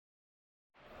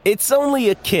It's only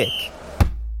a kick,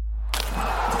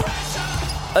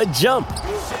 a jump,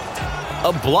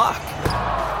 a block.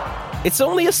 It's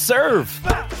only a serve.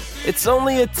 It's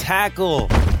only a tackle,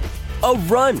 a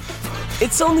run.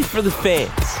 It's only for the fans.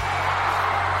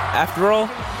 After all,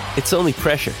 it's only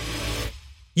pressure.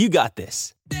 You got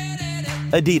this.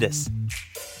 Adidas.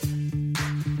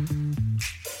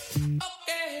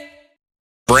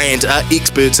 Brandt are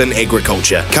experts in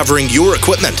agriculture, covering your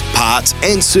equipment, parts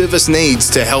and service needs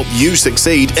to help you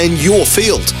succeed in your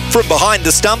field. From behind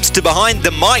the stumps to behind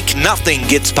the mic, nothing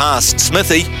gets past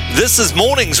Smithy. This is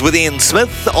Mornings with Ian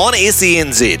Smith on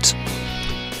SENZ.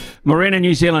 Morena,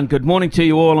 New Zealand, good morning to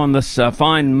you all on this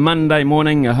fine Monday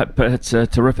morning. I hope it's a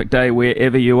terrific day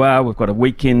wherever you are. We've got a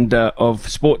weekend of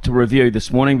sport to review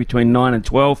this morning between 9 and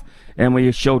 12, and we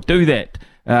shall do that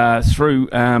through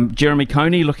Jeremy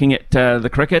Coney looking at the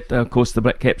cricket. Of course, the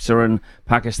Black Caps are in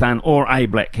Pakistan, or a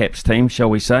Black Caps team, shall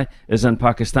we say, is in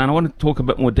Pakistan. I want to talk a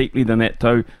bit more deeply than that,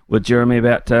 though, with Jeremy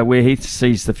about where he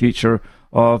sees the future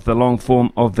of the long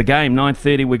form of the game.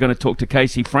 9:30, we're going to talk to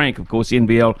Casey Frank, of course,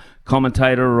 NBL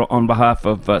commentator on behalf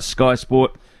of Sky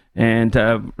Sport, and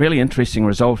really interesting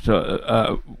result,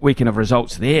 weekend of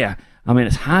results there. I mean,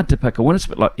 it's hard to pick a winner. It's a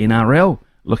bit like NRL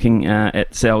looking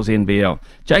at Sal's NBL.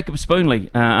 Jacob Spoonley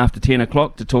after 10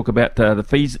 o'clock to talk about the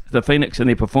Phoenix and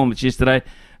their performance yesterday.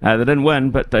 They didn't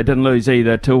win, but they didn't lose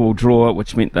either. 2-2 draw,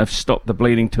 which meant they've stopped the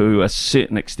bleeding to a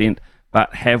certain extent.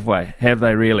 But have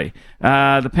they really?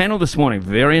 The panel this morning,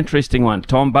 very interesting one.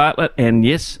 Tom Bartlett and,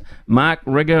 yes, Mark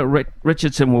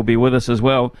Richardson will be with us as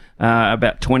well,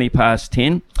 about 20 past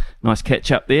 10. Nice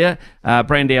catch up there.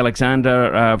 Brandy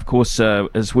Alexander, of course,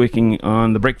 is working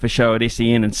on the breakfast show at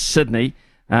SEN in Sydney.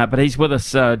 But he's with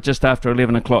us just after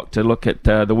 11 o'clock to look at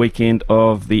the weekend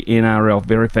of the NRL.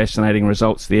 Very fascinating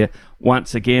results there.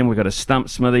 Once again, we've got a stump,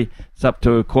 Smithy. It's up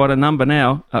to quite a number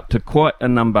now,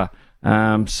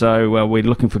 So we're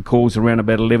looking for calls around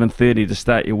about 11:30 to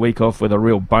start your week off with a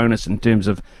real bonus in terms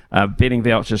of betting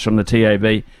vouchers from the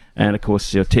TAB. And, of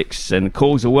course, your texts and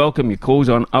calls are welcome. Your calls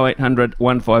on 0800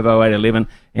 150 811.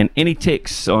 And any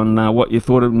texts on what you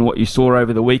thought of and what you saw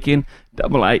over the weekend,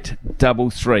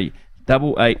 8833.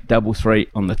 8833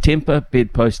 on the Temper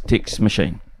Bedpost text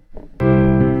machine.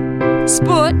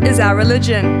 Sport is our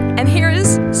religion. And here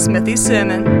is Smithy's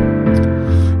sermon.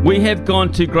 We have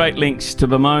gone to great lengths to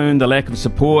bemoan the lack of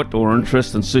support or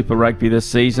interest in Super Rugby this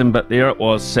season, but there it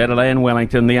was, Saturday in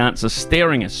Wellington, the answer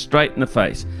staring us straight in the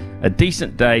face. A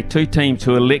decent day, two teams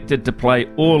who elected to play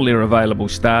all their available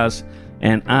stars,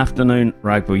 and afternoon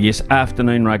rugby. Yes,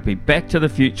 afternoon rugby. Back to the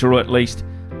future, or at least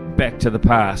back to the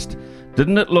past.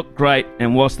 Didn't it look great?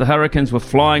 And whilst the Hurricanes were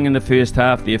flying in the first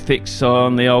half, the effects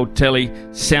on the old telly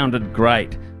sounded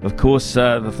great. Of course,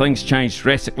 the things changed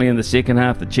drastically in the second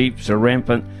half. The Chiefs are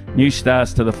rampant, new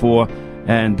stars to the fore,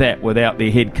 and that without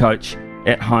their head coach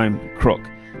at home, Crook.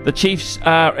 The Chiefs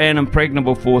are an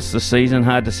impregnable force this season.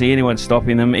 Hard to see anyone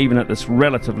stopping them, even at this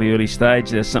relatively early stage.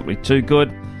 They're simply too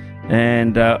good.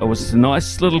 And it was a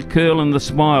nice little curl in the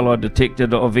smile I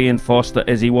detected of Ian Foster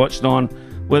as he watched on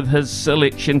with his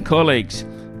selection colleagues.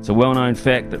 It's a well-known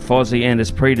fact that Fozzie and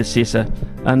his predecessor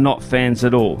are not fans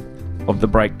at all of the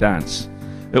breakdance.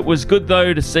 It was good,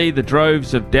 though, to see the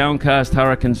droves of downcast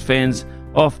Hurricanes fans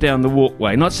off down the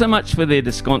walkway. Not so much for their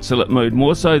disconsolate mood,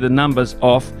 more so the numbers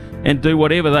off and do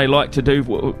whatever they like to do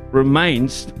what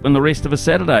remains in the rest of a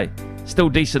Saturday. Still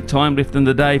decent time left in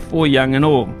the day for young and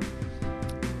all.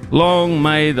 Long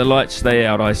may the lights stay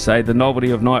out, I say. The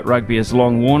novelty of night rugby is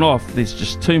long worn off. There's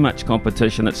just too much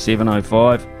competition at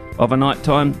 7:05 of a night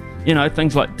time. You know,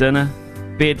 things like dinner,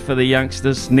 bed for the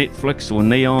youngsters, Netflix or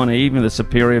Neon, or even the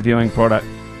superior viewing product.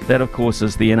 That, of course,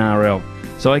 is the NRL.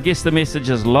 So I guess the message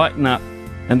is lighten up,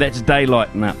 and that's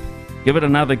daylighten up. Give it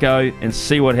another go and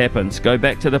see what happens. Go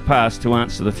back to the past to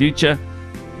answer the future.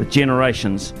 The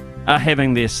generations are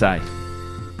having their say.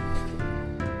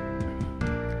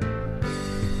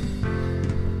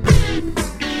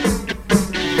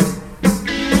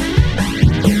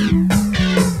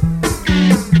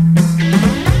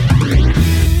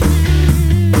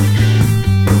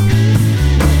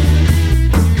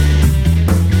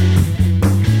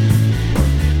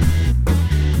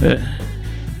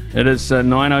 It is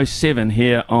 9:07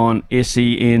 here on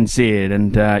SENZ,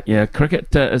 and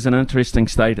cricket is an interesting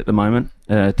state at the moment,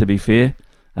 to be fair.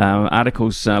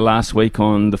 Articles last week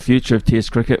on the future of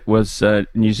Test cricket was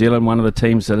New Zealand, one of the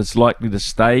teams that is likely to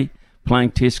stay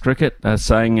playing Test cricket,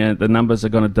 saying the numbers are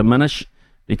going to diminish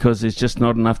because there's just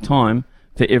not enough time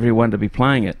for everyone to be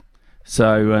playing it.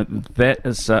 So that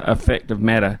is a fact of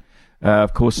matter.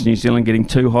 Of course, New Zealand getting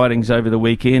two hidings over the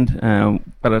weekend,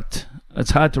 but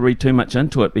it's hard to read too much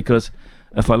into it because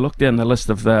if I look down the list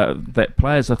of that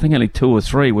players, I think only 2 or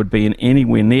 3 would be in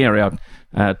anywhere near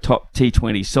our top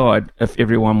T20 side if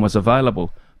everyone was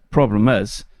available. Problem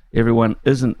is, everyone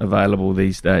isn't available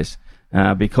these days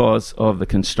because of the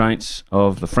constraints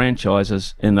of the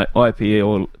franchises in the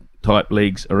IPL type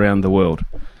leagues around the world.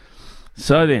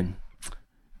 So then,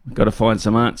 we've got to find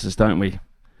some answers, don't we?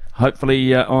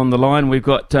 Hopefully on the line we've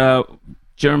got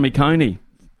Jeremy Coney.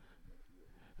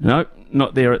 No,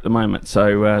 not there at the moment,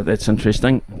 so that's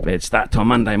interesting. Bad start to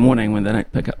Monday morning when they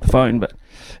don't pick up the phone, but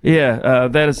yeah,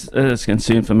 that is a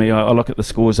concern for me. I look at the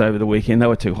scores over the weekend. They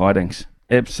were 2 hidings,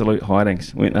 absolute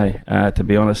hidings, weren't they, to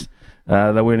be honest.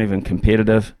 They weren't even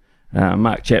competitive.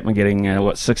 Mark Chapman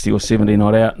getting 60 or 70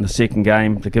 not out in the second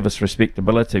game to give us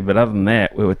respectability, but other than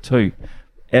that, we were 2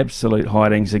 absolute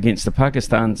hidings against the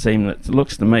Pakistan team that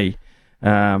looks to me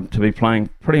to be playing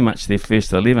pretty much their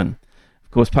first 11.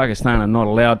 Of course, Pakistan are not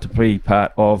allowed to be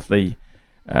part of the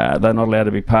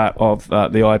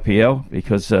IPL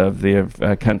because of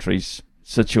their country's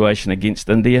situation against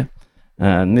India.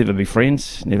 Never be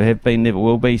friends, never have been, never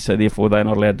will be, so therefore they're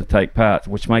not allowed to take part,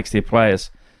 which makes their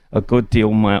players a good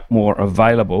deal more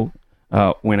available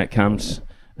when it comes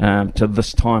to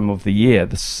this time of the year,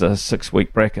 this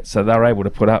 6-week bracket. So they're able to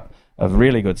put up a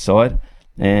really good side.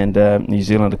 And New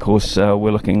Zealand, of course,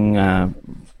 we're looking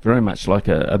very much like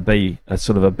a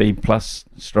sort of a B plus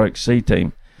stroke C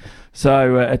team.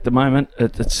 So at the moment,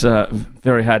 it's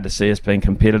very hard to see us being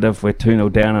competitive. We're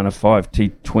 2-0 down in a 5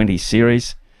 T20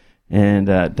 series. And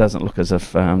it doesn't look as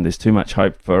if there's too much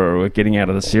hope for getting out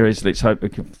of the series. Let's hope we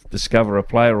can discover a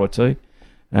player or 2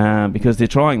 because they're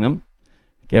trying them.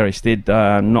 Gary Stead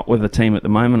not with the team at the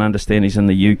moment. I understand he's in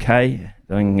the UK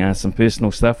doing some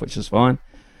personal stuff, which is fine.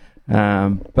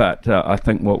 But I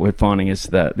think what we're finding is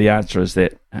that the answer is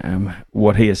that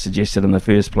what he has suggested in the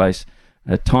first place,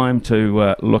 time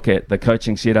to look at the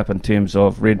coaching setup in terms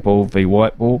of red ball v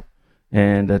white ball,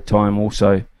 and time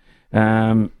also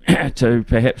to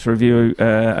perhaps review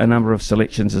a number of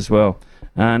selections as well.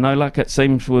 No luck, it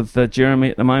seems, with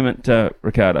Jeremy at the moment,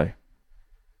 Ricardo.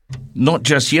 Not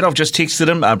just yet. I've just texted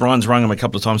him. Brian's rung him a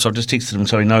couple of times, so I've just texted him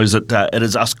so he knows that it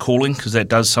is us calling, because that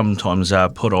does sometimes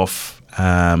put off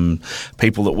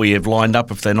people that we have lined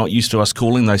up. If they're not used to us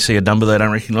calling, they see a number they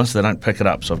don't recognise, they don't pick it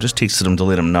up. So I've just texted him to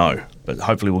let him know, but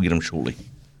hopefully we'll get him shortly.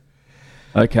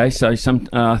 Okay, so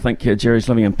I think Jerry's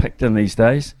living in Picton these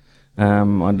days.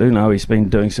 I do know he's been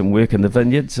doing some work in the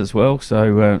vineyards as well,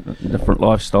 so different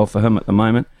lifestyle for him at the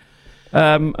moment.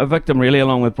 A victim really,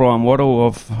 along with Brian Waddle,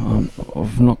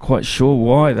 of not quite sure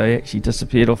why they actually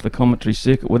disappeared off the commentary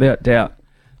circuit. Without doubt,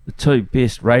 the 2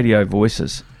 best radio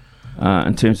voices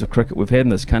in terms of cricket we've had in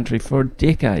this country for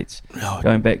decades,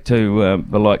 going back to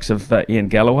the likes of Ian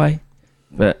Galloway.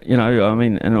 But, you know, I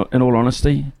mean, in all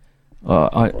honesty,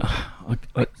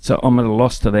 so I'm at a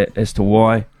loss to that as to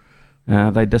why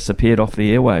they disappeared off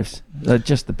the airwaves. They're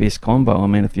just the best combo. I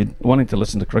mean, if you're wanting to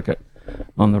listen to cricket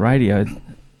on the radio,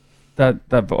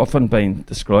 they've often been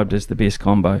described as the best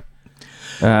combo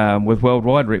with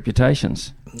worldwide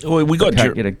reputations. Well, we got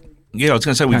I was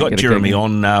going to say we got Jeremy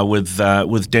on with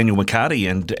Daniel McCarty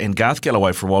and Garth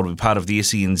Galloway for a while to be part of the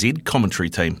SENZ commentary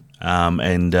team,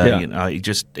 you know,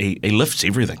 he lifts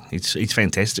everything. He's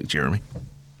fantastic, Jeremy.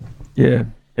 Yeah,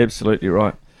 absolutely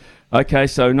right. Okay,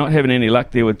 so not having any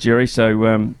luck there with Jerry,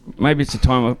 so maybe it's a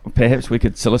time perhaps we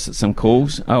could solicit some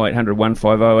calls. 0800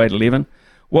 150 811.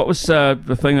 What was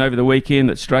the thing over the weekend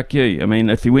that struck you? I mean,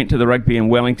 if you went to the rugby in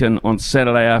Wellington on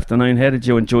Saturday afternoon, how did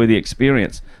you enjoy the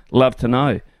experience? Love to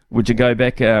know. Would you go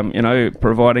back,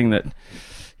 providing that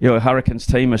your Hurricanes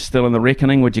team is still in the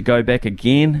reckoning, would you go back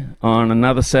again on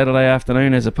another Saturday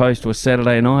afternoon as opposed to a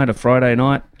Saturday night, a Friday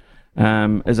night?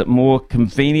 Is it more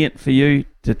convenient for you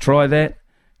to try that,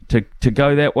 to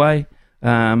go that way?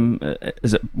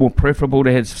 Is it more preferable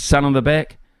to have sun on the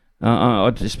back?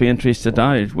 I'd just be interested to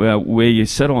know where you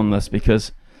sit on this,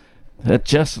 because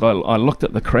I looked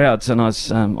at the crowds and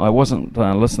I wasn't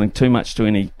listening too much to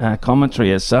any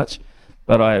commentary as such,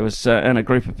 but I was in a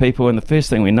group of people, and the first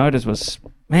thing we noticed was,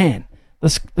 man,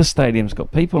 this stadium's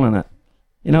got people in it.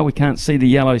 You know, we can't see the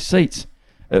yellow seats.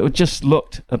 It just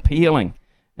looked appealing.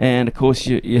 And of course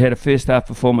you had a first half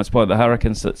performance by the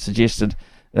Hurricanes that suggested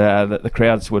that the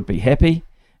crowds would be happy.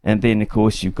 And then, of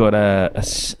course, you've got a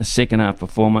second half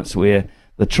performance where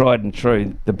the tried and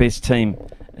true, the best team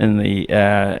in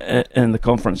the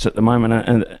conference at the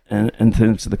moment, in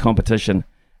terms of the competition,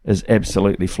 is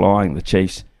absolutely flying. The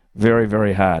Chiefs, very,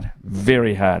 very hard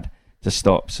to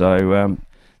stop. So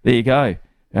there you go.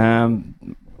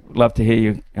 Love to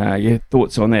hear your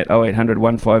thoughts on that. 0800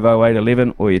 150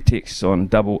 811 or your texts on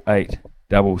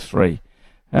 8833.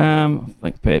 I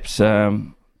think perhaps.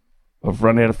 I've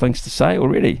run out of things to say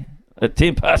already. At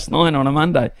 9:10 on a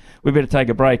Monday. We better take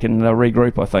a break and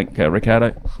regroup, I think,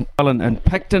 Ricardo. And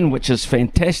Picton, which is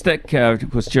fantastic. Of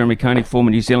course, Jeremy Coney,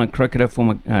 former New Zealand cricketer,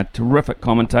 former terrific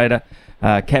commentator,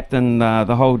 captain,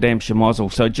 the whole damn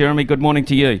schmozzle. So, Jeremy, good morning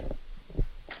to you.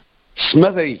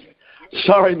 Smithy,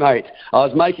 sorry, mate. I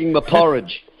was making my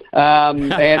porridge. And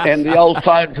the old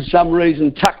phone, for some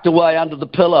reason, tucked away under the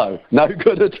pillow. No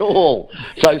good at all.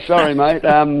 So sorry, mate.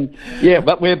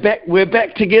 But we're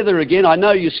back together again. I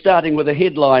know you're starting with a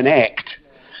headline act.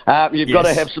 You've got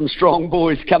to have some strong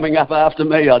boys coming up after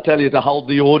me, I tell you, to hold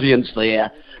the audience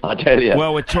there. I tell you.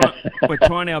 Well, we're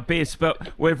trying our best,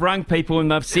 but we've rung people and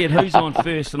they've said who's on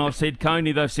first, and I've said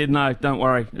Coney. They've said no, don't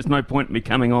worry. There's no point in me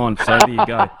coming on. So there you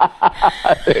go.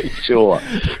 Sure.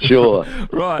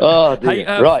 Right. Oh dear.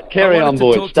 Hey, right, carry on,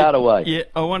 boys. Start away. Yeah,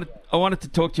 I wanted to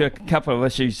talk to you a couple of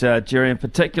issues, Jerry, in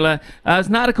particular. There's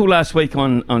an article last week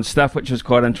on Stuff which was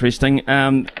quite interesting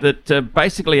that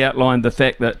basically outlined the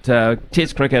fact that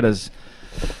Test cricket is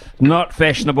not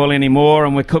fashionable anymore,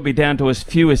 and we could be down to as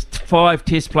few as 5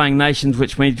 Test-playing nations,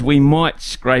 which means we might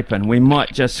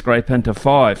just scrape into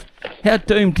 5. How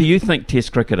doomed do you think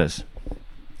Test cricket is?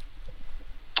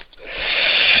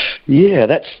 Yeah,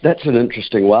 that's an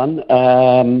interesting one.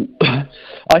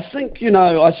 I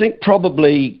think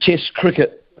probably Test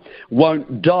cricket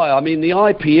won't die. I mean, the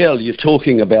IPL you're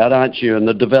talking about, aren't you, and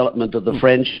the development of the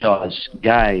franchise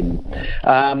game.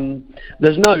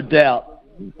 There's no doubt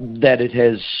that it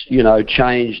has,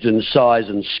 changed in size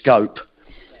and scope.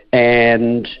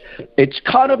 And it's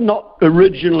kind of not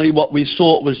originally what we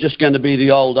thought was just going to be the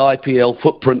old IPL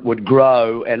footprint would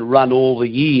grow and run all the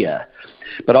year.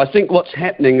 But I think what's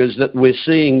happening is that we're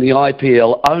seeing the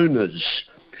IPL owners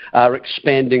are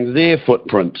expanding their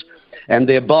footprint, and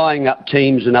they're buying up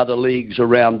teams in other leagues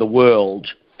around the world.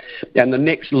 And the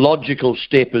next logical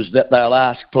step is that they'll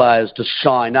ask players to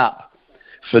sign up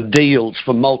for deals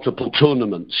for multiple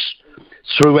tournaments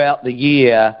throughout the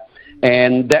year,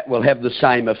 and that will have the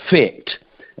same effect,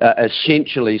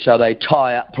 essentially. So they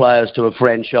tie up players to a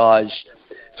franchise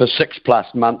for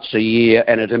 6+ months a year,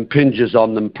 and it impinges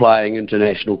on them playing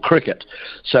international cricket.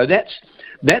 So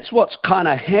that's what's kind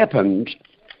of happened.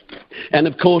 And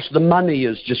of course the money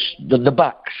is just the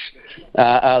bucks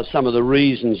are some of the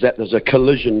reasons that there's a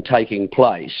collision taking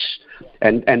place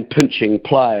and pinching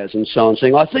players and so on.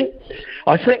 So I think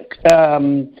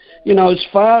as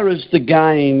far as the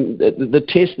game, the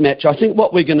Test match, I think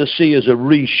what we're going to see is a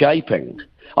reshaping.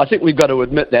 I think we've got to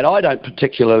admit that. I don't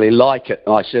particularly like it,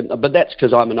 but that's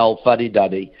because I'm an old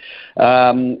fuddy-duddy.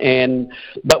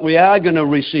 But we are going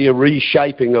to see a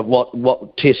reshaping of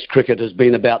what Test cricket has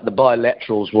been about. The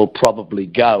bilaterals will probably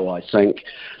go, I think.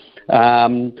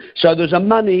 So there's a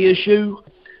money issue,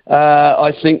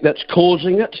 I think, that's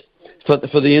causing it for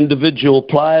the individual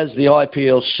players. The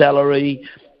IPL salary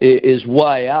is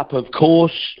way up, of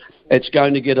course. It's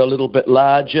going to get a little bit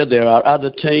larger. There are other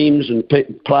teams and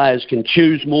players can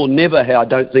choose more. Never, I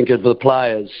don't think, have the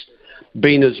players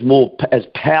been as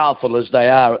powerful as they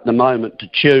are at the moment to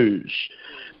choose.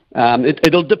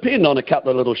 It'll depend on a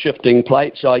couple of little shifting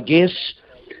plates, I guess.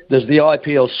 There's the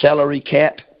IPL salary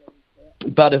cap.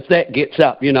 But if that gets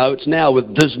up, it's now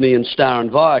with Disney and Star and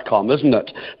Viacom, isn't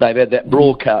it? They've had that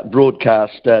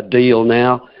broadcast deal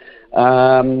now.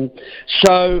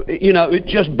 So, it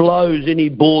just blows any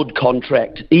board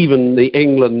contract, even the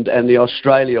England and the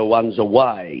Australia ones,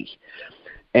 away.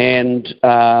 And,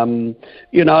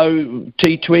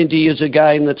 T20 is a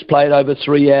game that's played over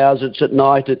 3 hours. It's at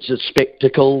night. It's a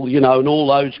spectacle, and all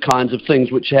those kinds of things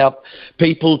which help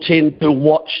people tend to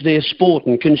watch their sport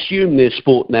and consume their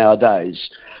sport nowadays.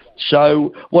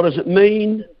 So what does it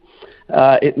mean?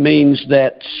 It means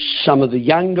that some of the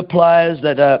younger players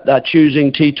that are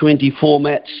choosing T20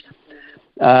 formats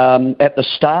at the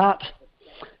start,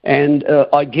 and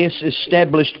I guess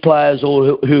established players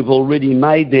who've already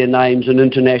made their names in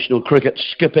international cricket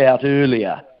skip out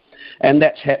earlier. And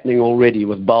that's happening already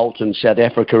with Bolt and South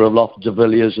Africa have lost de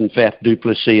Villiers and Faf du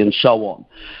Plessis and so on.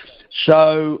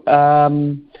 So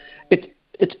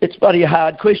it's bloody a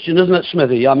hard question, isn't it,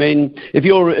 Smithy? I mean, if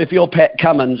you're Pat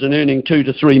Cummins and earning $2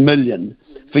 to $3 million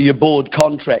for your board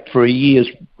contract for a year's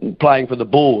playing for the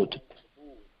board,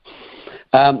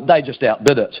 they just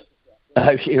outbid it.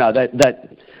 And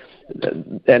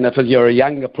if you're a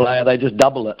younger player, they just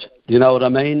double it. You know what I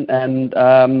mean? And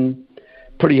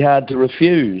pretty hard to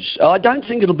refuse. I don't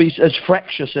think it'll be as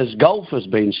fractious as golf has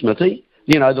been, Smithy.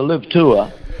 The LIV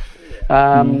Tour.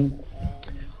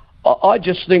 I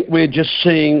just think we're just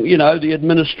seeing, the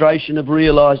administration have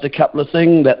realised a couple of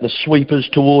things, that the sweep is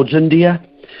towards India.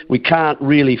 We can't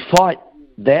really fight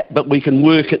that, but we can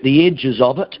work at the edges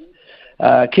of it.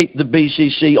 keep the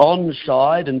BCC on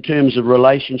side in terms of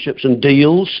relationships and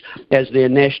deals, as their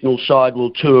national side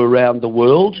will tour around the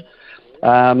world.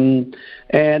 I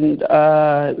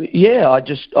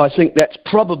think that's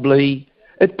probably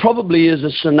is a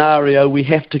scenario we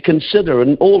have to consider,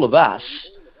 and all of us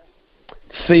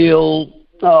feel,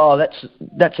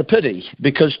 that's a pity,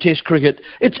 because Test cricket,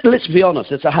 let's be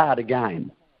honest, it's a harder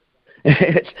game.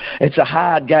 It's a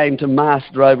hard game to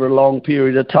master over a long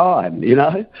period of time, you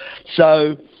know.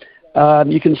 So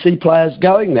you can see players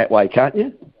going that way, can't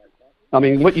you? I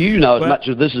mean, what you know as much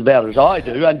of this about as I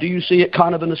do, and do you see it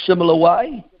kind of in a similar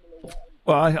way?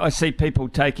 Well, I see people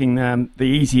taking the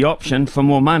easy option for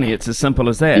more money. It's as simple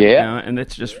as that. Yeah. And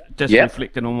that's just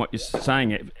reflecting on what you're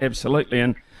saying. Absolutely.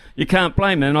 And you can't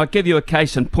blame them. And I'll give you a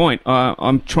case in point.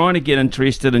 I'm trying to get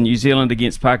interested in New Zealand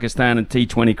against Pakistan in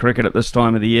T20 cricket at this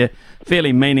time of the year.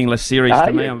 Fairly meaningless series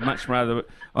to me.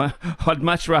 I'd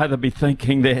much rather be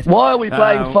thinking that. Why are we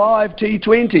playing 5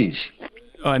 T20s?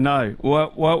 I know. Why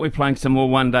aren't we playing some more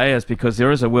one-dayers? Because there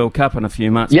is a World Cup in a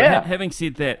few months. Yeah. But having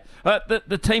said that,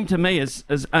 the team to me is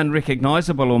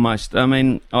unrecognisable almost. I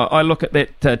mean, I look at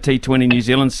that T20 New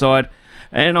Zealand side,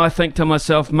 and I think to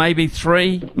myself, maybe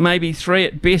three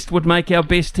at best would make our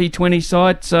best T20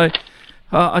 side. So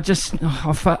and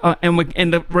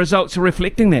the results are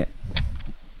reflecting that.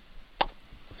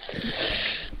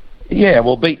 Yeah,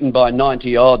 well, beaten by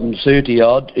 90-odd and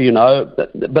 30-odd, you know.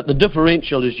 But the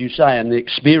differential, as you say, and the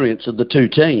experience of the two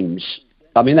teams,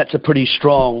 I mean, that's a pretty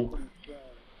strong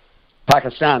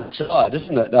Pakistan side,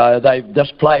 isn't it? They've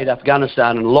just played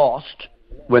Afghanistan and lost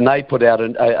when they put out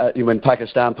when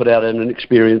Pakistan put out an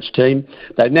experienced team.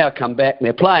 They've now come back and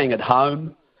they're playing at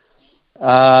home.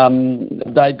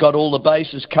 They've got all the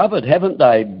bases covered, haven't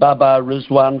they? Baba,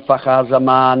 Rizwan, Fakhar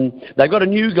Zaman. They've got a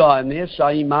new guy in there,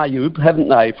 Saeem Ayub, haven't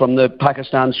they, from the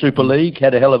Pakistan Super League.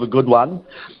 Had a hell of a good one.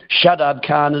 Shadab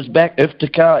Khan is back.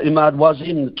 Iftikhar, Imad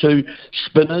Wasim, the two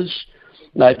spinners.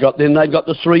 They've got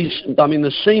the three. I mean,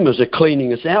 the seamers are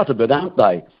cleaning us out a bit, aren't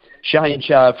they? Shaheen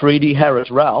Shah Afridi, Harris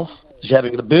Ralph is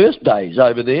having the birthdays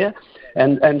over there,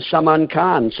 and Saman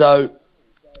Khan. So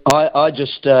I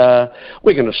just,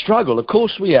 we're going to struggle. Of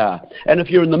course we are. And if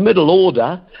you're in the middle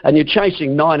order and you're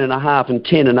chasing 9.5 and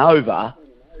 10 and over,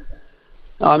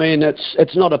 I mean,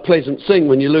 it's not a pleasant thing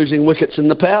when you're losing wickets in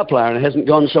the power play and it hasn't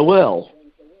gone so well.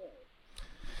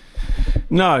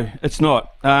 No, it's not.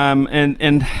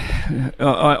 And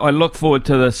I look forward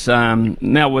to this.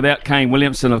 Now, without Kane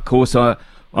Williamson, of course,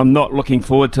 I'm not looking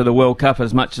forward to the World Cup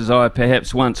as much as I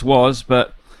perhaps once was,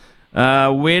 but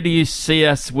where do you see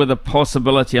us with a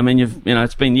possibility? I mean,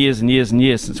 it's been years and years and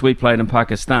years since we played in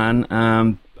Pakistan,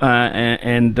 and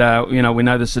we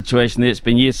know the situation there. It's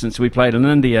been years since we played in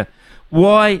India.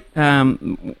 Why?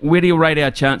 Where do you rate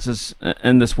our chances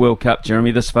in this World Cup,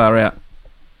 Jeremy, this far out?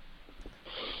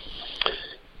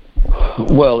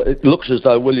 Well, it looks as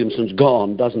though Williamson's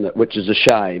gone, doesn't it? Which is a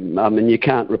shame. I mean, you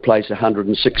can't replace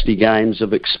 160 games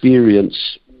of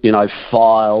experience,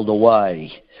 filed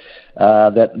away.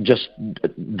 That just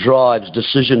drives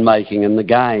decision-making in the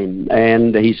game.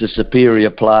 And he's a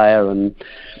superior player, and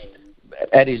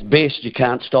at his best, you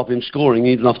can't stop him scoring,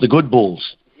 even off the good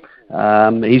balls.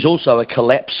 He's also a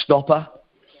collapse stopper.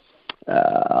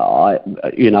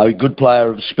 Good player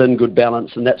of spin, good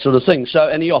balance, and that sort of thing. So,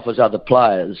 and he offers other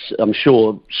players, I'm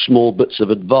sure, small bits of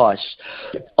advice.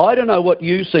 I don't know what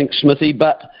you think, Smithy,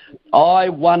 but I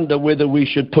wonder whether we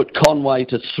should put Conway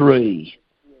to 3.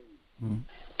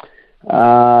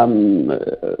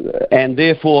 And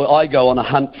therefore, I go on a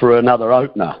hunt for another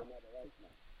opener.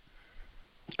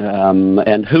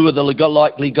 And who are the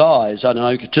likely guys? I don't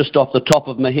know, just off the top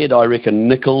of my head, I reckon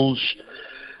Nicholls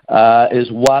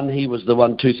is one. He was the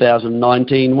one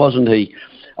 2019, wasn't he?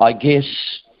 I guess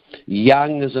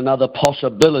Young is another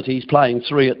possibility. He's playing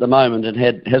 3 at the moment and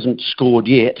hasn't scored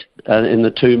yet in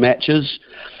the 2 matches.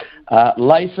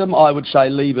 Latham, I would say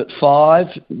leave at 5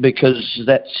 because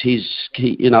that's he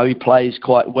plays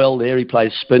quite well there. He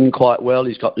plays spin quite well.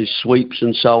 He's got his sweeps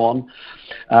and so on.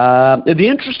 The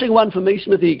interesting one for me,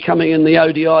 Smithy, coming in the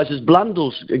ODIs is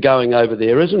Blundell's going over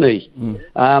there, isn't he?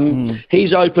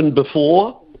 He's opened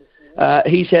before.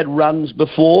 He's had runs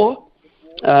before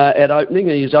at opening,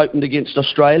 and he's opened against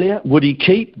Australia. Would he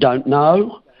keep? Don't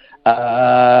know.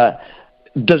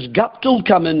 Does Guptill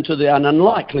come into the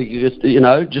unlikely?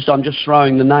 I'm just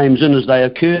throwing the names in as they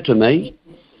occur to me.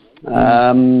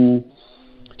 So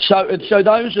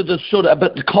those are the sort of.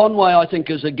 But Conway, I think,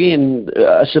 is again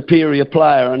a superior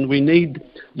player, and we need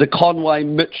the Conway,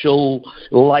 Mitchell,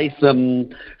 Latham,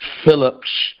 Phillips,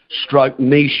 stroke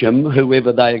Neesham,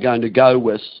 whoever they are going to go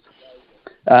with,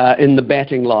 in the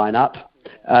batting lineup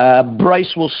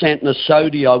Bracewell, Santner,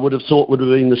 Sodhi, I would have thought would have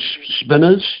been the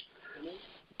spinners.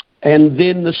 And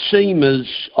then the seamers,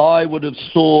 I would have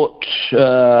thought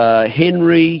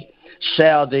Henry,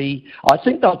 Southey. I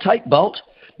think they'll take Bolt.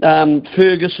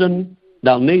 Ferguson,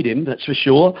 they'll need him, that's for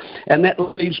sure. And that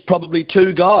leaves probably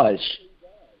 2 guys.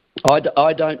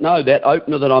 I don't know, that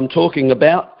opener that I'm talking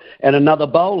about and another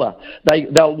bowler.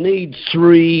 They'll need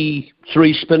three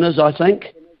spinners, I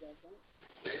think.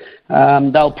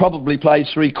 They'll probably play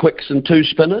 3 quicks and 2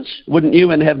 spinners, wouldn't you?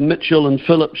 And have Mitchell and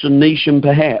Phillips and Neesham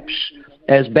perhaps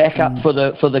as backup for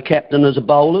the captain as a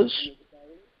bowlers.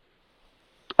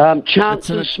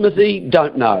 Chances, Smithy,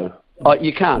 don't know.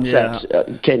 You can't,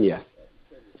 can you?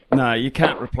 No, you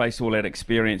can't replace all that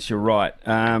experience. You're right.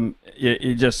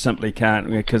 You just simply can't,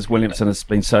 because Williamson has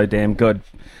been so damn good.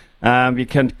 You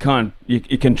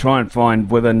can try and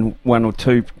find within 1 or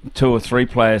 2 or 3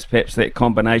 players perhaps that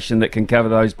combination that can cover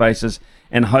those bases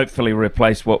and hopefully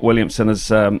replace what Williamson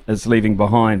is leaving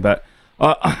behind. But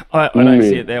I don't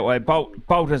see it that way.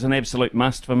 Bolt is an absolute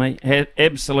must for me.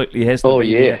 Absolutely has to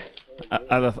be there.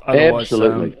 Otherwise,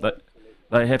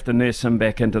 they have to nurse him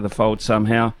back into the fold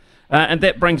somehow. And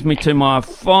that brings me to my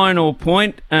final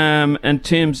point in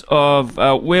terms of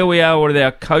where we are with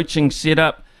our coaching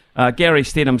setup. Gary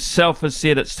Stead himself has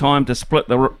said it's time to split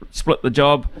the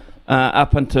job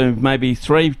up into maybe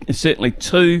 3, certainly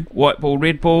 2, white ball,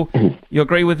 red ball. You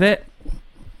agree with that?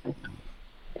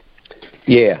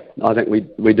 Yeah, I think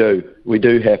we do. We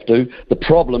do have to. The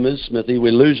problem is, Smithy,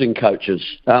 we're losing coaches,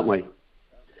 aren't we?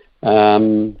 I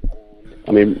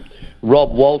mean,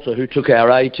 Rob Walter, who took our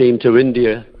A team to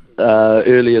India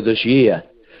earlier this year,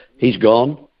 he's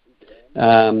gone.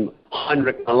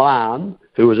 Heinrich Malan,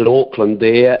 who was at Auckland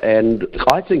there, and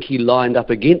I think he lined up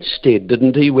against Stead,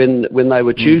 didn't he, when they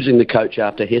were choosing the coach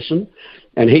after Hessen,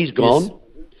 and he's gone. Yes.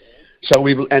 So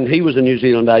and he was a New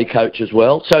Zealand A coach as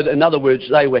well. So in other words,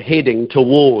 they were heading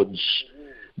towards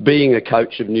being a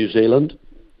coach of New Zealand.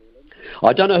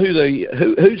 I don't know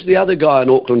who's the other guy in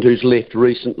Auckland who's left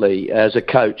recently as a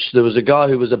coach. There was a guy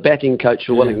who was a batting coach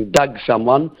for Wellington, Doug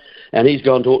someone, and he's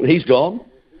gone to Auckland. He's gone.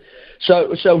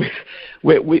 So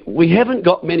we haven't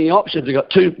got many options. We've got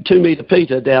two meter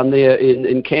Peter down there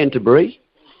in Canterbury.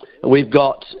 We've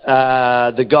got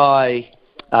the guy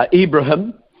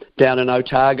Ibrahim down in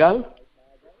Otago.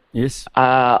 Yes.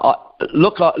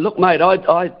 Look, mate.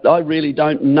 I really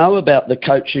don't know about the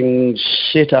coaching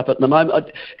setup at the moment.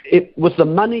 With the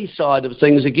money side of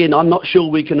things, again, I'm not sure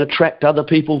we can attract other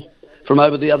people from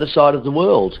over the other side of the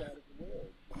world.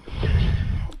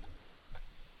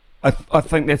 I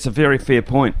think that's a very fair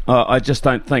point. I just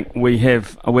don't think we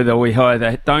have, whether we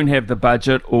either don't have the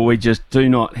budget or we just do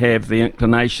not have the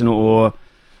inclination or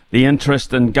the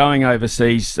interest in going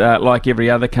overseas, like every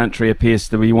other country appears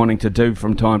to be wanting to do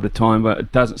from time to time, but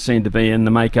it doesn't seem to be in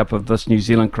the makeup of this New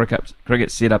Zealand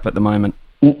cricket setup at the moment.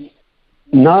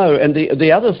 No, and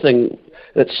the other thing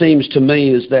that seems to me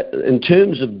is that in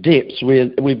terms of depth,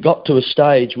 we've got to a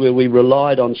stage where we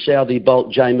relied on Southey,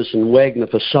 Bolt, Jameson, Wagner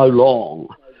for so long,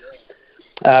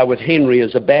 with Henry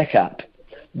as a backup.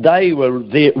 They were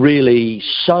really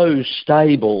so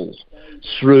stable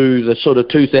through the sort of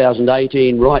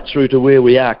 2018 right through to where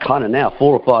we are kind of now,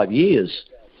 4 or 5 years.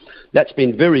 That's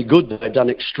been very good. They've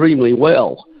done extremely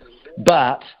well.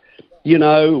 But, you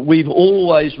know, we've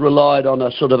always relied on a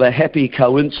sort of a happy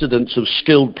coincidence of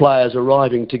skilled players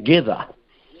arriving together,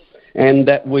 and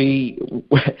that we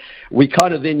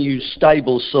kind of then use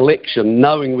stable selection,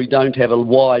 knowing we don't have a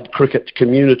wide cricket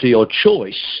community or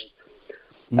choice.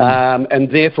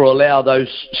 And therefore allow those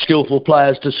skillful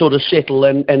players to sort of settle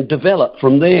and develop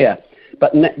from there.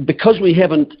 But because we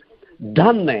haven't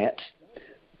done that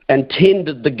and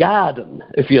tended the garden,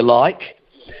 if you like,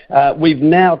 we've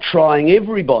now trying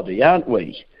everybody, aren't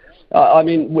we? I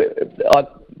mean,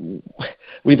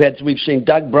 we've seen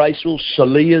Doug Bracewell,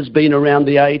 Salia's been around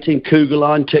the A team,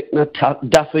 Kugelheim, Tickner,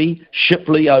 Duffy,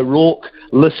 Shipley, O'Rourke,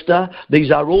 Lister. These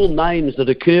are all names that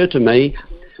occur to me,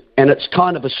 and it's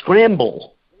kind of a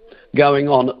scramble going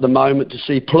on at the moment to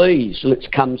see, please, let's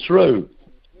come through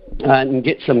and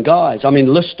get some guys. I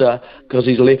mean, Lister, because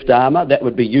he's left armour, that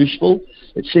would be useful.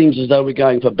 It seems as though we're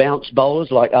going for bounce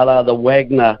bowlers like a la the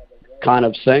Wagner kind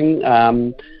of thing.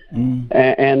 And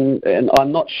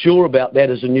I'm not sure about that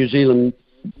as a New Zealand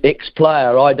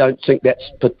ex-player. I don't think that's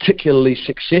particularly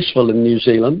successful in New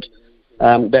Zealand,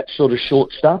 that sort of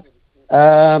short stuff.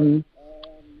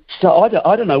 So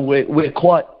I don't know where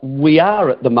we are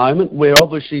at the moment. We're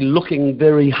obviously looking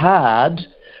very hard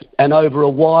and over a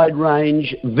wide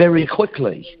range very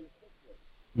quickly.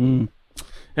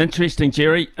 Interesting,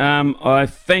 Jerry. I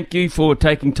thank you for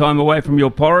taking time away from your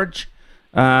porridge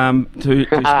to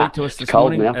speak to us this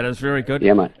cold morning. now. It is very good.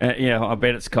 Yeah, mate. Yeah, I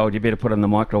bet it's cold. You better put it in the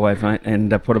microwave, mate,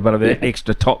 and put a bit of that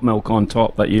extra top milk on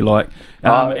top that you like.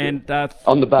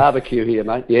 On the barbecue here,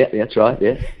 mate. Yeah, that's right,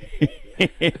 yeah.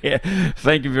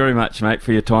 Thank you very much, mate,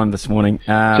 for your time this morning.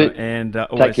 And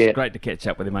always great to catch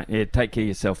up with you, mate. Yeah, take care of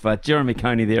yourself. Jeremy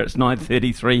Coney there. It's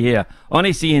 9:33 here on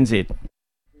SENZ.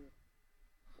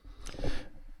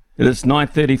 It is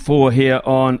 9:34 here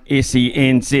on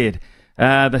SENZ.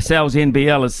 The Sal's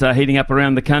NBL is heating up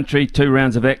around the country. 2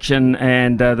 rounds of action,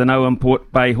 and the no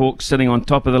import Bay Hawks sitting on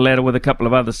top of the ladder with a couple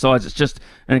of other sides. It's just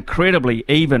an incredibly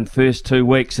even first 2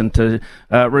 weeks. And to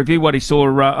review what he saw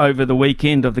over the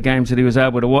weekend of the games that he was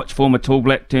able to watch, former Tall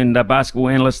Black turned basketball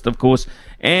analyst, of course,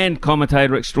 and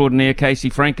commentator extraordinaire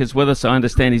Casey Frank is with us. I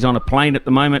understand he's on a plane at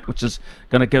the moment, which is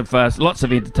going to give lots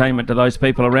of entertainment to those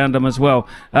people around him as well.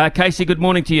 Casey, good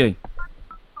morning to you.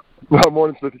 Well,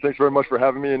 morning, Smithy. Thanks very much for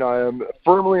having me. And I am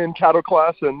firmly in cattle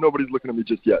class, and nobody's looking at me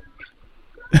just yet.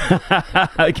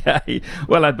 Okay.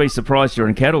 Well, I'd be surprised you're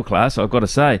in cattle class, I've got to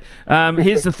say.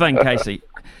 Here's the thing, Casey.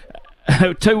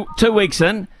 2 weeks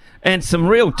in, and some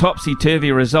real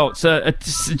topsy-turvy results. It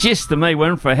suggests to me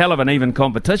we're in for a hell of an even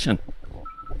competition.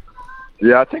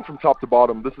 Yeah, I think from top to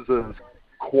bottom, this is a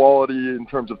quality in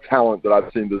terms of talent that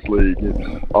I've seen this league.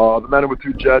 The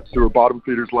Manawatu Jets, who were bottom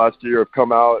feeders last year, have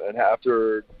come out, and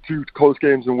after 2 close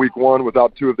games in week 1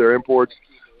 without 2 of their imports,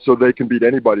 so they can beat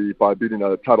anybody by beating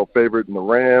a title favorite in the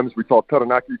Rams. We saw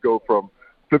Taranaki go from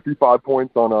 55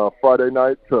 points on a Friday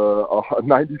night to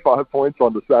 95 points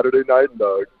on the Saturday night in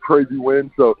a crazy win.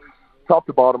 So top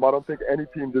to bottom, I don't think any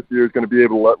team this year is going to be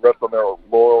able to let rest on their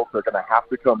laurels. They're going to have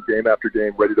to come game after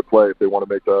game ready to play if they want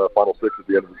to make the final 6 at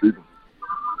the end of the season.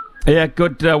 Yeah,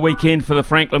 good weekend for the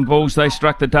Franklin Bulls. They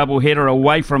struck the doubleheader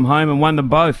away from home and won them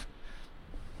both.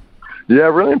 Yeah,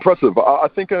 really impressive. I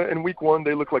think in week 1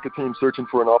 they looked like a team searching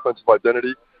for an offensive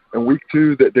identity. In week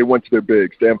 2 they went to their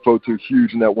bigs. Dan Fotu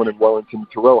huge in that win in Wellington.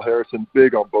 Terrell Harrison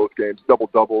big on both games,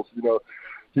 double-doubles. You know,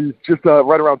 he's just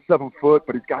right around 7 foot,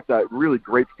 but he's got that really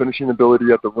great finishing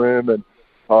ability at the rim. And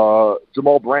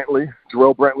Jamal Brantley,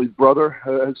 Jarrell Brantley's brother,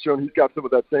 has shown he's got some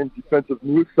of that same defensive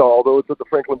moves. So although it's at the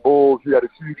Franklin Bulls, he had a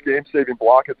huge game-saving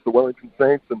block against the Wellington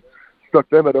Saints and stuck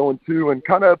them at 0-2 and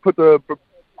kind of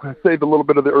saved a little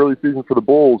bit of the early season for the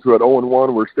Bulls, who at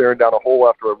 0-1 were staring down a hole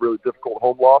after a really difficult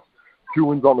home loss. 2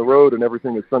 wins on the road, and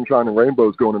everything is sunshine and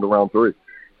rainbows going into round 3.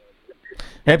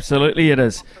 Absolutely it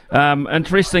is.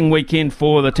 Interesting weekend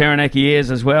for the Taranaki Airs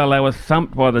as well. They were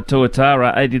thumped by the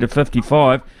Tuatara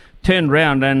 80-55. Turned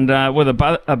round and with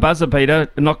a buzzer beater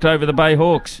knocked over the Bay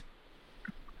Hawks.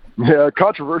 Yeah,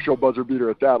 controversial buzzer beater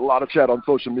at that. A lot of chat on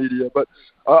social media. But,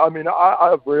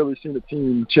 I've rarely seen a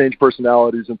team change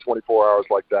personalities in 24 hours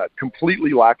like that.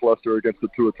 Completely lackluster against the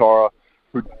Tuatara,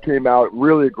 who came out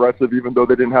really aggressive even though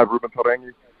they didn't have Ruben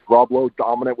Tarangi. Rob Lowe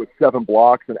dominant with 7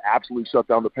 blocks and absolutely shut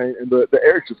down the paint. And the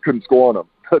Airs just couldn't score on them.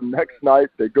 The next night,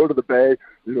 they go to the Bay,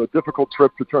 a difficult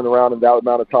trip to turn around in that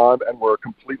amount of time, and we're a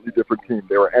completely different team.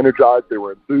 They were energized, they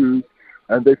were enthused,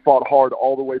 and they fought hard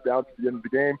all the way down to the end of the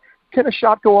game. Can a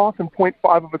shot go off in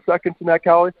 0.5 of a second in that,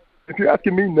 Callie? If you're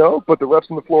asking me, no, but the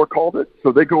refs on the floor called it,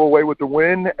 so they go away with the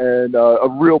win, and a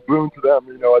real boon to them,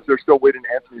 as they're still waiting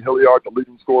Anthony Hilliard, the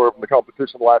leading scorer from the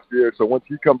competition last year. So once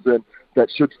he comes in, that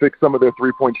should fix some of their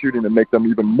three-point shooting and make them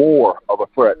even more of a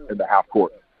threat in the half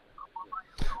court.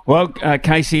 Well,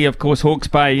 Casey, of course, Hawke's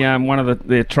Bay, one of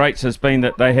their traits has been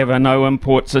that they have a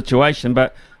no-import situation,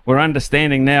 but we're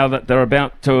understanding now that they're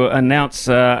about to announce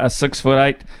a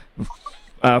 6'8"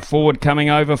 forward coming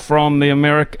over from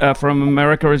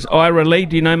America. Is Ira Lee?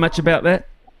 Do you know much about that?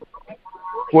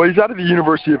 Well, he's out of the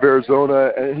University of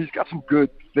Arizona, and he's got some good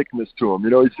thickness to him.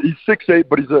 He's 6'8",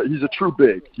 but he's a true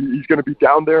big. He's going to be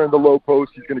down there in the low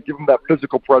post. He's going to give him that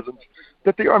physical presence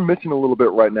that they are missing a little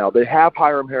bit right now. They have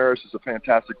Hiram Harris, who's a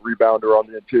fantastic rebounder on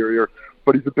the interior,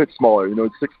 but he's a bit smaller. He's 6'5",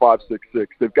 6'6".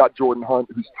 They've got Jordan Hunt,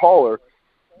 who's taller,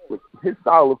 but his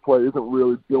style of play isn't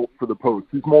really built for the post.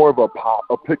 He's more of a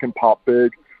pick and pop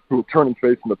big who will turn and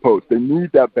face in the post. They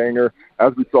need that banger,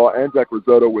 as we saw Anzac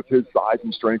Risotto with his size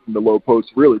and strength in the low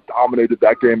post really dominated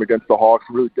that game against the Hawks,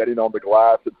 really getting on the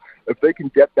glass. And if they can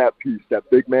get that piece, that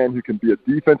big man who can be a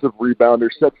defensive rebounder,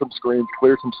 set some screens,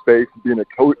 clear some space, and be an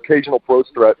occasional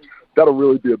post threat, that'll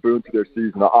really be a boon to their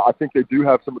season. I think they do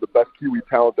have some of the best Kiwi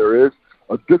talent there is.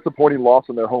 A disappointing loss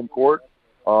on their home court.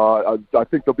 I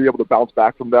think they'll be able to bounce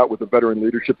back from that with the veteran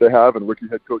leadership they have and rookie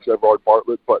head coach Everard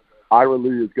Bartlett. But Ira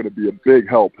Lee is going to be a big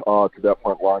help to that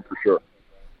front line for sure.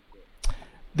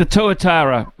 The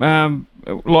Tuatara,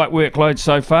 light workload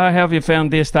so far. How have you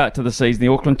found their start to the season? The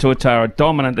Auckland Tuatara,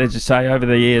 dominant, as you say, over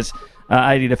the years,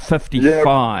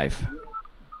 80-55.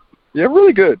 Yeah,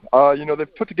 really good.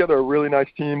 They've put together a really nice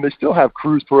team. They still have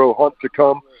Cruz Perot Hunt to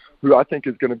come, who I think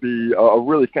is going to be a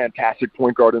really fantastic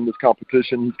point guard in this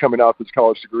competition. He's coming out with his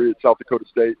college degree at South Dakota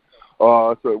State.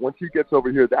 So once he gets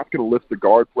over here, that's going to lift the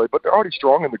guard play. But they're already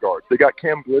strong in the guards. They got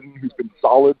Cam Glidden, who's been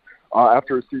solid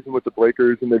after a season with the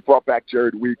Breakers, and they brought back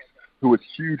Jared Weeks, who was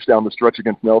huge down the stretch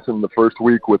against Nelson in the first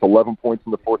week with 11 points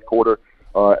in the fourth quarter,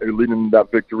 leading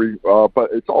that victory. But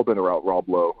it's all been around Rob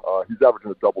Lowe. He's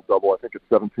averaging a double-double. I think it's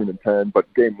 17 and 10.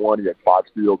 But game 1, he had 5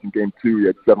 steals. In game 2, he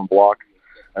had 7 blocks.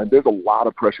 And there's a lot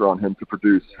of pressure on him to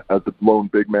produce as the lone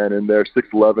big man in there.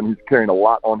 6'11", he's carrying a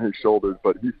lot on his shoulders,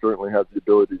 but he certainly has the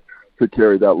ability to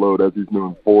carry that load as he's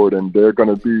moving forward, and they're going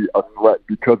to be a threat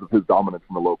because of his dominance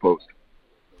in the low post.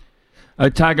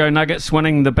 Otago Nuggets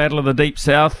winning the Battle of the Deep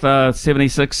South,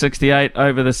 76-68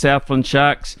 over the Southland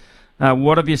Sharks.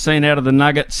 What have you seen out of the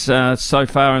Nuggets so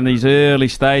far in these early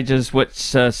stages,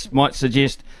 which might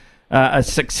suggest a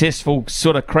successful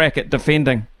sort of crack at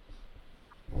defending?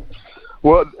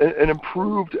 Well, an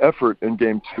improved effort in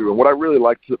Game 2, and what I really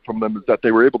liked from them is that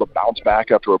they were able to bounce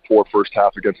back after a poor first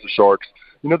half against the Sharks.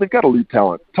 They've got elite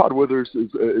talent. Todd Withers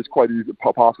is quite easy,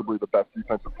 possibly the best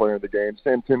defensive player in the game.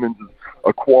 Sam Timmons is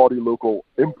a quality local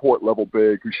import-level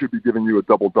big who should be giving you a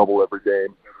double-double every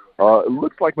game. It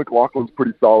looks like McLaughlin's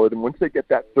pretty solid, and once they get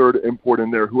that third import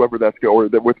in there, whoever that's going,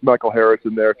 or with Michael Harris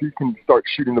in there, if he can start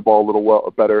shooting the ball a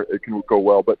little better, it can go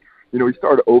well. But he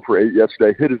started 0 for 8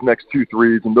 yesterday, hit his next 2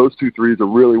 threes, and those 2 threes are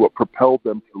really what propelled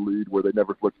them to the lead where they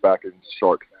never flipped back against the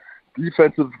Sharks.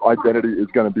 Defensive identity is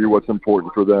going to be what's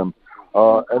important for them.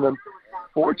 And then,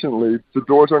 fortunately, the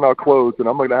doors are now closed, and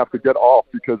I'm going to have to get off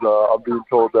because I'm being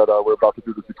told that we're about to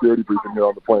do the security briefing here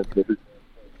on the plane.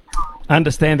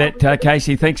 Understand that,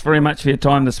 Casey. Thanks very much for your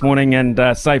time this morning,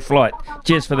 and safe flight.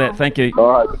 Cheers for that. Thank you.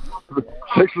 All right.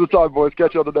 Thanks for the time, boys.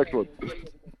 Catch you on the next one.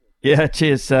 Yeah,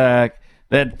 cheers.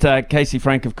 That Casey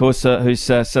Frank, of course, who's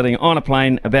sitting on a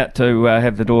plane about to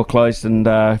have the door closed and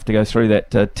have to go through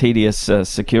that tedious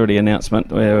security announcement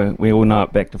where we all know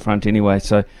it back to front anyway.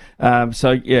 So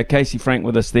yeah, Casey Frank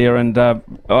with us there. And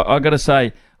I got to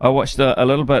say, I watched a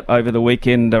little bit over the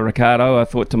weekend, Ricardo. I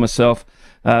thought to myself,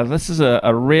 this is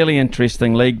a really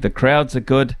interesting league. The crowds are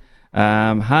good.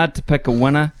 Hard to pick a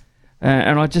winner.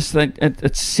 And I just think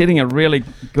it's setting a really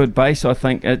good base, I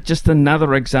think. Just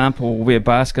another example where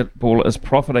basketball is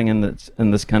profiting in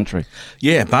this country.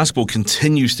 Yeah, basketball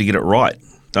continues to get it right,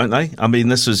 don't they? I mean,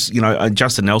 this is,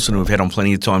 Justin Nelson, who we've had on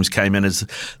plenty of times, came in as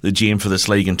the GM for this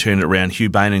league and turned it around.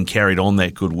 Hugh Bainan carried on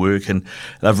that good work, and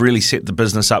they've really set the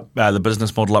business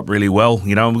model up really well.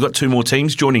 And we've got 2 more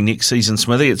teams joining next season,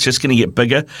 Smithy. It's just going to get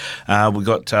bigger. We've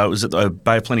got, was it the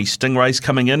Bay of Plenty Stingrays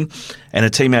coming in, and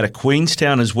a team out of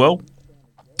Queenstown as well.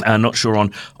 Not sure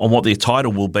on what their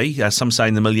title will be. Some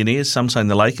saying the Millionaires, some saying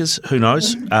the Lakers. Who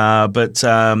knows? But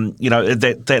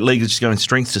that league is just going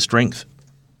strength to strength.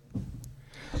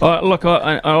 Look,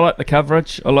 I like the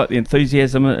coverage. I like the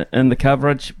enthusiasm in the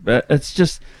coverage. But it's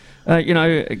just,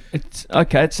 it's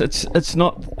okay. It's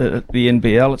not the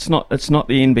NBL. It's not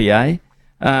the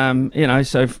NBA.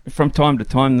 So from time to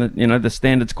time, the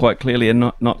standards quite clearly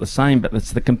are not the same. But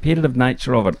it's the competitive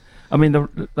nature of it. I mean,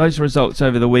 those results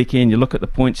over the weekend, you look at the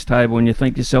points table and you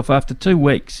think to yourself, after 2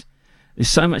 weeks, there's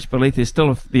so much belief. There's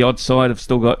still the odd side have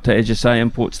still got to, as you say,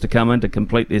 imports to come in to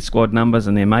complete their squad numbers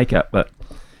and their makeup. But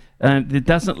there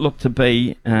doesn't look to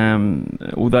be,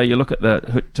 although you look at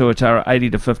the Tuatara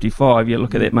 80-55, you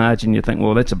look at that margin, you think,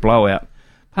 well, that's a blowout.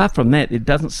 Apart from that, there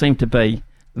doesn't seem to be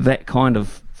that kind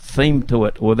of theme to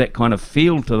it or that kind of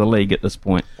feel to the league at this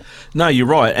point. No, you're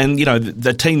right. And,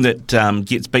 the team that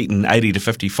gets beaten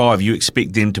 80-55, you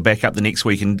expect them to back up the next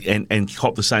week and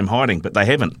cop the same hiding, but they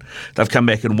haven't. They've come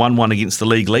back and won one against the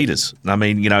league leaders. I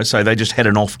mean, so they just had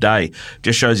an off day.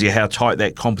 Just shows you how tight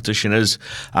that competition is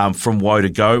from woe to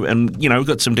go. And, we've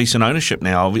got some decent ownership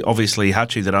now. Obviously,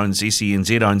 Hachi that owns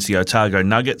SENZ owns the Otago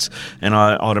Nuggets, and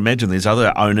I'd imagine there's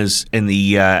other owners in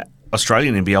the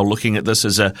Australian NBL looking at this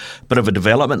as a bit of a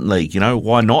development league.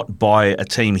 Why not buy a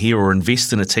team here or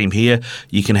invest in a team here?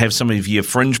 You can have some of your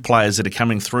fringe players that are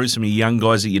coming through, some of your young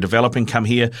guys that you're developing come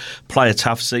here, play a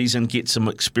tough season, get some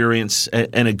experience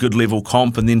in a good level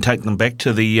comp, and then take them back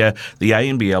to the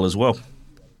ANBL as well.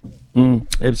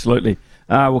 Absolutely.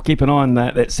 We'll keep an eye on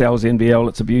that Sal's NBL.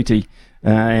 It's a beauty.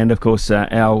 And, of course,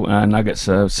 our Nuggets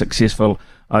are successful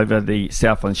over the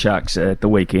Southland Sharks at the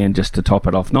weekend, just to top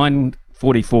it off.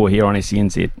 9:44 here on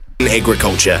SENZ.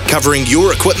 Agriculture, covering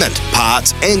your equipment,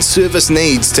 parts and service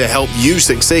needs to help you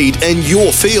succeed in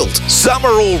your field. Summer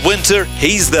or winter,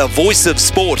 he's the voice of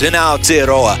sport in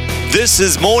Aotearoa. This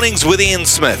is Mornings with Ian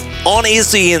Smith on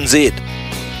SENZ.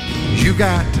 You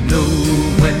got to know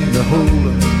when to hold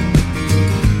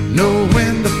 'em, know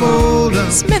when to fold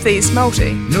up, Smithy's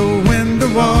Multi. know when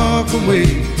to walk away,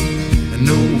 and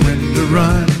know when to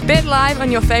run. Bet live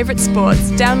on your favourite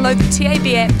sports. Download the TAB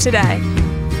app today.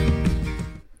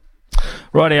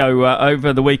 Rightio,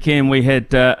 over the weekend we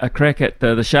had a crack at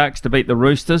the Sharks to beat the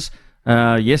Roosters.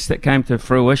 Yes, that came to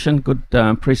fruition. Good,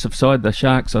 impressive side, the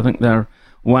Sharks. I think they're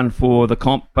one for the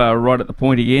comp right at the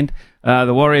pointy end.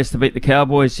 The Warriors to beat the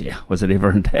Cowboys. Yeah, was it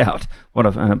ever in doubt? What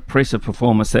an impressive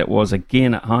performance that was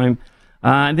again at home.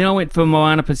 And then I went for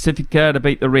Moana Pacifica to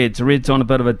beat the Reds. The Reds on a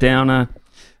bit of a downer.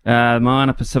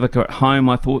 Moana Pacifica at home,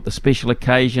 I thought the special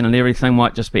occasion and everything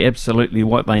might just be absolutely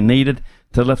what they needed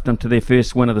to lift them to their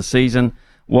first win of the season.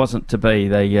 Wasn't to be.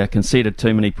 They conceded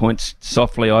too many points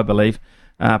softly, I believe,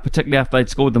 particularly after they'd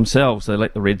scored themselves. They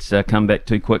let the Reds come back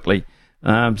too quickly.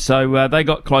 So they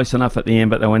got close enough at the end,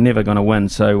 but they were never going to win.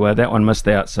 So that one missed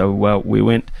out. So we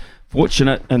weren't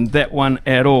fortunate in that one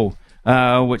at all,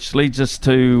 which leads us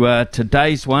to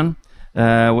today's one,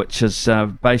 which is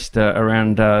based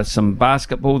around some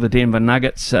basketball. The Denver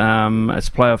Nuggets. It's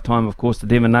playoff time, of course. The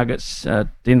Denver Nuggets to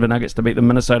beat the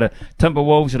Minnesota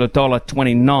Timberwolves at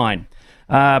 $1.29.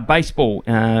 Baseball,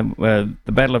 the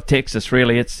Battle of Texas,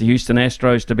 really. It's the Houston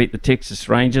Astros to beat the Texas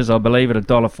Rangers, I believe, at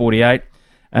 $1.48.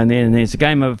 And then there's a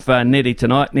game of netty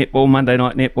tonight, netball, Monday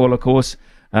night netball, of course.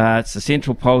 It's the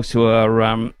Central Pulse who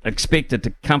are expected to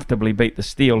comfortably beat the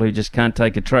Steel, who just can't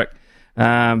take a trick.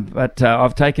 But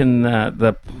I've taken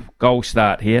the goal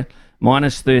start here,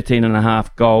 minus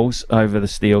 13.5 goals over the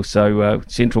Steel. So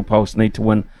Central Pulse need to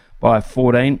win by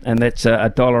 14, and that's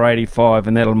 $1.85,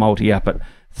 and that'll multi up at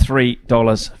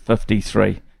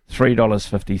 $3.53.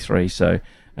 $3.53. So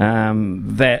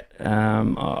that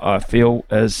I feel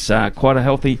is quite a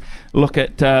healthy look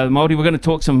at the Māori. We're going to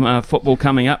talk some football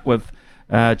coming up with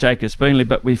Jacob Spoonley,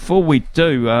 but before we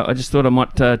do, I just thought I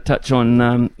might touch on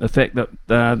the fact that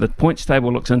the points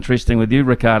table looks interesting with you,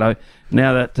 Ricardo,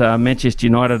 now that Manchester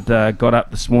United got up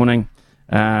this morning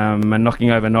and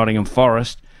knocking over Nottingham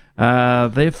Forest.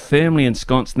 They're firmly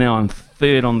ensconced now on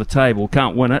third on the table,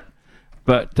 can't win it,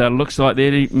 but looks like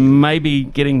they're maybe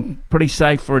getting pretty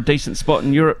safe for a decent spot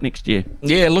in Europe next year.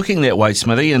 Yeah, looking that way,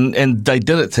 Smithy, and they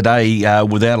did it today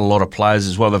without a lot of players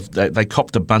as well. They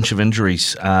copped a bunch of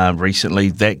injuries recently.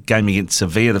 That game against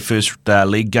Sevilla, the first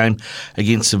league game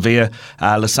against Sevilla,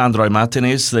 Lisandro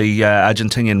Martinez, the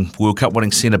Argentinian World Cup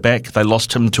winning centre-back, they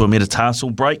lost him to a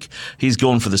metatarsal break. He's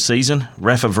gone for the season.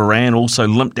 Rafa Varane also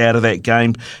limped out of that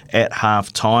game at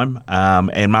half-time,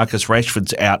 and Marcus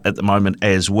Rashford's out at the moment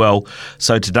as well.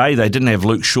 So today they didn't have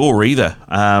Luke Shaw either.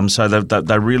 So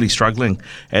they're really struggling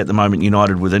at the moment,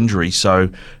 United, with injuries. So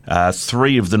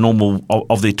three of the normal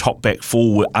of their top back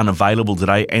four were unavailable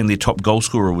today, and their top goal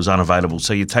scorer was unavailable.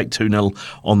 So you take 2-0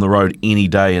 on the road any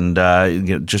day, and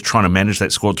just trying to manage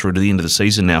that squad through to the end of the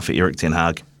season now for Erik ten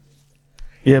Hag.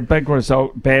 Yeah, bad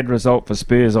result for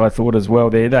Spurs, I thought, as well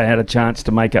there. They had a chance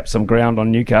to make up some ground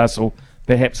on Newcastle,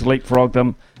 perhaps leapfrog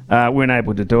them. Weren't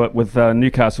able to do it with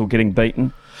Newcastle getting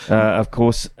beaten. Of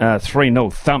course,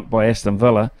 3-0 thumped by Aston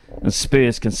Villa, and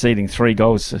Spurs conceding 3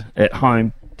 goals at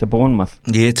home to Bournemouth.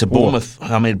 Yeah, to Bournemouth.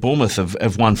 I mean, Bournemouth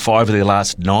have won 5 of their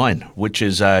last 9, which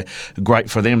is great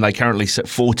for them. They currently sit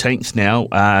 14th now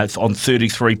on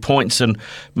 33 points, and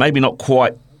maybe not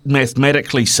quite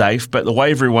mathematically safe, but the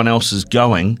way everyone else is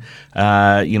going,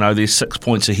 they're 6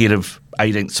 points ahead of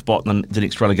 18th spot in the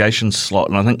next relegation slot,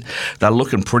 and I think they're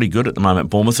looking pretty good at the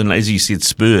moment, Bournemouth. And as you said,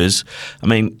 Spurs, I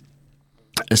mean,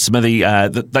 Smithy,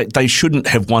 they shouldn't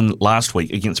have won last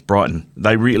week against Brighton.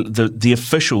 The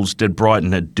officials did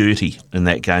Brighton a dirty in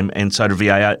that game, and so did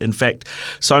VAR. In fact,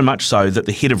 so much so that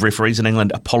the head of referees in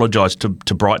England apologised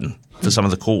to Brighton for some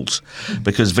of the calls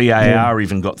because VAR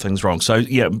even got things wrong. So,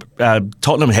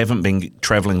 Tottenham haven't been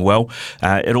travelling well.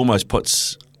 It almost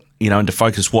puts into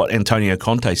focus what Antonio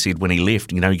Conte said when he left.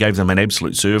 He gave them an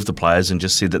absolute serve, the players, and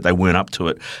just said that they weren't up to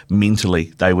it mentally.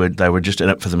 They were just in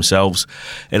it for themselves.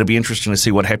 It'll be interesting to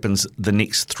see what happens the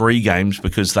next 3 games,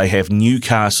 because they have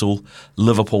Newcastle,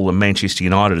 Liverpool and Manchester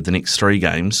United the next 3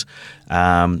 games.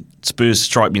 Spurs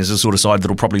strike me as the sort of side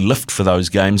that'll probably lift for those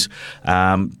games,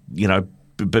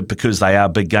 but because they are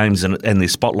big games and they're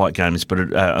spotlight games. But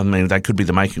they could be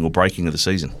the making or breaking of the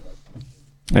season.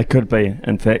 It could be.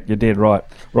 In fact, you're dead right.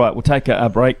 Right, we'll take a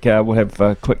break. We'll have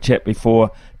a quick chat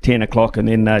before 10 o'clock, and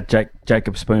then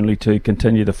Jacob Spoonley to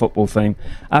continue the football theme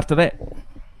after that.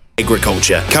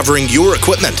 Agriculture, covering your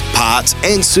equipment, parts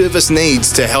and service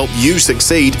needs to help you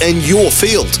succeed in your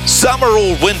field. Summer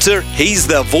or winter, he's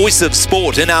the voice of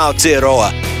sport in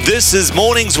Aotearoa. This is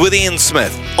Mornings with Ian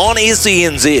Smith on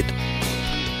SENZ.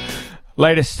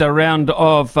 Latest round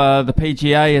of the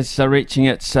PGA is reaching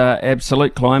its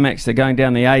absolute climax. They're going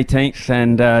down the 18th,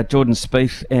 and Jordan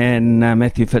Spieth and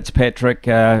Matthew Fitzpatrick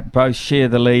both share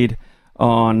the lead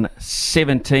on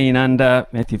 17 under.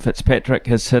 Matthew Fitzpatrick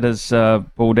has hit his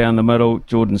ball down the middle.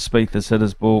 Jordan Spieth has hit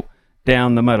his ball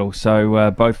down the middle.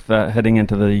 So both hitting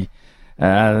into the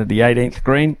 18th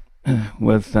green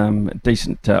with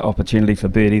decent opportunity for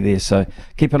birdie there. So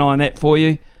keep an eye on that for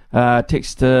you.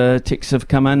 Texts have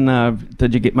come in.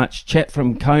 Did you get much chat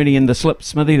from Coney in the slip,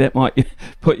 Smithy? That might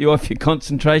put you off your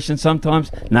concentration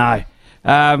sometimes. No.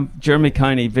 Jeremy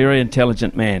Coney, very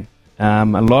intelligent man. A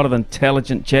lot of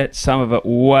intelligent chat, some of it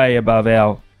way above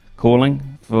our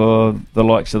calling for the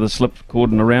likes of the slip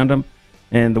cordon around him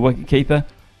and the wicketkeeper.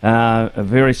 A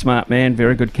very smart man,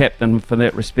 very good captain for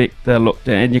that respect.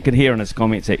 And you could hear in his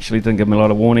comments, actually, didn't give him a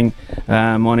lot of warning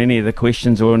on any of the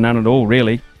questions, or none at all,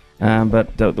 really.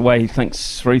 But the way he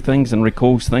thinks through things and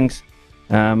recalls things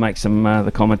makes him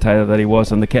the commentator that he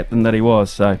was and the captain that he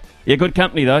was. So, yeah, good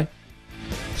company though.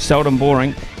 Seldom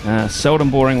boring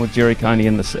with Jerry Coney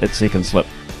at second slip.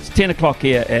 It's 10 o'clock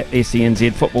here at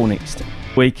SENZ. Football next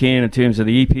weekend in terms of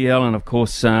the EPL and, of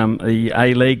course, the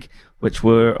A-League, which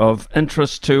were of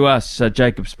interest to us.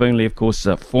 Jacob Spoonley, of course,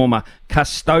 a former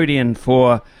custodian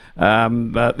for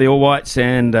the All Whites,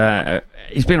 and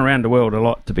he's been around the world a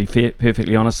lot, to be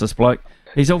perfectly honest, this bloke.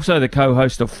 He's also the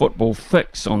co-host of Football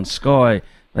Fix on Sky.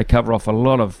 They cover off a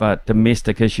lot of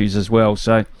domestic issues as well.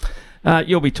 So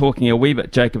you'll be talking a wee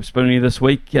bit, Jacob Spoonley, this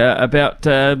week about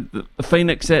the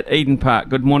Phoenix at Eden Park.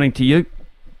 Good morning to you.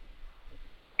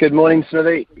 Good morning,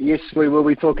 Smithy. Yes, we will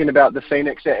be talking about the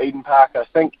Phoenix at Eden Park. I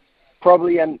think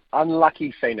probably an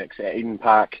unlucky Phoenix at Eden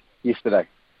Park yesterday.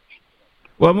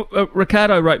 Well,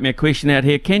 Ricardo wrote me a question out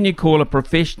here. Can you call a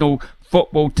professional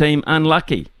football team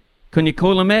unlucky? Can you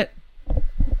call them that?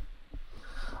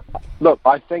 Look,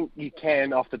 I think you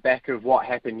can off the back of what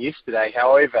happened yesterday.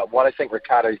 However, what I think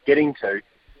Ricardo's getting to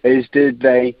is could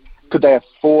they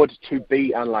afford to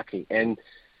be unlucky? And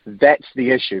that's the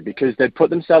issue, because they'd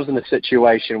put themselves in a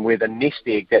situation where the nest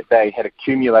egg that they had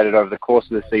accumulated over the course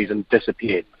of the season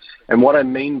disappeared. And what I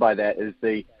mean by that is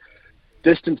the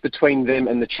distance between them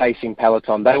and the chasing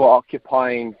peloton. They were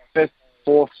occupying 5th,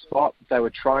 4th spot. They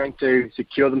were trying to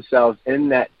secure themselves in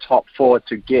that top 4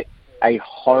 to get a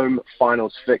home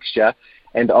finals fixture.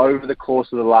 And over the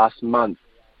course of the last month,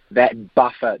 that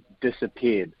buffer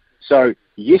disappeared. So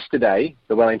yesterday,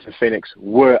 the Wellington Phoenix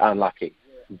were unlucky,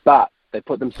 but they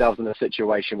put themselves in a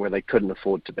situation where they couldn't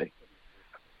afford to be.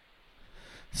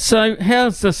 So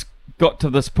how's this got to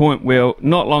this point where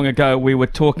not long ago we were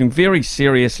talking very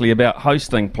seriously about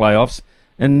hosting playoffs,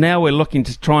 and now we're looking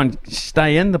to try and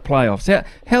stay in the playoffs?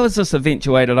 How has this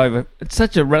eventuated over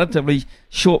such a relatively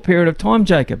short period of time,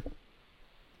 Jacob?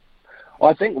 Well,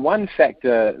 I think one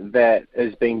factor that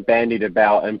is being bandied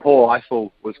about, and Paul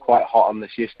Eiffel was quite hot on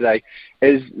this yesterday,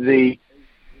 is the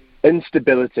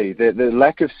instability, the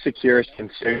lack of security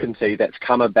and certainty that's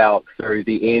come about through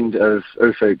the end of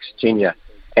Ufuk's tenure.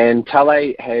 And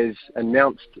Tale has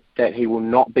announced that he will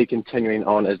not be continuing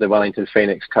on as the Wellington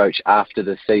Phoenix coach after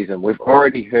this season. We've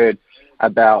already heard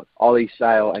about Ollie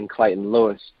Sale and Clayton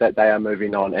Lewis, that they are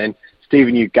moving on. And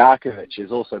Steven Ugarkovic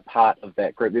is also part of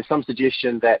that group. There's some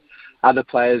suggestion that other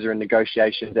players are in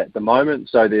negotiations at the moment,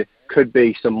 so there could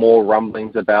be some more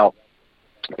rumblings about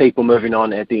people moving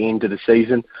on at the end of the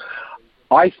season.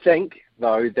 I think,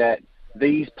 though, that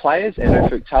these players and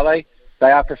Ufuk Tale,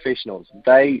 they are professionals.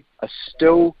 They are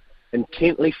still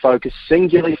intently focused,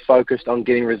 singularly focused on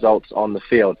getting results on the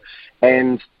field.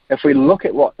 And if we look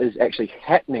at what is actually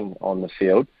happening on the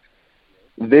field,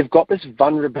 they've got this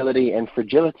vulnerability and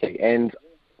fragility. And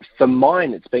for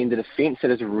mine, it's been the defence that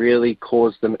has really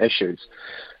caused them issues.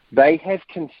 They have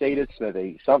conceded,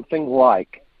 Smithy, something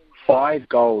like 5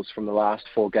 goals from the last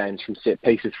 4 games from set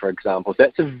pieces, for example.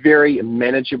 That's a very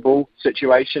manageable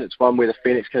situation. It's one where the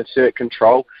Phoenix can assert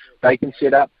control. They can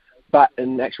set up. But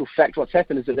in actual fact, what's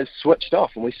happened is that they've switched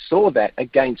off, and we saw that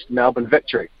against Melbourne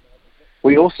Victory.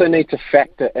 We also need to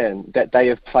factor in that they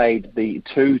have played the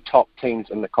 2 top teams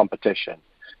in the competition.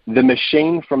 The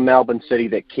machine from Melbourne City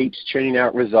that keeps churning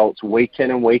out results week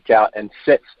in and week out and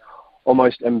sits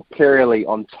almost imperially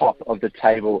on top of the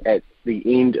table at the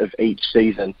end of each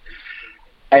season.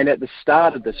 And at the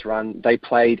start of this run, they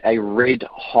played a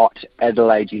red-hot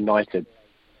Adelaide United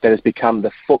that has become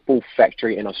the football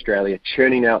factory in Australia,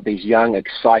 churning out these young,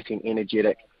 exciting,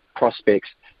 energetic prospects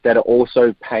that are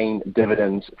also paying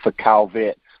dividends for Carl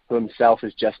Vett, who himself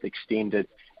has just extended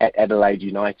at Adelaide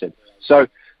United. So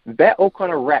that all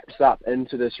kind of wraps up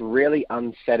into this really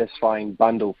unsatisfying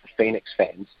bundle for Phoenix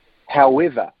fans.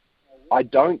 However, I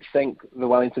don't think the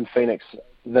Wellington Phoenix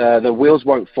the wheels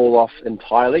won't fall off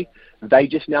entirely. They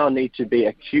just now need to be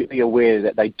acutely aware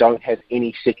that they don't have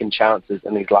any second chances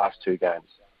in these last two games.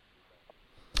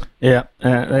 Yeah,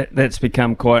 that's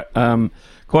become quite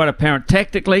apparent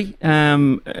tactically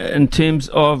in terms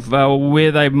of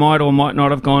where they might or might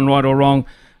not have gone right or wrong.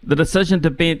 The decision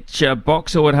to bench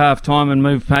Boxall at half-time and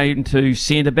move Payne to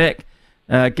centre-back,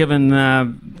 given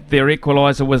their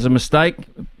equaliser was a mistake,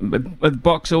 with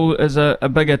Boxall as a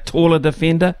bigger, taller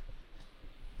defender.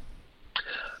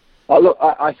 Oh, look,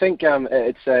 I think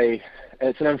it's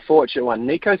an unfortunate one.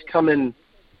 Nico's come in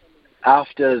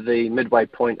after the midway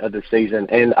point of the season,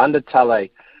 and under Tale,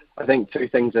 I think two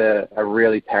things are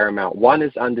really paramount. One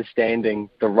is understanding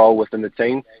the role within the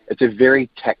team. It's a very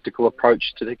tactical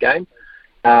approach to the game.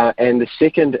 And the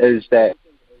second is that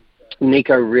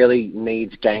Nico really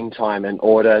needs game time in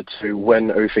order to win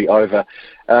Ufi over.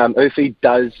 Ufi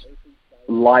does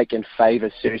like and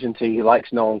favour certainty. He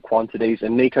likes known quantities,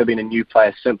 and Nico, being a new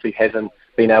player, simply hasn't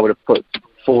been able to put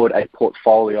forward a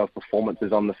portfolio of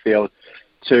performances on the field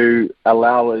to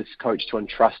allow his coach to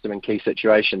entrust him in key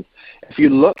situations. If you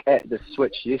look at the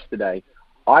switch yesterday,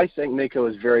 I think Nico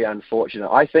is very unfortunate.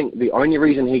 I think the only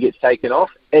reason he gets taken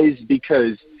off is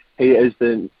because he is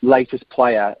the latest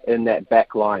player in that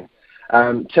back line.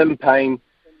 Tim Payne,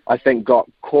 I think, got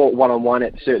caught one-on-one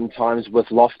at certain times with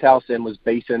Lofthouse and was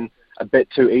beaten a bit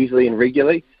too easily and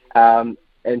regularly. And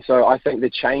so I think the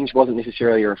change wasn't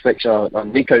necessarily a reflection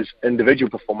on Nico's individual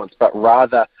performance, but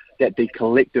rather that the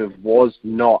collective was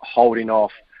not holding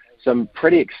off some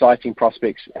pretty exciting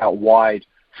prospects out wide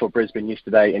for Brisbane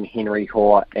yesterday in Henry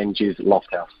Hoare and Jez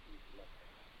Lofthouse.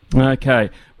 Okay.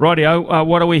 Rightio,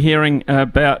 what are we hearing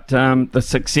about the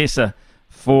successor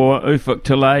for Ufuk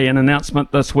Talay? An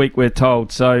announcement this week, we're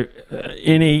told. So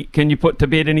can you put to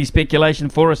bed any speculation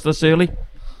for us this early?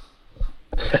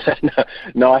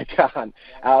 No, I can't.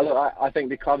 Look, I think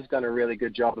the club's done a really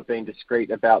good job of being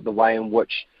discreet about the way in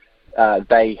which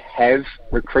they have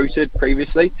recruited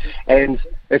previously. And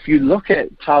if you look at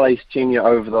Tale's tenure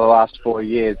over the last 4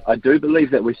 years, I do believe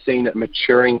that we've seen a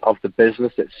maturing of the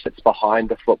business that sits behind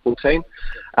the football team.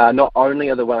 Not only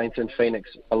are the Wellington Phoenix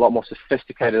a lot more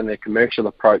sophisticated in their commercial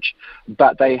approach,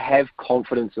 but they have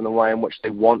confidence in the way in which they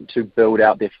want to build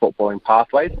out their footballing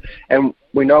pathways. And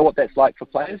we know what that's like for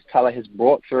players. Tale has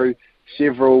brought through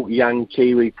several young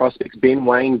Kiwi prospects, Ben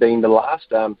Wayne being the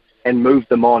last, and moved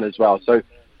them on as well. So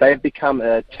they have become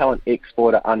a talent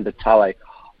exporter under Tale.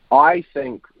 I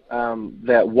think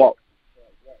that what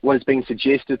was being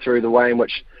suggested through the way in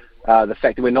which the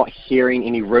fact that we're not hearing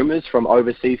any rumours from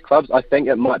overseas clubs, I think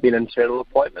it might be an internal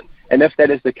appointment. And if that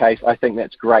is the case, I think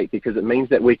that's great, because it means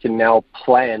that we can now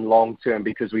plan long term,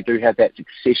 because we do have that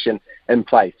succession in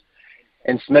place.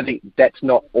 And Smithy, that's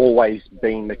not always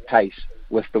been the case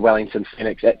with the Wellington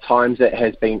Phoenix. At times it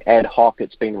has been ad hoc,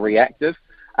 it's been reactive,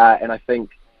 and I think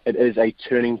it is a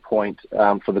turning point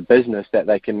for the business that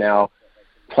they can now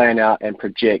plan out and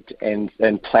project and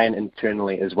plan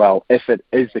internally as well, if it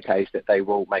is the case that they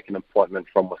will make an appointment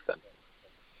from within.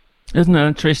 Isn't it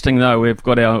interesting, though? We've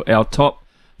got our top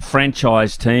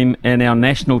franchise team and our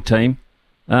national team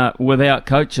without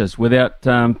coaches, without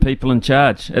people in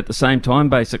charge at the same time,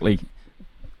 basically.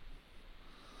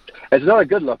 It's not a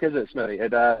good look, is it, Smithy?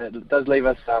 It does leave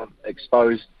us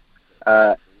exposed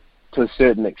to a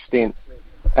certain extent.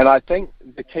 And I think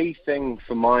the key thing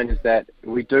for mine is that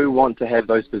we do want to have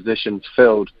those positions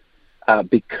filled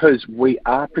because we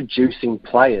are producing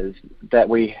players that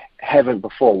we haven't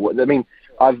before. I mean,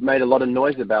 I've made a lot of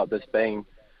noise about this being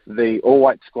the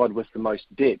all-white squad with the most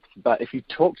depth, but if you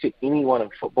talk to anyone in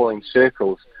footballing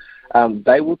circles,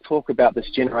 they will talk about this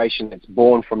generation that's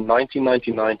born from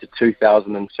 1999 to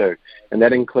 2002, and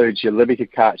that includes your Libby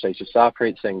Kakaches, your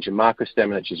Sarpreet Singh, your Marcus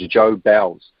Stamaniches, your Joe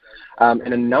Bells.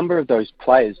 And a number of those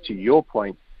players, to your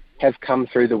point, have come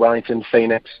through the Wellington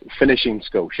Phoenix finishing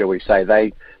school, shall we say.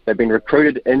 They've been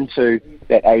recruited into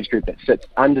that age group that sits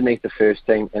underneath the first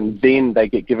team, and then they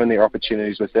get given their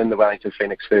opportunities within the Wellington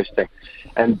Phoenix first team.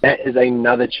 And that is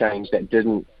another change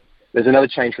there's another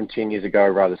change from 10 years ago,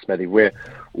 rather, Smithy, where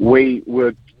we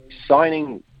were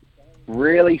signing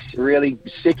really, really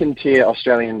second-tier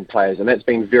Australian players, and that's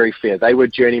been very fair. They were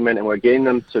journeymen, and we're getting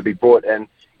them to be brought in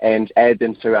and add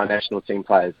them to our national team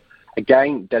players.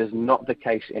 Again, that is not the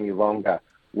case any longer.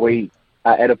 We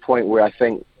are at a point where I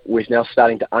think we're now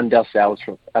starting to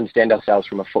understand ourselves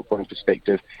from a footballing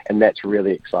perspective, and that's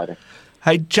really exciting.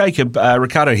 Hey, Jacob,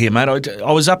 Ricardo here, mate.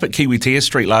 I was up at Kiwitea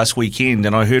Street last weekend,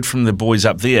 and I heard from the boys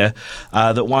up there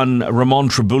that one Ramon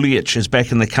Tribulic is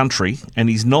back in the country, and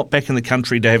he's not back in the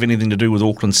country to have anything to do with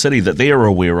Auckland City that they're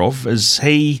aware of. Is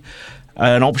he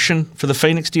an option for the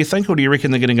Phoenix, do you think, or do you reckon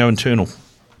they're going to go internal?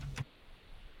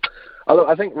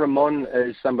 I think Ramon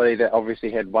is somebody that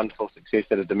obviously had wonderful success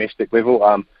at a domestic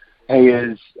level. He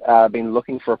has been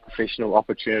looking for a professional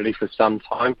opportunity for some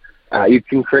time. You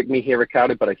can correct me here,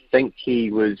 Ricardo, but I think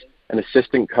he was an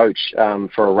assistant coach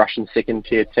for a Russian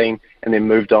second-tier team and then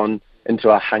moved on into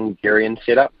a Hungarian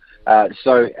setup.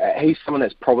 So he's someone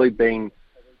that's probably been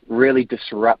really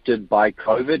disrupted by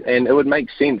COVID, and it would make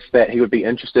sense that he would be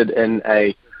interested in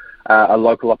a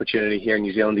local opportunity here in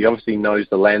New Zealand. He obviously knows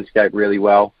the landscape really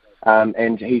well,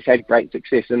 and he's had great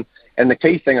success. And the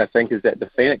key thing, I think, is that the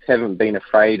Phoenix haven't been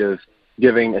afraid of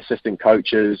giving assistant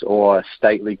coaches or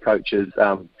state league coaches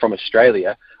from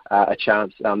Australia a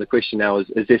chance. The question now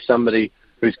is there somebody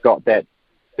who's got that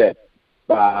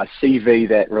CV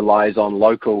that relies on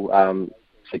local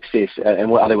success, and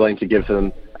what are they willing to give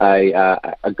them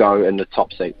a go in the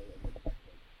top seat?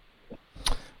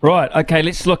 Right, okay,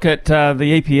 let's look at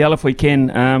the EPL if we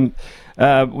can.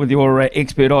 With your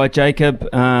expert eye, Jacob.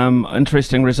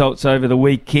 Interesting results over the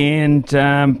weekend,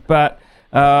 but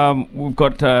we've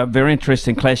got a very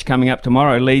interesting clash coming up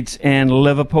tomorrow, Leeds and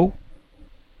Liverpool.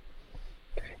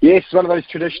 Yes, one of those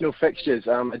traditional fixtures.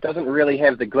 It doesn't really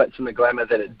have the glitz and the glamour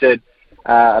that it did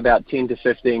about 10 to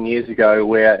 15 years ago,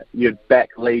 where you'd back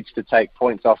Leeds to take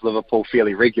points off Liverpool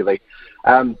fairly regularly.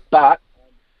 But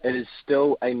it is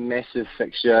still a massive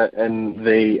fixture in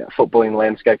the footballing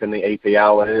landscape in the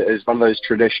EPL. It is one of those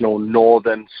traditional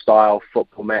northern-style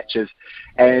football matches,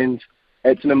 and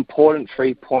it's an important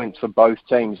 3 points for both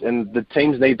teams, and the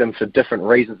teams need them for different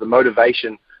reasons. The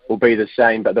motivation will be the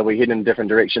same, but they'll be heading in different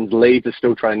directions. Leeds are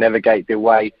still trying to navigate their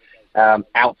way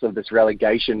out of this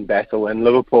relegation battle, and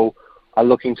Liverpool are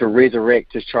looking to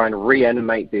resurrect, to try and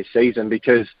reanimate their season,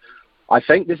 because I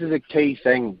think this is a key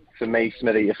thing for me,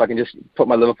 Smithy, if I can just put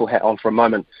my Liverpool hat on for a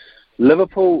moment.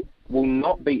 Liverpool will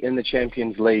not be in the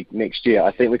Champions League next year.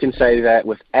 I think we can say that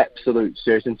with absolute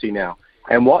certainty now.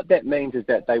 And what that means is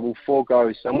that they will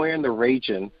forego somewhere in the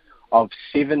region of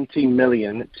 70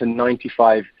 million to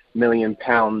 95 million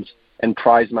pounds in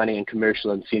prize money and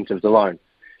commercial incentives alone.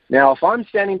 Now, if I'm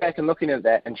standing back and looking at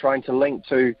that and trying to link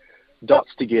two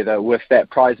dots together with that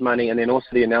prize money and then also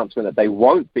the announcement that they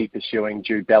won't be pursuing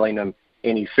Jude Bellingham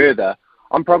any further,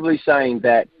 I'm probably saying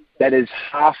that that is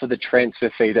half of the transfer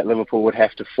fee that Liverpool would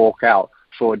have to fork out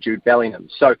for Jude Bellingham.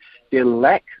 So their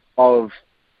lack of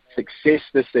success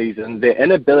this season, their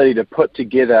inability to put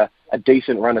together a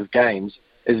decent run of games,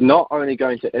 is not only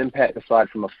going to impact the side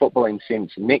from a footballing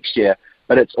sense next year,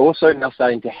 but it's also now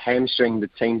starting to hamstring the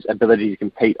team's ability to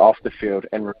compete off the field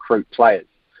and recruit players.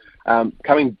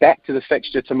 Coming back to the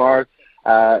fixture tomorrow,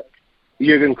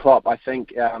 Jurgen Klopp, I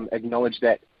think, acknowledged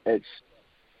that it's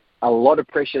a lot of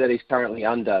pressure that he's currently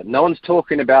under. No one's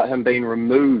talking about him being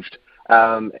removed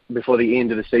before the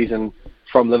end of the season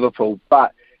from Liverpool,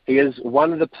 but he is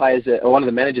one of the players, or one of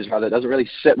the managers rather, that doesn't really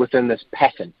sit within this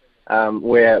pattern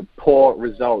where poor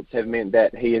results have meant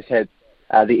that he has had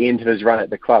the end of his run at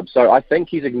the club. So I think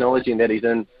he's acknowledging that he's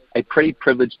in a pretty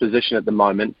privileged position at the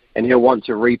moment, and he'll want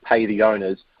to repay the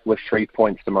owners with 3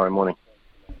 points tomorrow morning.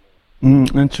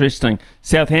 Interesting.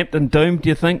 Southampton doomed, do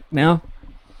you think, now?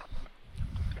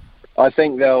 I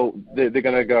think they're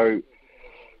going to go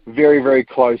very, very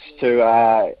close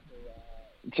to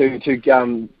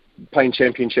playing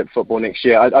championship football next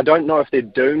year. I don't know if they're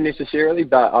doomed necessarily,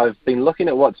 but I've been looking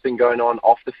at what's been going on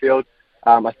off the field.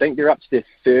 I think they're up to their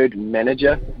third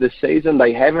manager this season.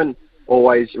 They haven't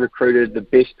always recruited the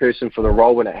best person for the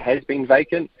role when it has been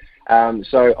vacant.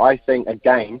 So I think,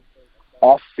 again,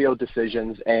 off-field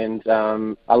decisions and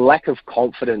a lack of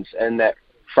confidence in that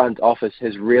front office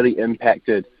has really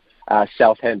impacted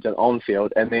Southampton on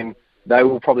field, and then they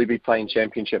will probably be playing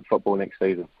championship football next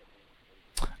season.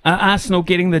 Arsenal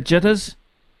getting the jitters?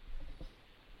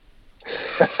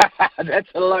 That's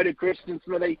a loaded question,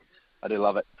 Smithy. I do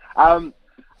love it.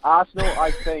 Arsenal,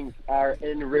 I think, are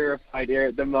in rarefied air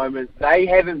at the moment. They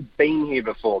haven't been here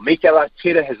before. Mikel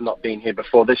Arteta has not been here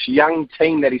before. This young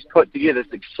team that he's put together,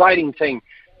 this exciting team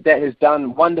that has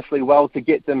done wonderfully well to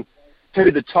get them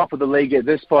to the top of the league at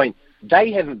this point,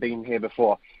 they haven't been here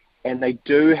before. And they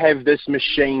do have this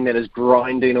machine that is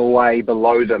grinding away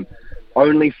below them.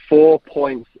 Only 4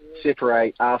 points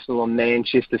separate Arsenal and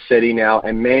Manchester City now,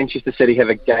 and Manchester City have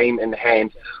a game in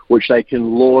hand which they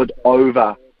can lord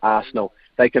over Arsenal.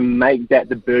 They can make that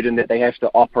the burden that they have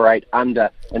to operate under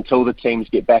until the teams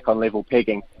get back on level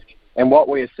pegging. And what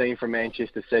we are seeing from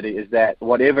Manchester City is that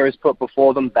whatever is put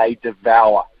before them, they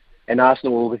devour. And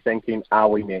Arsenal will be thinking, are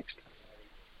we next?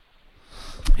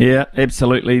 Yeah,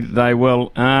 absolutely, they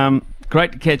will.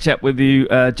 Great to catch up with you,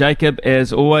 Jacob.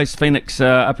 As always, Phoenix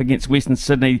up against Western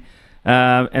Sydney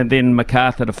and then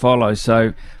Macarthur to follow.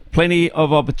 So plenty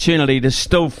of opportunity to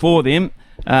still for them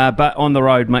but on the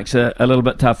road makes it a little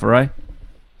bit tougher, eh?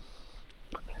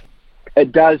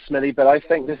 It does, Smithy, but I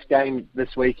think this game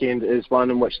this weekend is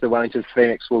one in which the Wellington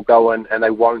Phoenix will go in and they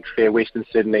won't fear Western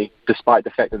Sydney, despite the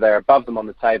fact that they're above them on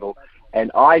the table.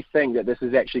 And I think that this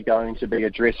is actually going to be a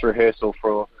dress rehearsal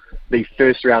for the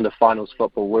first round of finals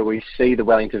football, where we see the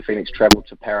Wellington Phoenix travel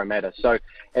to Parramatta. So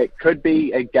it could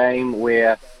be a game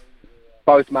where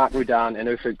both Mark Rudan and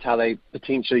Ufuk Talay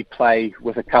potentially play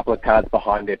with a couple of cards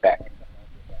behind their back.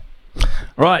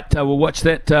 Right, we'll watch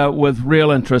that with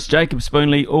real interest. Jacob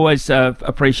Spoonley, always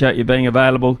appreciate you being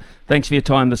available. Thanks for your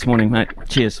time this morning, mate.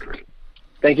 Cheers.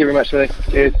 Thank you very much, Smithy.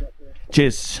 Cheers.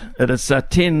 Cheers. It is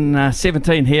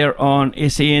 10:17 here on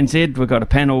SENZ. We've got a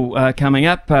panel coming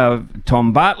up.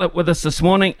 Tom Bartlett with us this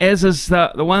morning, as is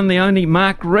the one, the only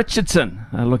Mark Richardson.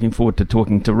 Looking forward to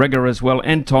talking to Rigger as well,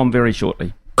 and Tom very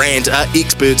shortly. Brand are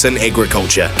experts in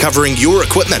agriculture, covering your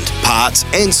equipment, parts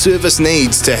and service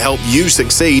needs to help you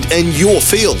succeed in your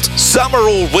field. Summer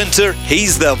or winter,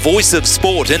 he's the voice of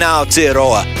sport in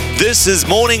Aotearoa. This is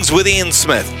Mornings with Ian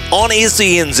Smith on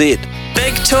SENZ.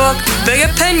 Big talk, big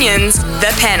opinions,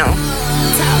 the panel.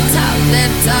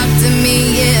 Talk to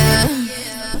me, yeah.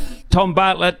 Tom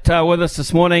Bartlett with us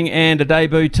this morning, and a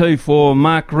debut too for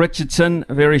Mark Richardson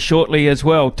very shortly as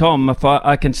well. Tom, if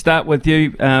I can start with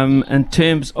you in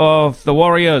terms of the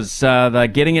Warriors. They're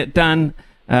getting it done.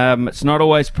 It's not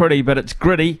always pretty, but it's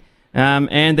gritty,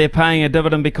 and they're paying a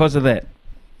dividend because of that.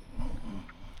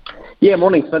 Yeah,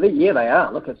 morning, Smithy. Yeah, they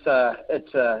are. Look, it's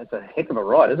a heck of a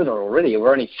ride, isn't it, already?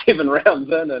 We're only 7 rounds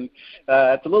in, and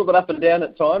it's a little bit up and down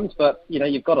at times, but,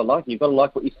 you've got to like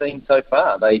what you've seen so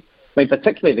far.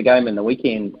 Particularly the game in the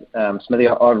weekend, Smithy,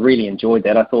 I really enjoyed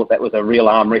that. I thought that was a real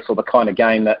arm wrestle, the kind of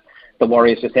game that the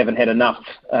Warriors just haven't had enough,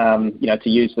 to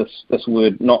use this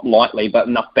word not lightly, but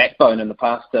enough backbone in the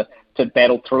past to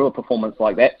battle through a performance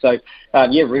like that. So,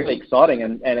 really exciting.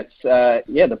 And it's,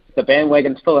 the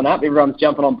bandwagon's filling up. Everyone's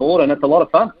jumping on board, and it's a lot of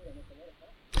fun.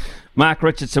 Mark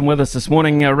Richardson with us this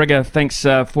morning. Rigger, thanks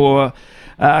for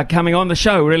coming on the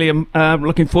show. Really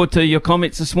looking forward to your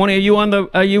comments this morning. Are you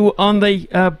on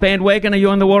the bandwagon? Are you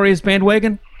on the Warriors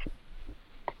bandwagon?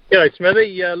 G'day,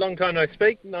 Smithy. Long time no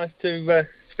speak. Nice to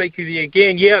speak with you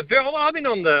again. Yeah, I've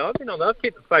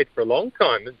kept the faith for a long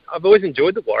time. I've always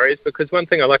enjoyed the Warriors because one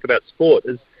thing I like about sport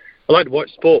is I like to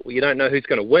watch sport where you don't know who's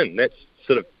going to win. That's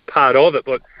sort of part of it.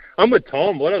 But I'm with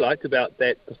Tom. What I liked about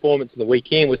that performance on the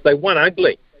weekend was they won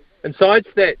ugly. And sides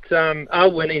that are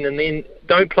winning and then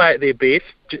don't play at their best,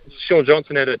 Sean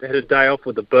Johnson had a day off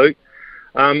with the boot,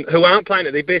 who aren't playing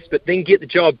at their best but then get the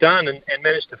job done and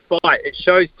manage to fight. It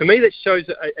shows, to me, that shows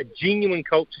a genuine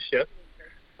culture shift.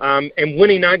 And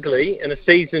winning ugly in a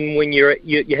season when you're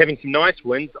having some nice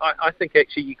wins, I think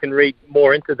actually you can read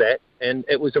more into that, and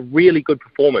it was a really good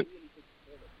performance.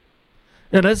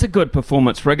 It is a good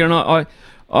performance, Rigger, and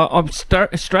I'm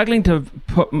struggling to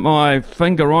put my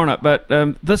finger on it, but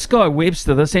this guy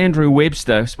Webster, this Andrew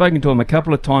Webster, I've spoken to him a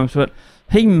couple of times, but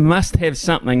he must have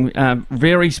something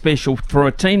very special for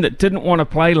a team that didn't want to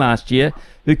play last year,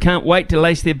 who can't wait to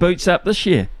lace their boots up this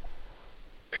year.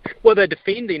 Well, they're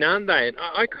defending, aren't they? And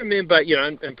I can remember,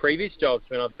 in previous jobs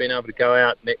when I've been able to go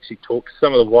out and actually talk to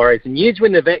some of the Warriors, and years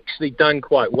when they've actually done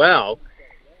quite well,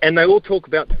 and they all talk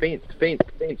about defence.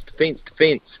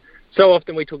 So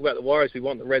often we talk about the Warriors, we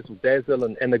want the razzle-dazzle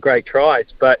and the great tries,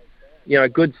 but,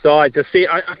 good sides.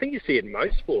 I think you see it in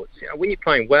most sports. When you're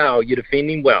playing well, you're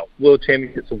defending well. World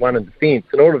Championships are won in defence,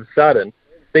 and all of a sudden,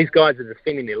 these guys are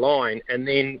defending their line, and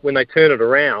then when they turn it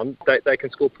around, they can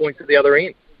score points at the other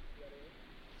end.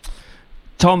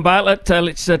 Tom Bartlett,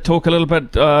 let's talk a little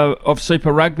bit of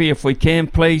Super Rugby, if we can,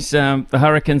 please. The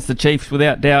Hurricanes, the Chiefs,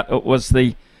 without doubt, it was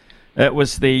the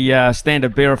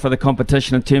standard bearer for the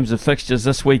competition in terms of fixtures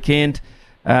this weekend.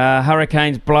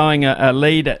 Hurricanes blowing a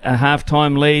lead, a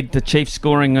half-time lead. The Chiefs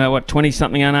scoring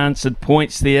 20-something unanswered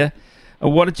points there.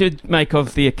 What did you make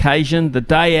of the occasion, the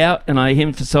day out, and I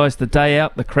emphasise the day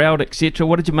out, the crowd, etc.?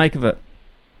 What did you make of it?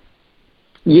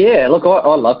 Yeah, look,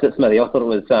 I loved it, Smithy. I thought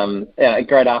it was a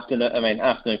great afternoon.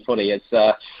 Afternoon footy. It's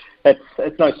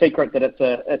no secret that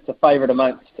it's a favourite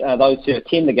amongst those who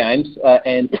attend the games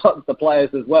and the players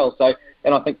as well. So,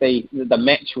 and I think the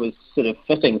match was sort of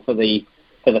fitting for the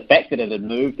fact that it had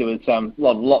moved. There was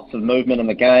lots of movement in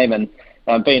the game, and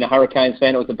being a Hurricanes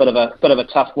fan, it was a bit of a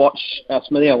tough watch,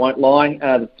 Smithy. I won't lie,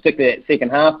 particularly that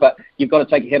second half. But you've got to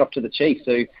take your head off to the Chiefs,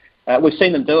 who we've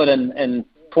seen them do it in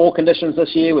poor conditions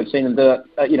this year. We've seen them do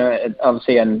it,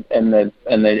 obviously in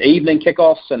the evening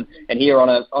kickoffs, and here on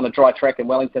a dry track in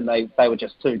Wellington, they were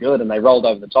just too good, and they rolled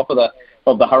over the top of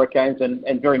the Hurricanes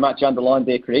and very much underlined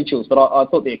their credentials. But I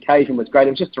thought the occasion was great.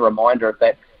 It was just a reminder of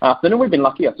that afternoon. We've been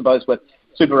lucky, I suppose, with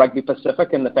Super Rugby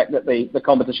Pacific and the fact that the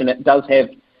competition does have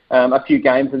a few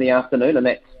games in the afternoon, and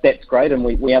that's great, and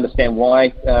we understand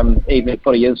why evening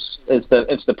footy is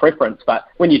the preference. But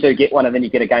when you do get one and then you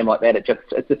get a game like that, it's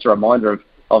just a reminder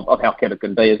of how good it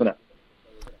can be, isn't it?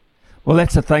 Well,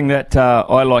 that's the thing that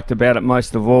I liked about it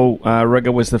most of all,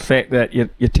 Rigger, was the fact that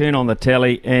you turn on the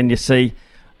telly and you see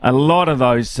a lot of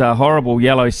those horrible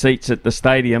yellow seats at the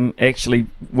stadium actually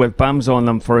with bums on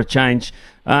them for a change.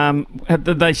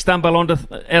 Did they stumble onto,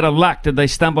 out of luck, did they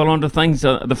stumble onto things,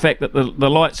 the fact that the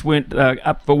lights weren't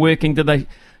up for working,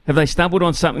 have they stumbled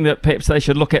on something that perhaps they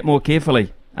should look at more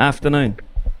carefully afternoon?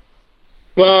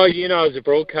 Well, as a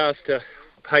broadcaster,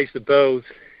 pays the bills,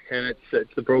 and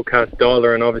it's the broadcast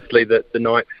dollar, and obviously the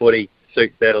night footy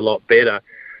suits that a lot better.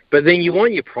 But then you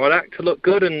want your product to look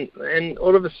good, and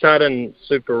all of a sudden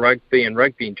Super Rugby and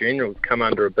rugby in general has come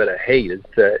under a bit of heat.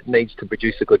 It needs to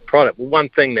produce a good product. Well, one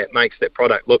thing that makes that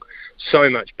product look so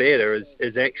much better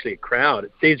is actually a crowd.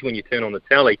 It says when you turn on the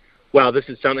telly, wow, this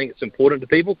is something that's important to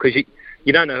people, because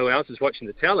you don't know who else is watching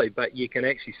the telly, but you can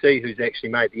actually see who's actually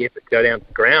made the effort to go down to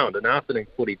the ground, and afternoon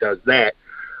footy does that.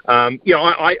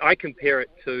 I compare it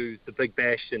to the Big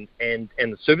Bash and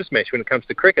the Super Smash when it comes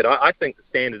to cricket. I think the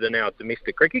standard in our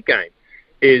domestic cricket game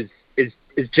is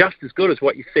just as good as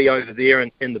what you see over there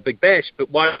in the Big Bash. But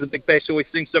why does the Big Bash always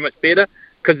seem so much better?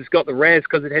 Because it's got the RAS,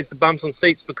 because it has the bums on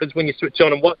seats, because when you switch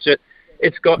on and watch it,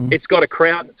 it's got a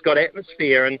crowd, it's got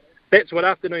atmosphere, and that's what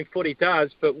afternoon footy does.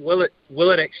 But will it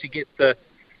actually get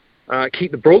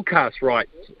keep the broadcast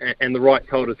rights and the rights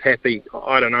holders happy?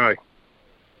 I don't know.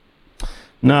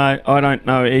 No, I don't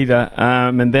know either,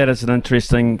 and that is an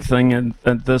interesting thing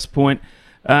at this point.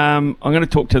 I'm going to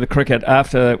talk to the cricket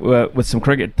after, with some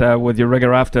cricket with your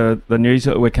Rigger after the news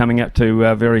that we're coming up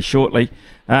to very shortly,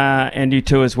 and you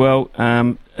too as well,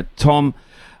 Tom.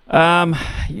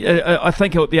 I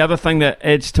think the other thing that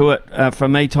adds to it for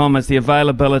me, Tom, is the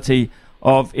availability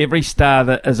of every star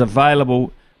that is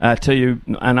available to you,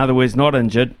 in other words, not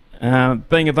injured,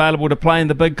 being available to play in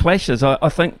the big clashes. I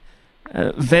think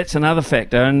that's another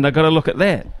factor, and they've got to look at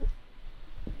that.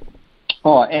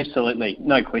 Oh, absolutely,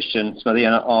 no question, Smithy.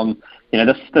 And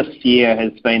this year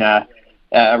has been a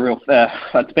real.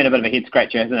 It's been a bit of a head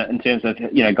scratcher, hasn't it? In terms of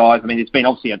guys. I mean, there's been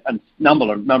obviously a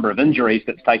number of injuries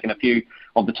that's taken a few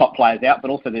of the top players out,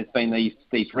 but also there's been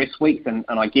these rest weeks, and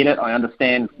I get it. I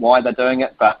understand why they're doing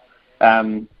it, but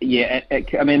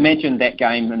imagine that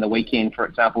game in the weekend, for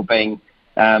example, being.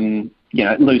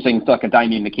 Losing like a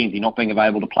Damien McKenzie, not being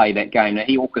available to play that game. Now,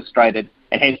 he orchestrated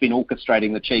and has been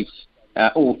orchestrating the Chiefs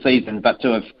all season, but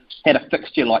to have had a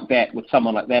fixture like that with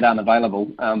someone like that unavailable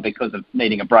because of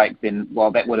needing a break, then, well,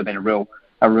 that would have been a real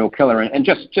killer. And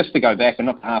just to go back, and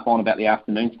not to harp on about the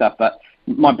afternoon stuff, but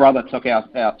my brother took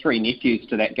our three nephews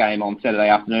to that game on Saturday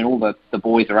afternoon. All the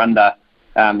boys are under,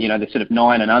 they're sort of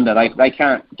 9 and under. They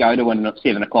can't go to a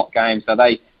 7 o'clock game, so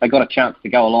they got a chance to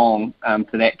go along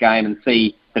to that game and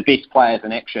see the best players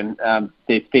in action.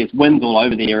 There's wins all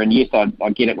over there, and yes, I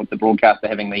get it with the broadcaster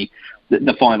having the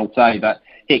final say, but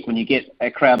heck, when you get a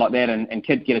crowd like that and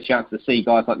kids get a chance to see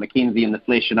guys like McKenzie in the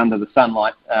flesh and under the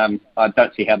sunlight, I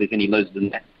don't see how there's any losers in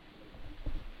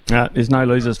that. There's no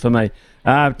losers for me.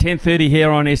 10:30 here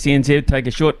on SENZ. Take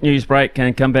a short news break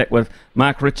and come back with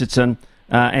Mark Richardson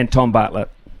and Tom Bartlett.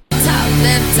 Talk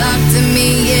to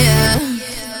me, yeah.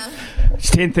 It's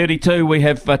 10:32. We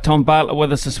have Tom Bartlett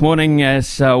with us this morning,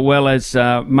 as well as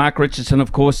Mark Richardson,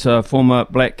 of course, former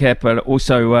Black Cap, but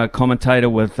also commentator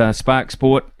with Spark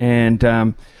Sport. And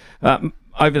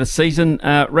over the season,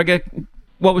 Rigger,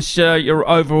 what was your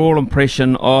overall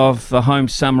impression of the home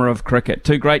summer of cricket?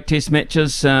 2 great test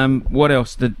matches. What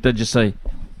else did you see?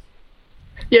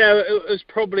 Yeah, it was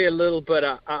probably a little bit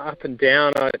up and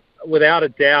down. Without a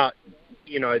doubt,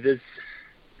 there's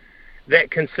that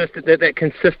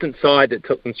consistent side that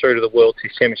took them through to the World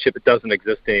Test Championship. It doesn't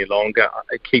exist any longer.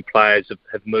 Key players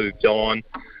have moved on.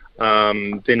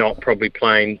 They're not probably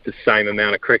playing the same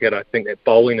amount of cricket. I think that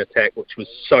bowling attack, which was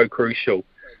so crucial,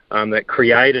 that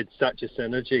created such a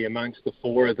synergy amongst the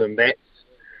 4 of them,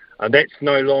 that's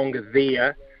no longer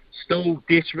there. Still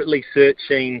desperately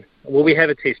searching. Well, we have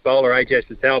a test bowler, AJ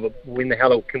Patel, but when the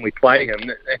hell can we play him?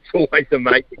 That's always a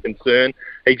major concern.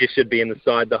 He just should be in the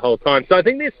side the whole time. So I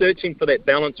think they're searching for that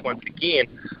balance once again.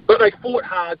 But they fought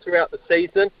hard throughout the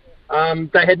season.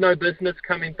 They had no business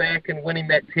coming back and winning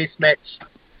that test match,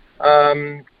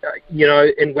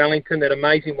 in Wellington, that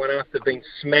amazing one after being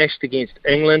smashed against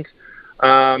England.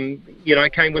 Kane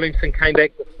Williamson came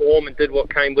back to form and did what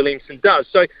Kane Williamson does.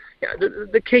 So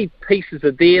the key pieces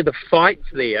are there, the fight's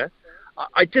there.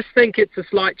 I just think it's a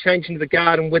slight change into the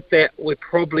guard, and with that, we're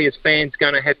probably as fans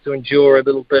going to have to endure a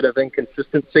little bit of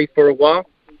inconsistency for a while.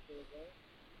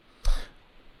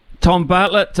 Tom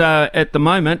Bartlett, at the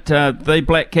moment, the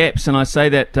Black Caps, and I say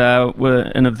that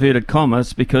were in inverted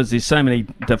commas because there's so many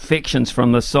defections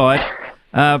from the side,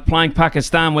 playing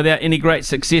Pakistan without any great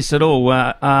success at all.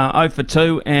 0 for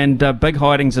 2 and big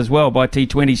hidings as well by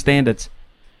T20 standards.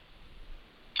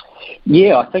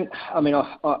 Yeah, I think, I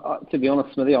to be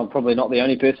honest, Smithy, I'm probably not the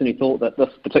only person who thought that this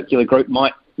particular group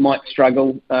might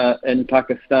struggle in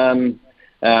Pakistan,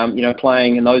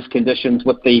 playing in those conditions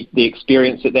with the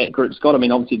experience that group's got. I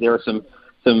mean, obviously there are some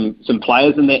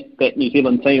players in that New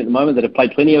Zealand team at the moment that have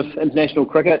played plenty of international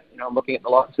cricket. I'm looking at the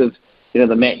likes of,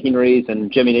 the Matt Henrys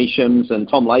and Jimmy Neeshams and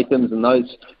Tom Lathams and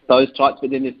those types, but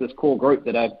then there's this core group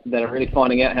that are really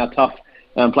finding out how tough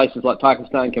places like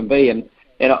Pakistan can be. And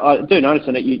I do notice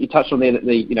in it, you touched on there that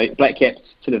the Black Caps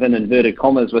sort of in inverted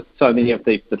commas with so many of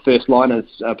the first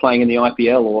liners playing in the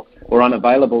IPL or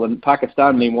unavailable. And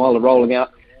Pakistan, meanwhile, are rolling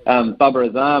out Babar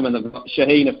Azam and they've got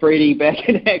Shaheen Afridi back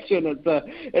in action.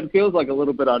 It feels like a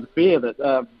little bit unfair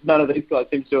that none of these guys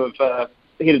seem to have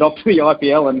headed off to the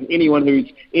IPL, and anyone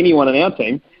in our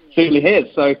team certainly has.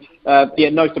 So,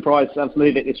 no surprise,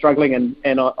 Smithy, that they're struggling,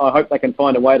 and I hope they can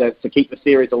find a way to keep the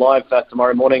series alive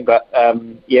tomorrow morning. But,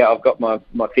 I've got my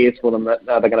fears for them that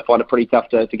they're going to find it pretty tough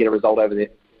to get a result over there.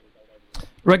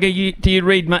 Rugger, do you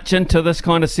read much into this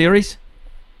kind of series?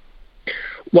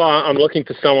 Well, I'm looking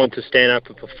for someone to stand up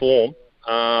and perform.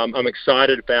 I'm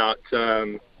excited about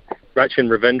Rachin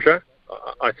Ravindra.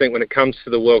 I think when it comes to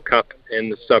the World Cup in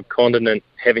the subcontinent,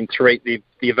 having the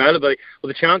availability,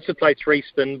 the chance to play 3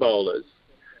 spin bowlers,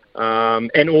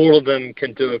 and all of them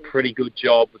can do a pretty good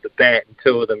job with the bat, and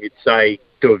 2 of them you'd say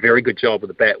do a very good job with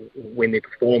the bat when they're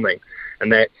performing,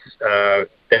 and that's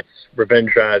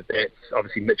Ravindra, that's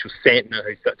obviously Mitchell Santner,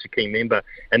 who's such a key member,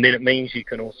 and then it means you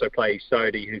can also play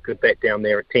Sodhi, who could bat down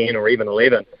there at 10 or even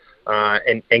 11,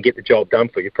 and get the job done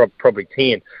for you, probably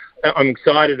 10. I'm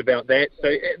excited about that. So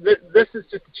this is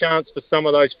just a chance for some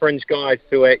of those fringe guys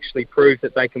to actually prove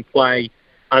that they can play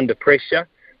under pressure.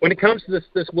 When it comes to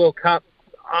this World Cup,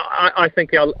 I think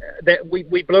that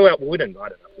we blew out Wooden. I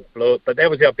don't know if we blew it, but that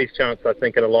was our best chance, I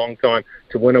think, in a long time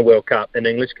to win a World Cup in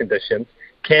English conditions.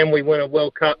 Can we win a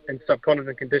World Cup in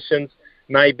subcontinent conditions?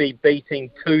 Maybe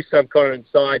beating 2 subcontinent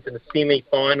sides in a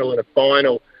semi-final and a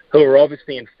final who are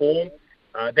obviously in form.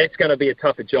 That's going to be a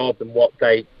tougher job than what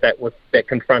that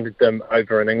confronted them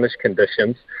over in English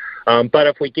conditions. But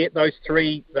if we get those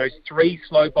three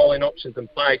slow bowling options in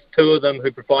place, 2 of them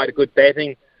who provide a good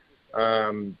batting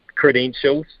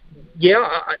credentials,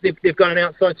 they've got an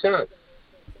outside chance.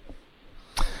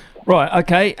 Right.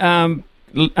 Okay.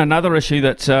 Another issue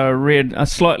that's reared a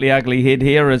slightly ugly head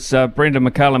here is Brendan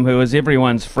McCullum, who is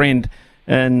everyone's friend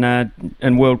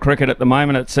in world cricket at the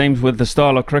moment. It seems with the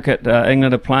style of cricket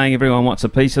England are playing, everyone wants a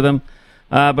piece of them.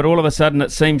 But all of a sudden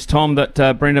it seems, Tom,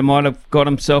 that Brendan might have got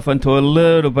himself into a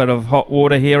little bit of hot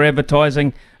water here,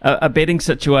 advertising a betting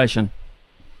situation.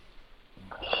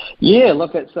 Yeah,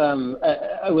 look, this sort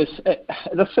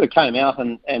of came out,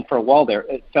 and for a while there,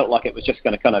 it felt like it was just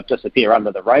going to kind of disappear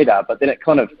under the radar. But then it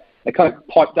kind of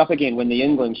piped up again when the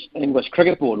English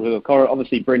Cricket Board, who are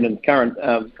obviously Brendan's current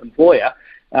employer,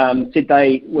 said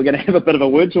they were going to have a bit of a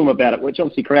word to him about it, which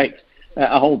obviously creates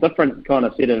a whole different kind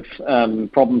of set of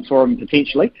problems for him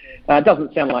potentially. It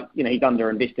doesn't sound like he's under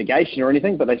investigation or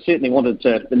anything, but they certainly wanted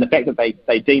to, and the fact that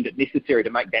they deemed it necessary to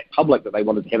make that public, that they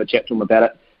wanted to have a chat to him about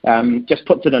it, just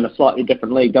puts it in a slightly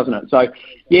different league, doesn't it? So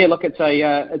yeah, look, it's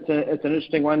an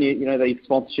interesting one. These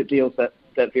sponsorship deals that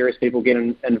various people get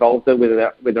involved in,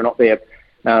 whether or not they're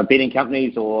betting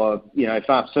companies or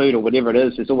fast food or whatever it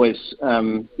is, there's always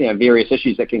various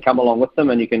issues that can come along with them,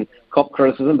 and you can cop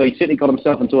criticism. But he certainly got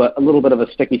himself into a little bit of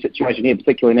a sticky situation here,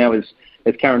 particularly now his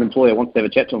current employer wants to have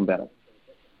a chat to him about it.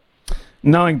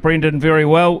 Knowing Brendan very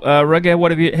well, Rugger,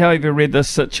 how have you read this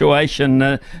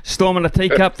situation? Storm in a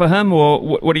teacup for him,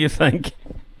 or what do you think?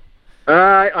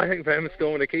 I think for him, a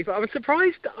storm in a teacup. I'm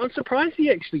surprised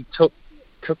he actually took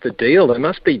the deal. They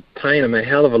must be paying him a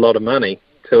hell of a lot of money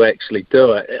to actually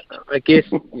do it. I guess,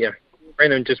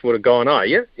 Brendan just would have gone,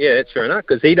 that's fair enough,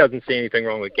 because he doesn't see anything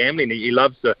wrong with gambling. He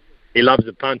loves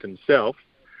a punt himself.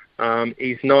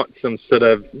 He's not some sort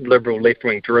of liberal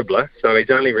left-wing dribbler, so he's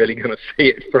only really going to see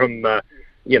it from,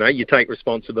 you take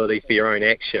responsibility for your own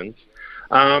actions.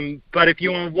 But if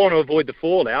you want to avoid the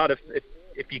fallout,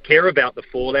 if you care about the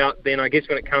fallout, then I guess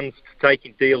when it comes to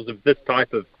taking deals of this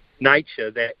type of nature,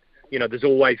 that there's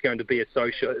always going to be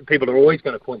people are always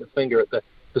going to point the finger at the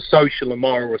social and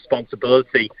moral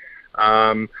responsibility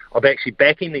of actually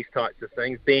backing these types of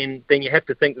things, then you have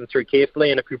to think them through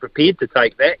carefully. And if you're prepared to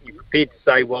take that, you're prepared to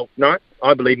say, well, no,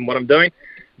 I believe in what I'm doing,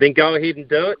 then go ahead and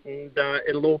do it, and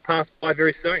it'll all pass by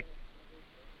very soon.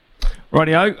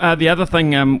 Rightio. The other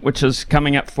thing which is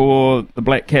coming up for the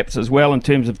Black Caps as well in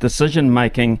terms of decision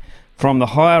making from the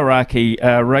hierarchy,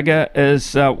 Rigger,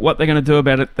 is what they're going to do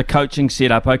about it, the coaching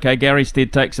setup. Okay, Gary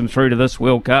Stead takes them through to this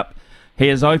World Cup. He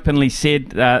has openly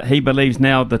said he believes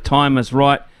now the time is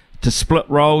right to split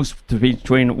roles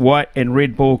between white and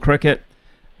red ball cricket.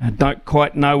 I don't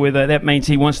quite know whether that means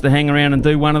he wants to hang around and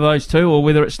do one of those two, or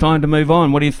whether it's time to move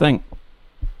on. What do you think?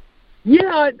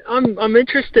 Yeah, I'm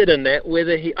interested in that.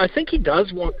 I think he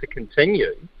does want to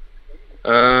continue.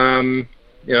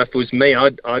 If it was me,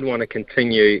 I'd want to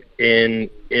continue in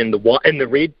the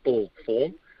red ball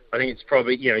form. I think it's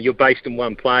probably you're based in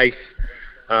one place.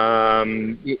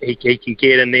 He can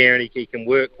get in there and he can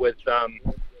work with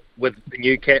the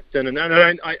new captain. And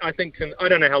I think I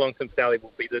don't know how long Tim Sally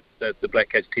will be the Black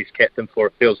Caps Test captain for.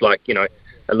 It feels like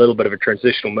a little bit of a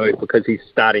transitional move because he's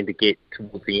starting to get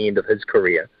towards the end of his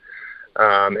career.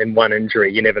 And one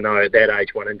injury, you never know at that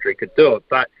age, one injury could do it.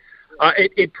 But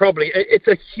it's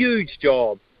a huge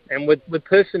job, and with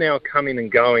personnel coming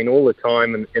and going all the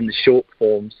time in the short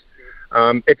forms,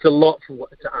 it's a lot to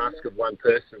ask of one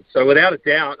person. So without a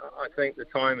doubt, I think the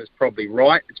time is probably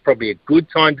right. It's probably a good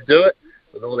time to do it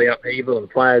with all the upheaval and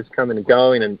players coming and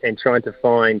going and trying to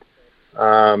find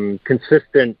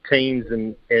consistent teams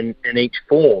in each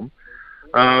form.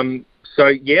 So,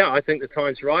 yeah, I think the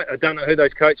time's right. I don't know who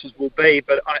those coaches will be,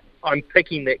 but I'm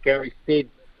picking that Gary Stead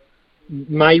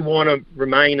may want to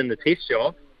remain in the Test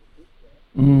job.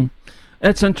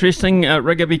 That's interesting,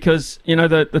 Rigger, because,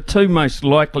 the two most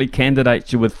likely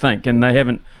candidates you would think, and they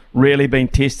haven't really been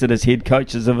tested as head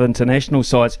coaches of international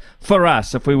sides, for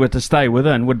us, if we were to stay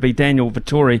within, would be Daniel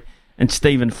Vettori and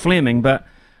Stephen Fleming. But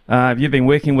you've been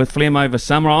working with Flem over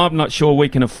summer. I'm not sure we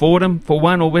can afford him for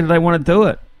one, or whether they want to do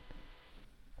it.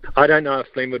 I don't know if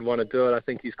Flem would want to do it. I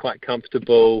think he's quite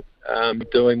comfortable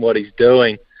doing what he's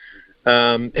doing.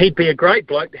 He'd be a great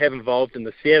bloke to have involved in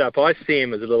the setup. I see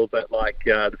him as a little bit like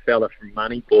the fella from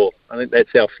Moneyball. I think that's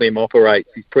how Flem operates.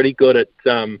 He's pretty good at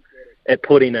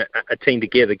putting a team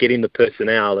together, getting the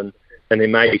personnel, and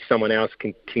then maybe someone else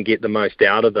can get the most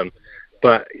out of them.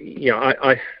 But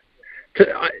it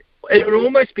would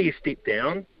almost be a step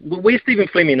down. Where Stephen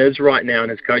Fleming is right now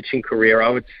in his coaching career, I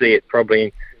would see it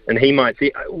probably. And he might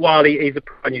see, while he's a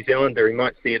pro New Zealander, he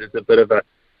might see it as a bit of a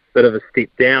step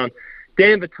down.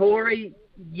 Dan Vettori,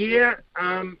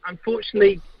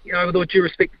 unfortunately, with all due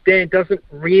respect, Dan doesn't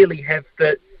really have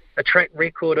a track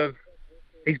record of.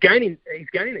 He's gaining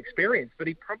experience, but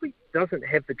he probably doesn't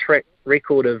have the track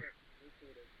record of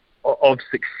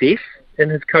success in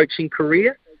his coaching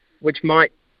career, which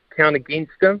might count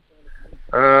against him.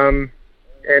 And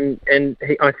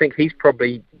I think he's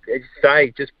probably, as you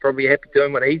say, just probably happy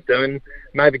doing what he's doing.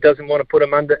 Maybe doesn't want to put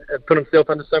himself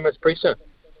under so much pressure.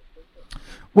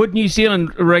 Would New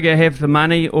Zealand, Rigger, have the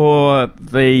money or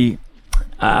the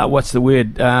what's the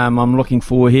word I'm looking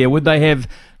for here? Would they have?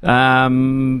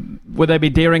 Would they be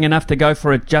daring enough to go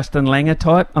for a Justin Langer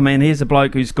type? I mean, here's a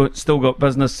bloke who's still got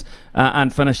business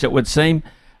unfinished, it would seem.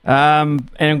 And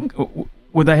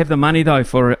would they have the money though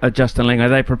for a Justin Langer? Are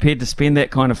they prepared to spend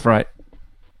that kind of freight?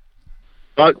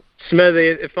 Smithy,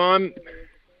 if I'm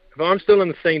still in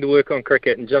the scene to work on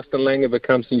cricket and Justin Langer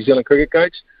becomes New Zealand cricket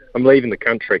coach, I'm leaving the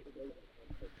country.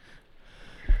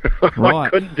 Right. I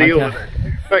couldn't deal with it.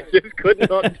 I just could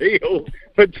not deal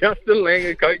with Justin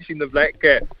Langer coaching the Black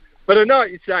Caps. But I know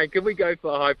what you're saying. Could we go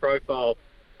for a high-profile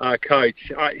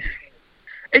coach?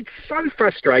 It so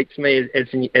frustrates me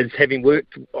as having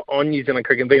worked on New Zealand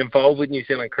cricket and been involved with New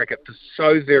Zealand cricket for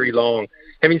so very long,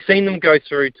 having seen them go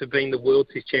through to being the World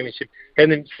Test Championship,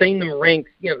 and then seen them ranked,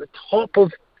 the top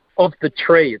of the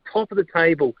tree, the top of the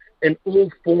table in all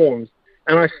forms,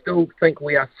 and I still think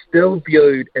we are still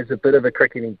viewed as a bit of a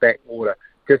cricketing backwater,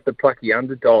 just the plucky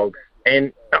underdogs,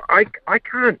 and I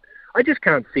just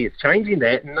can't see us changing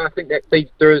that, and I think that feeds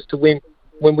through as to when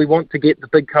we want to get the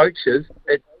big coaches,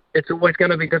 it's always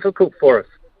going to be difficult for us.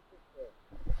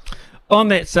 On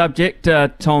that subject,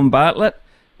 Tom Bartlett,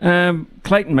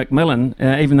 Clayton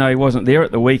McMillan, even though he wasn't there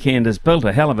at the weekend, has built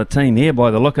a hell of a team here by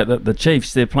the look at the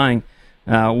Chiefs. They're playing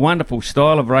a wonderful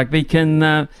style of rugby.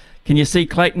 Can you see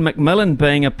Clayton McMillan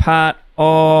being a part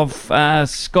of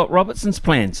Scott Robertson's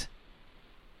plans?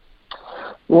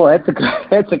 Well,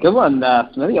 that's a good one,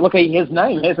 Smithy. Look, his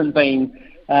name hasn't been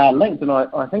linked, and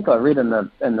I think I read in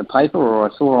the paper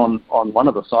or I saw on one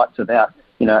of the sites about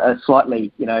a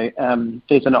slightly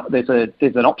there's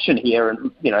an option here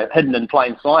and hidden in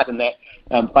plain sight, and that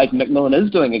Clayton McMillan is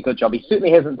doing a good job. He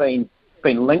certainly hasn't been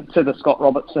linked to the Scott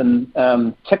Robertson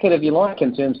ticket, if you like,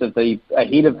 in terms of the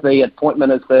ahead of the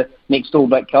appointment as the next All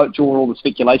Black coach, or all the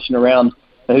speculation around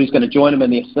who's going to join him in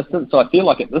the assistant. So I feel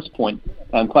like at this point,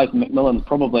 Clayton McMillan's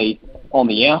probably on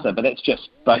the outer, but that's just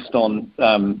based on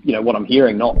what I'm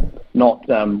hearing, not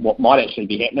what might actually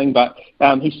be happening. But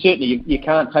he's certainly, you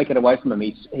can't take it away from him.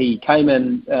 He came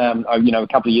in a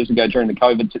couple of years ago during the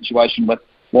COVID situation with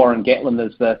Warren Gatland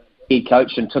as the head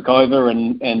coach and took over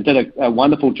and did a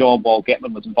wonderful job while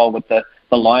Gatland was involved with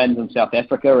the Lions in South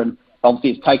Africa, and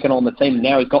obviously he's taken on the team, and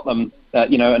now he's got them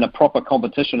in a proper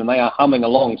competition, and they are humming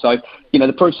along. So,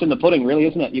 the proof's in the pudding, really,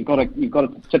 isn't it? You've got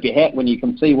to tip your hat when you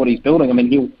can see what he's building. I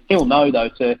mean, he'll know, though,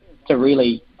 to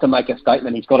really make a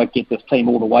statement, he's got to get this team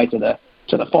all the way to the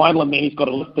final, and then he's got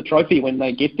to lift the trophy when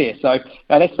they get there. So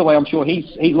that's the way I'm sure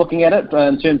he's looking at it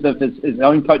in terms of his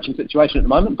own coaching situation at the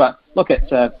moment. But look,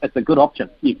 it's a good option.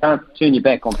 You can't turn your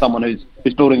back on someone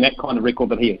who's building that kind of record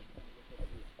that he is.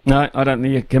 No, I don't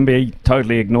think it can be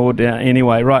totally ignored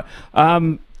anyway. Right.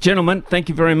 Gentlemen, thank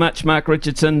you very much, Mark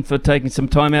Richardson, for taking some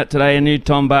time out today, and you,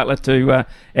 Tom Bartlett, to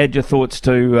add your thoughts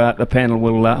to the panel.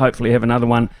 We'll hopefully have another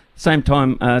one same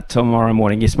time tomorrow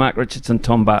morning. Yes, Mark Richardson,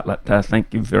 Tom Bartlett,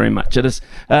 thank you very much. It is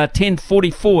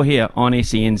 10:44 here on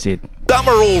SENZ.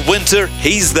 Summer or winter,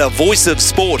 he's the voice of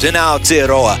sport in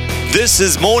Aotearoa. This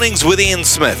is Mornings with Ian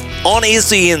Smith on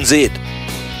SENZ.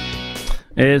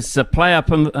 There's a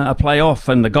play-off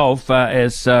in the golf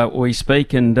as we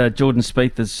speak, and Jordan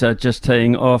Spieth is just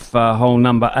teeing off hole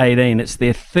number 18. It's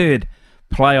their third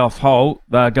playoff hole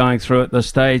they're going through at this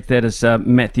stage. That is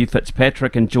Matthew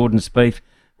Fitzpatrick and Jordan Spieth.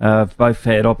 Both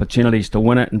had opportunities to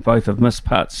win it, and both have missed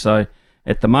putts. So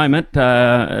at the moment,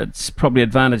 it's probably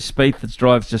advantage Spieth. Its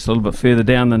drive's just a little bit further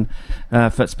down than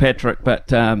Fitzpatrick, but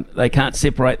they can't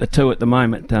separate the two at the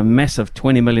moment. A massive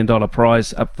 $20 million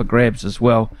prize up for grabs as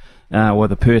well. Well,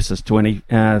 the purse is 20.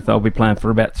 They'll be playing for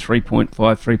about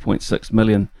 3.6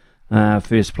 million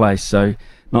first place. So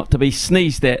not to be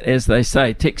sneezed at, as they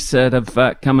say. Texts that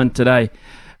have come in today.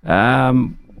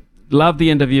 Love the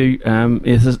interview.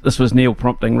 This was Neil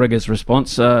prompting Rigger's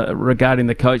response regarding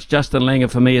the coach. Justin Langer,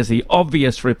 for me, is the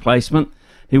obvious replacement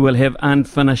who will have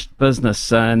unfinished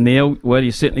business. Neil, well,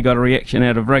 you certainly got a reaction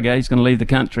out of Rigger. He's going to leave the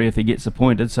country if he gets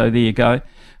appointed, so there you go.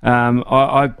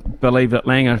 I believe that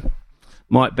Langer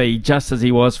might be just as he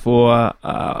was for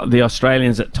the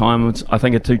Australians at times. I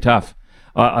think are too tough.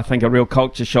 I think a real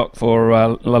culture shock for a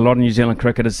lot of New Zealand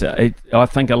cricketers. I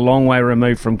think a long way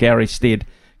removed from Gary Stead.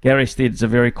 Gary Stead's a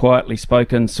very quietly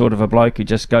spoken sort of a bloke who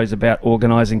just goes about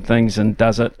organising things and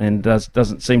does it, and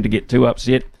doesn't seem to get too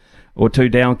upset or too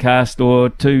downcast or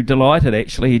too delighted,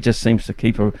 actually. He just seems to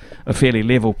keep a fairly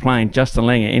level plane. Justin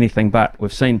Langer, anything but.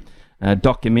 We've seen a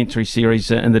documentary series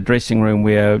in the dressing room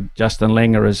where Justin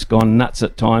Langer has gone nuts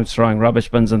at times, throwing rubbish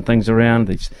bins and things around.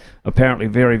 He's apparently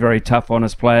very, very tough on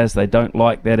his players. They don't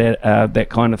like that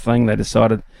kind of thing. They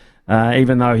decided,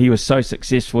 even though he was so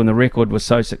successful and the record was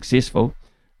so successful,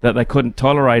 that they couldn't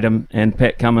tolerate him, and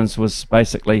Pat Cummins was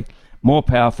basically more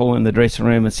powerful in the dressing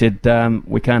room and said,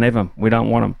 we can't have him, we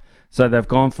don't want him. So they've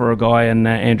gone for a guy in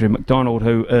Andrew McDonald,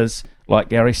 who is like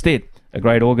Gary Stead, a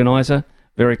great organiser,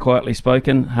 very quietly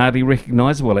spoken, hardly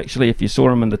recognisable actually. If you saw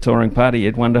him in the touring party,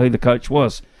 you'd wonder who the coach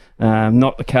was.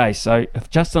 Not the case. So if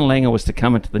Justin Langer was to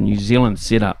come into the New Zealand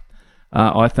setup,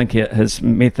 I think his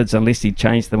methods, unless he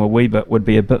changed them a wee bit, would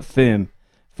be a bit firm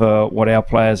for what our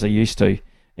players are used to,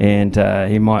 and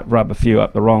he might rub a few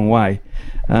up the wrong way.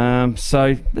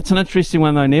 So it's an interesting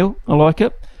one though, Neil. I like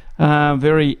it.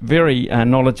 Very, very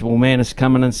knowledgeable man has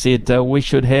come in and said we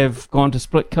should have gone to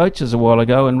split coaches a while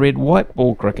ago and read white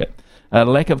ball cricket.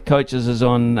 Lack of coaches is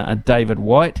on David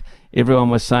White. Everyone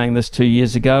was saying this 2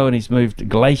 years ago, and he's moved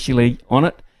glacially on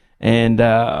it, and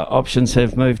options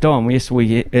have moved on. Yes,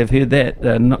 we have heard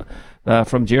that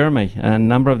from Jeremy. A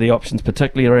number of the options,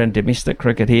 particularly around domestic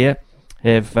cricket here,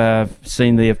 have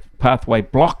seen their pathway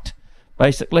blocked,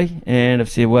 basically, and have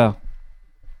said, well,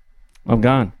 I'm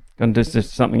going to do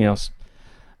something else.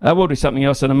 We'll do something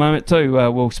else in a moment too.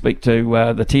 We'll speak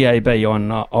to the TAB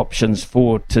on options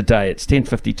for today. It's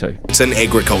 10:52. It's in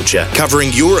agriculture, covering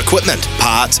your equipment,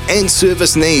 parts and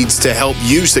service needs to help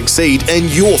you succeed in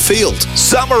your field.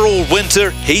 Summer or winter,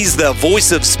 he's the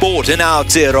voice of sport in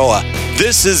Aotearoa.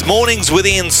 This is Mornings with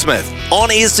Ian Smith on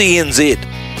SENZ.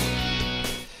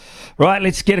 Right,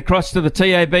 let's get across to the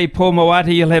TAB. Paul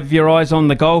Mawati, you'll have your eyes on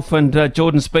the golf, and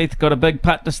Jordan Spieth got a big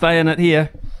putt to stay in it here.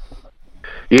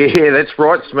 Yeah, that's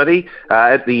right, Smithy.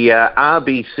 At the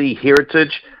RBC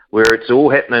Heritage, where it's all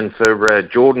happening for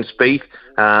Jordan Spieth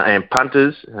and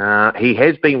punters. He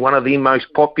has been one of the most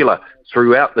popular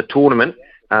throughout the tournament.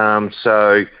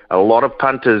 So a lot of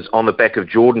punters on the back of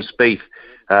Jordan Spieth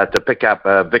to pick up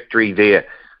a victory there.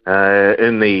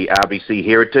 in the RBC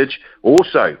Heritage.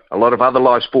 Also, a lot of other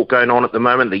live sport going on at the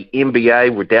moment. The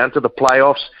NBA, we're down to the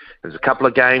playoffs. There's a couple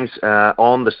of games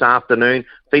on this afternoon.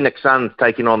 Phoenix Suns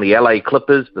taking on the LA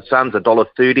Clippers. The Suns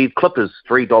 $1.30, Clippers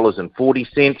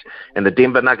 $3.40, and the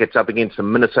Denver Nuggets up against the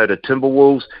Minnesota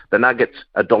Timberwolves. The Nuggets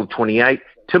 $1.28,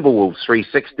 Timberwolves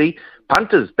 $3.60.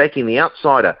 Punters backing the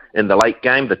outsider in the late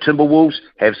game. The Timberwolves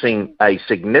have seen a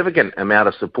significant amount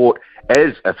of support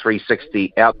as a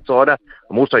 $3.60 outsider.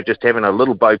 I'm also just having a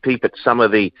little bo peep at some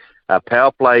of the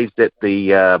power plays that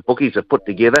the bookies have put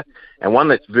together, and one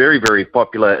that's very, very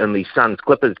popular in the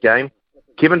Suns-Clippers game,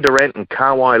 Kevin Durant and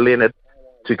Kawhi Leonard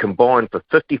to combine for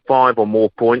 55 or more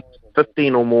points,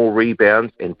 15 or more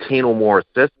rebounds, and 10 or more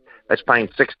assists. That's paying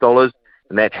 $6,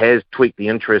 and that has tweaked the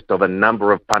interest of a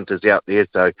number of punters out there.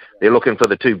 So they're looking for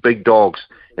the two big dogs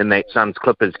in that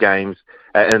Suns-Clippers games,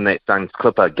 in that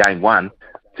Suns-Clipper game one,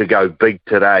 to go big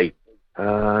today.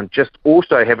 Just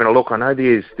also having a look, I know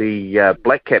there's the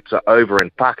Black Caps are over in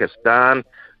Pakistan,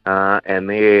 and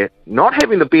they're not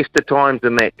having the best of times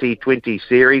in that T20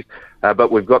 series,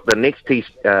 but we've got the next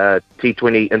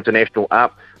T20 International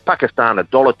up. Pakistan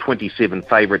 $1.27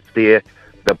 favourites there.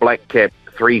 The Black Cap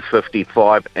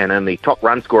 $3.55, and in the top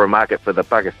run scorer market for the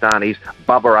Pakistanis,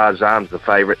 Babar Azam's the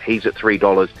favourite. He's at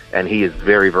 $3, and he is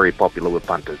very, very popular with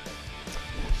punters.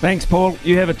 Thanks, Paul.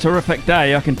 You have a terrific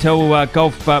day. I can tell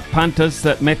golf punters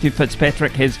that Matthew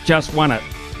Fitzpatrick has just won it.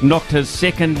 Knocked his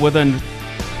second within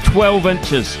 12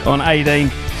 inches on 18,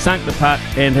 sunk the putt,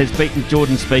 and has beaten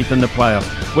Jordan Spieth in the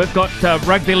playoff. We've got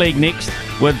Rugby League next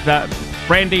with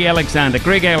Brandy Alexander,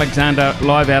 Greg Alexander,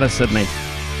 live out of Sydney.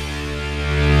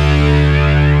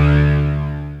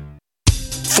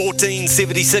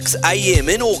 1476 AM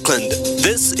in Auckland.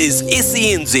 This is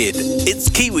SENZ. It's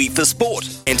Kiwi for Sport.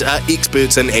 And are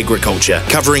experts in agriculture,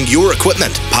 covering your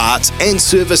equipment, parts and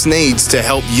service needs to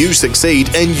help you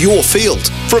succeed in your field.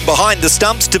 From behind the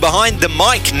stumps to behind the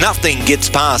mic, nothing gets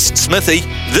past Smithy.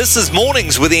 This is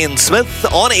Mornings with Ian Smith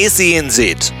on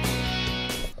SENZ.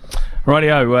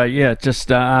 Rightio,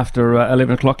 just after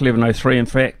 11 o'clock, 11:03 in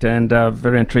fact, and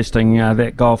very interesting,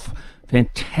 that golf.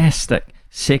 Fantastic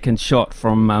second shot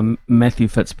from Matthew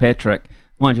Fitzpatrick.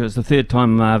 Mind you, it was the third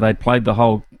time they'd played the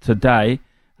hole today.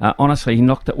 Honestly, he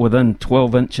knocked it within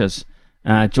 12 inches.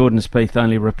 Jordan Spieth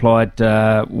only replied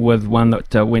with one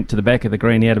that went to the back of the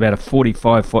green. He had about a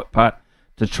 45-foot putt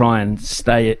to try and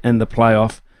stay in the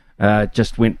playoff.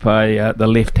 Just went by the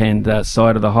left-hand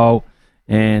side of the hole,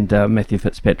 and Matthew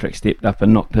Fitzpatrick stepped up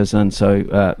and knocked his in,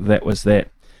 so that was that.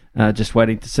 Just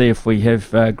waiting to see if we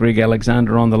have Greg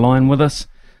Alexander on the line with us.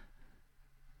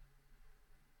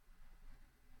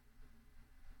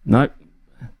 Nope,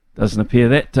 doesn't appear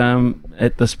that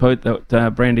at this point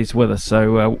that Brandy's with us.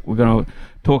 So we're going to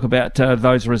talk about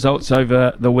those results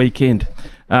over the weekend.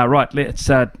 Right, let's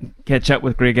catch up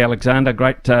with Greg Alexander.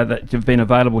 Great that you've been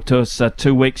available to us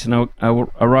 2 weeks in a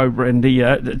row, Brandy.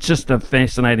 It's just a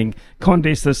fascinating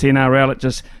contest, this NRL. It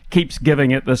just keeps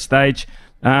giving at this stage.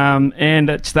 And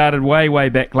it started way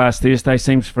back last Thursday,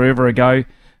 seems forever ago.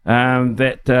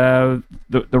 That the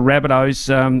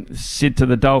Rabbitohs said to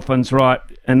the Dolphins, right,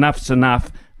 enough's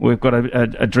enough. We've got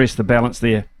to address the balance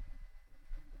there.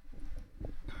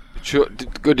 Sure,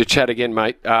 good to chat again,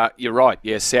 mate. You're right.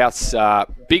 Yeah, South's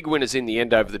big winners in the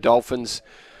end over the Dolphins.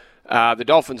 The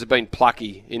Dolphins have been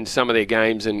plucky in some of their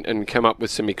games and come up with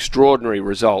some extraordinary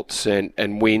results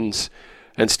and wins,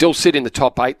 and still sit in the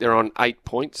top 8. They're on 8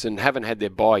 points and haven't had their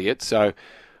bye yet. So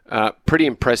pretty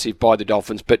impressive by the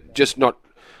Dolphins, but just not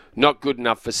good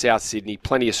enough for South Sydney.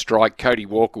 Plenty of strike. Cody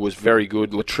Walker was very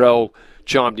good. Latrell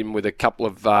chimed in with a couple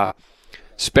of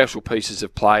special pieces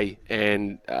of play.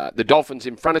 And the Dolphins,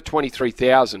 in front of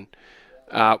 23,000,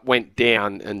 went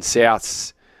down, and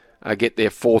Souths get their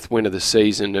fourth win of the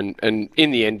season. And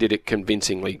in the end, did it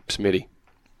convincingly, Smitty.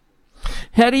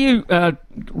 How do you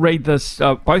read this?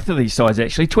 Both of these sides,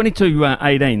 actually.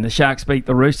 22-18, the Sharks beat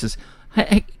the Roosters.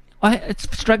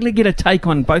 It's struggling to get a take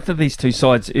on both of these two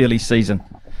sides early season.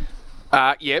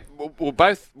 Well,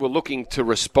 both were looking to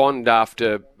respond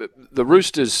after the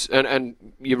Roosters, and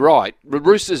you're right. The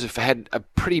Roosters have had a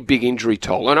pretty big injury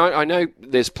toll, and I know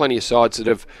there's plenty of sides that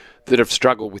have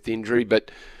struggled with injury, but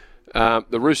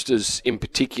the Roosters in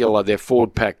particular, their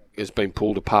forward pack has been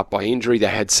pulled apart by injury. They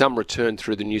had some return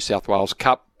through the New South Wales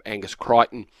Cup. Angus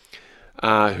Crichton,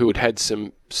 who had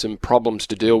some problems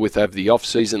to deal with over the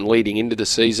off-season leading into the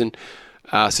season.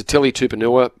 Satili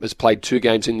Tupanua has played 2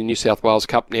 games in the New South Wales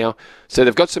Cup now. So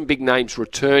they've got some big names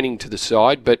returning to the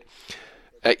side, but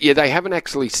they haven't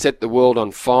actually set the world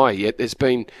on fire yet. There's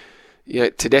been,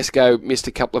 Tedesco missed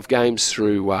a couple of games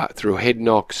through head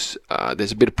knocks.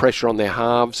 There's a bit of pressure on their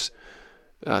halves.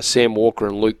 Sam Walker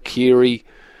and Luke Keary.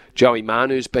 Joey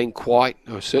Manu's been quiet,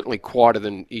 or certainly quieter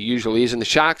than he usually is. And the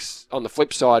Sharks, on the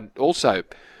flip side, also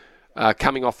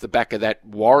coming off the back of that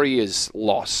Warriors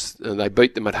loss. They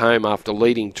beat them at home after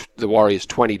leading the Warriors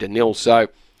 20-0. So,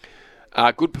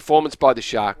 good performance by the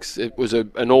Sharks. It was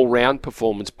an all-round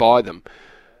performance by them.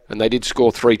 And they did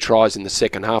score 3 tries in the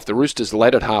second half. The Roosters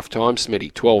led at half-time,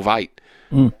 Smitty,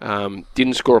 12-8.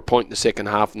 Didn't score a point in the second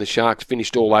half, and the Sharks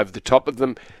finished all over the top of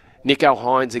them. Nico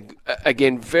Hines,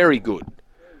 again, very good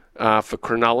for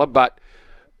Cronulla, but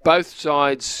both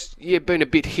sides, been a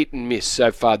bit hit and miss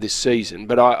so far this season.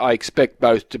 But I expect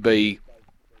both to be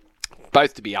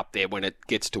up there when it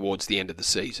gets towards the end of the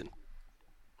season.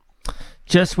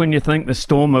 Just when you think the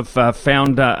Storm have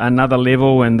found another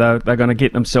level and they're going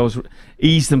to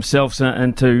ease themselves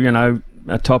into,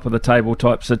 a top of the table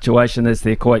type situation as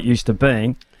they're quite used to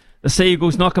being, the Sea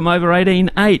Eagles knock them over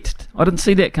 18-8. I didn't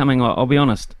see that coming, I'll be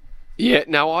honest. Yeah,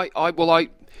 no,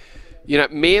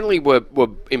 Manly were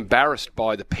embarrassed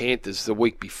by the Panthers the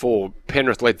week before.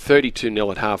 Penrith led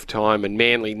 32-0 at half-time, and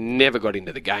Manly never got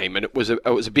into the game. And it was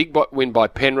a big win by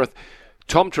Penrith.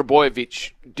 Tom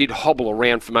Trbojevic did hobble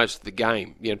around for most of the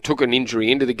game. Took an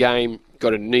injury into the game,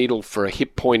 got a needle for a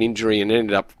hip point injury, and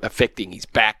ended up affecting his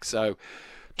back. So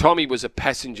Tommy was a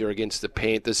passenger against the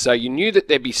Panthers. So you knew that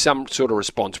there'd be some sort of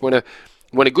response. When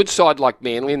a good side like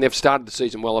Manly, and they've started the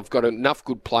season well, have got enough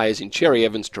good players in Cherry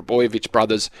Evans, Trbojevic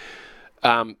brothers,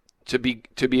 to be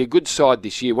a good side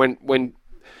this year. When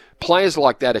players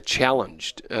like that are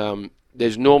challenged,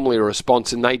 there's normally a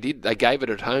response, and they gave it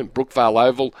at home. Brookvale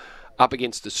Oval up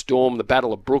against the Storm, the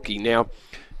Battle of Brookie. Now,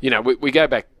 we go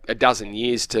back a dozen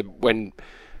years to when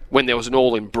there was an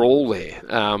all-in brawl there,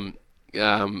 and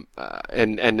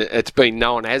it's been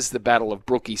known as the Battle of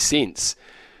Brookie since.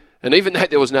 And even though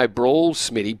there was no brawl,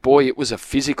 Smitty, boy, it was a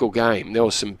physical game. There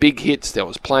was some big hits. There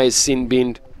was players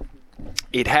sin-binned.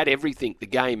 It had everything, the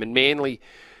game. And Manly,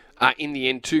 in the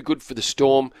end, too good for the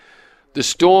Storm. The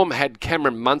Storm had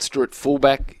Cameron Munster at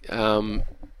fullback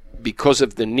because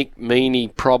of the Nick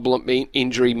Meaney problem,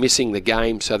 injury, missing the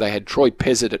game. So they had Troy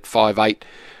Pezzett at 5'8".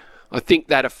 I think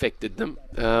that affected them.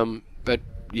 But,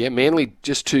 Manly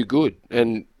just too good.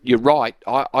 And you're right.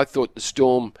 I thought the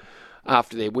Storm,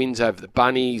 after their wins over the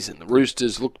Bunnies and the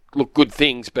Roosters, look good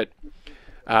things. But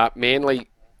Manly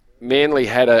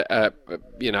had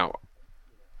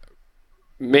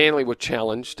Manly were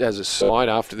challenged as a side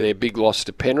after their big loss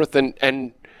to Penrith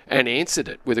and answered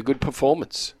it with a good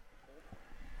performance.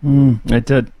 They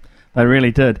did. They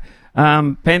really did.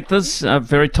 Panthers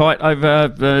very tight over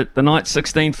the night,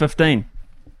 16-15.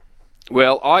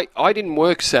 Well, I didn't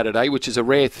work Saturday, which is a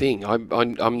rare thing.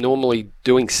 I'm normally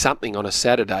doing something on a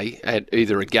Saturday at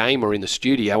either a game or in the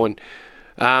studio, and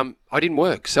I didn't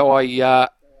work. So I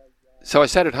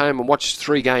sat at home and watched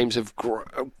 3 games of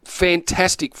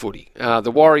fantastic footy.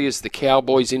 The Warriors, the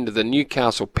Cowboys, into the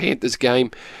Newcastle Panthers game.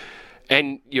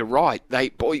 And you're right,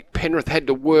 Penrith had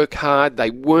to work hard. They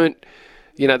weren't,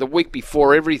 the week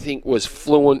before everything was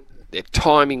fluent. Their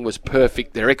timing was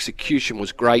perfect. Their execution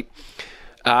was great.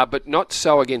 But not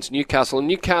so against Newcastle. And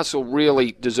Newcastle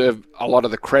really deserve a lot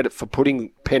of the credit for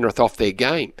putting Penrith off their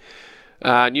game.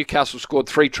 Newcastle scored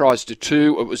 3 tries to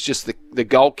 2. It was just the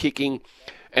goal kicking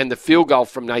and the field goal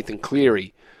from Nathan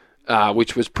Cleary,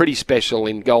 which was pretty special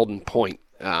in Golden Point,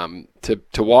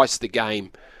 to ice the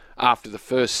game after the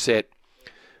first set,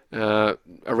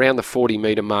 around the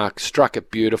 40-metre mark, struck it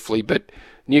beautifully. But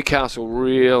Newcastle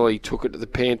really took it to the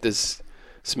Panthers,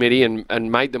 Smitty,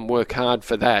 and made them work hard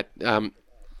for that.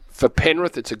 For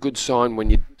Penrith, it's a good sign when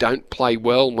you don't play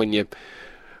well, when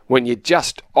you're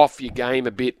just off your game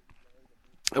a bit,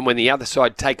 and when the other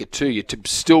side take it to you, to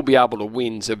still be able to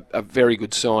win's a very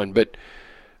good sign. But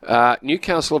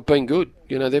Newcastle have been good.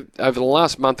 They've, over the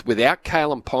last month, without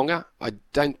Kalen Ponga, I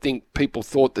don't think people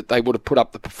thought that they would have put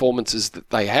up the performances that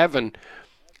they have, and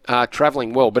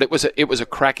travelling well. But it was a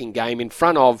cracking game in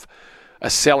front of a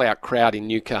sellout crowd in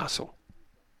Newcastle.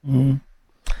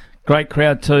 Great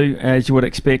crowd too, as you would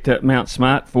expect at Mount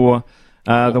Smart for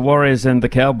the Warriors and the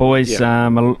Cowboys. Yeah.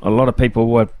 A lot of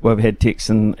people have had texts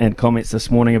and comments this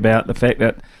morning about the fact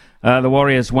that the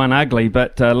Warriors won ugly,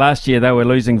 but last year they were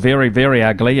losing very, very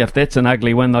ugly. If that's an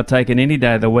ugly win, they'll take it any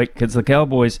day of the week, because the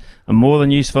Cowboys are more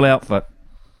than useful outfit.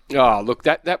 Oh, look,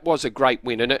 that was a great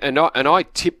win, and I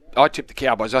tipped the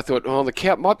Cowboys. I thought, the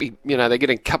Cow might be, they're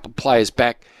getting a couple of players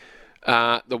back.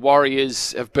 The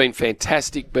Warriors have been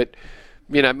fantastic, but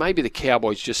maybe the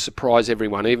Cowboys just surprise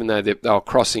everyone, even though they were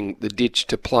crossing the ditch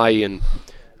to play. And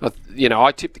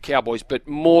I tipped the Cowboys, but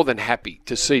more than happy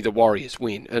to see the Warriors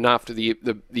win. And after the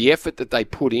effort that they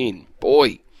put in,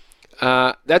 boy,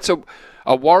 that's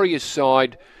a Warriors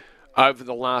side over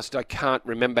the last, I can't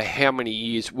remember how many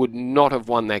years, would not have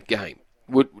won that game.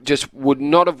 Would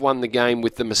not have won the game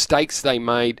with the mistakes they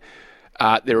made,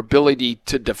 their ability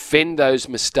to defend those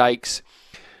mistakes.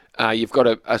 You've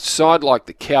got a side like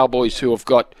the Cowboys who have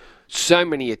got so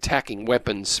many attacking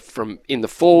weapons from in the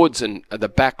forwards and the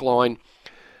back line.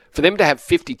 For them to have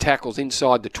 50 tackles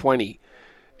inside the 20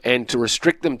 and to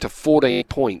restrict them to 14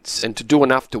 points and to do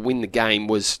enough to win the game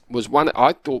was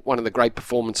I thought one of the great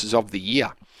performances of the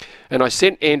year. And I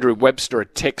sent Andrew Webster a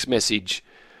text message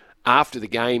after the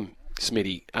game,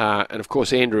 Smitty, and of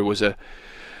course Andrew was at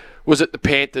the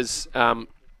Panthers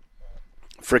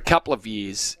for a couple of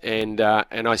years, and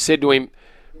I said to him,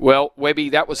 well, Webby,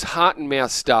 that was heart and mouth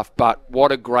stuff, but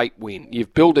what a great win.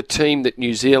 You've built a team that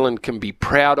New Zealand can be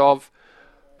proud of.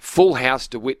 Full house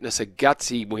to witness a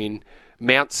gutsy win.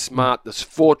 Mount Smart, this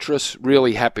fortress,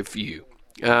 really happy for you.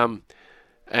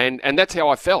 And that's how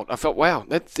I felt. I felt, wow,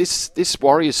 this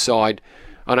Warriors side,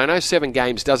 and I know 7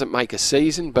 games doesn't make a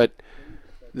season, but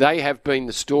they have been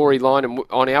the storyline. And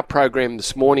on our program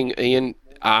this morning, Ian,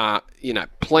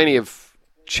 plenty of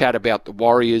chat about the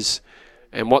Warriors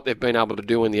and what they've been able to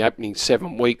do in the opening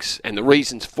 7 weeks and the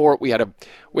reasons for it. We had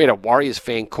a Warriors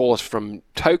fan call us from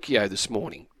Tokyo this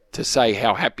morning to say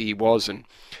how happy he was and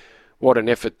what an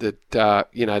effort that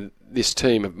this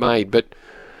team have made. But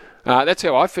that's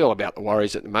how I feel about the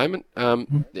Warriors at the moment.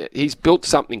 He's built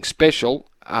something special.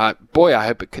 Boy, I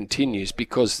hope it continues,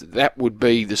 because that would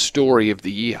be the story of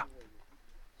the year.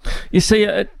 You see,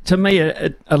 to me,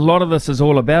 a lot of this is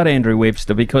all about Andrew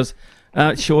Webster, because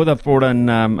sure, they've brought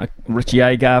in Richie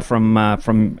Agar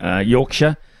from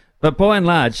Yorkshire, but by and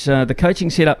large, the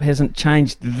coaching setup hasn't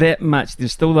changed that much.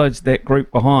 There's still that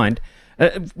group behind.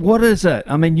 What is it?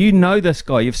 I mean, you know this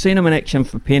guy. You've seen him in action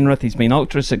for Penrith. He's been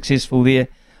ultra successful there.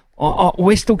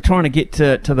 We're still trying to get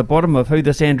to the bottom of who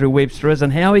this Andrew Webster is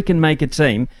and how he can make a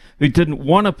team who didn't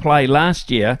want to play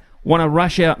last year want to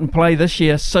rush out and play this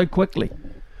year so quickly.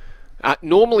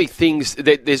 Normally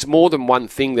there's more than one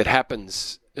thing that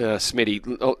happens,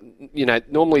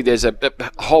 Smitty. Normally there's a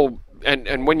whole,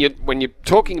 and when you're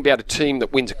talking about a team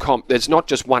that wins a comp, there's not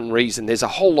just one reason. There's a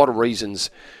whole lot of reasons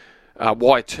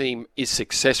why a team is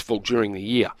successful during the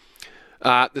year.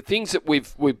 The things that we've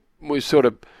sort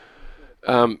of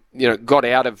got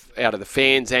out of the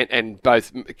fans and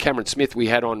both Cameron Smith we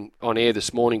had on air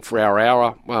this morning for our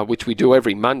hour, which we do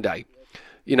every Monday.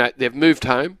 They've moved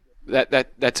home.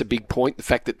 That's a big point, the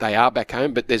fact that they are back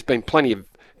home. But there's been plenty of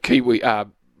Kiwi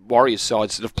Warriors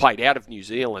sides that have played out of New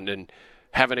Zealand and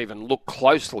haven't even looked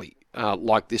closely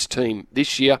like this team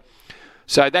this year.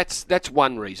 So that's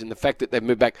one reason, the fact that they've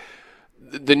moved back.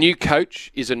 The new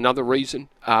coach is another reason.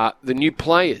 The new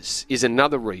players is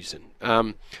another reason.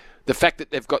 The fact that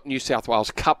they've got New South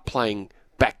Wales Cup playing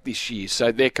back this year,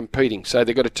 so they're competing. So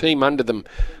they've got a team under them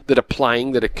that are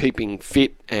playing, that are keeping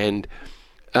fit. And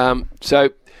so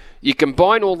you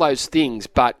combine all those things,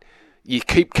 but you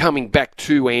keep coming back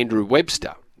to Andrew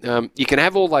Webster. You can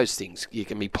have all those things. You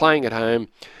can be playing at home.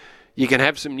 You can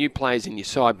have some new players in your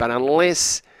side. But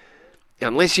unless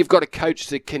you've got a coach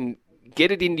that can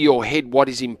get it into your head what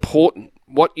is important,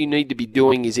 what you need to be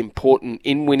doing is important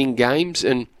in winning games,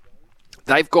 and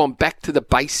they've gone back to the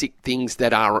basic things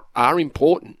that are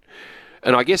important.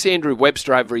 And I guess Andrew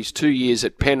Webster, over his 2 years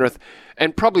at Penrith,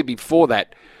 and probably before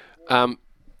that,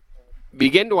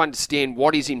 began to understand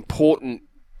what is important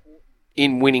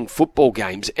in winning football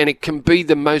games. And it can be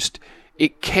the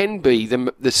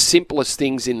simplest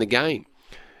things in the game.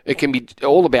 It can be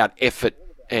all about effort.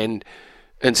 And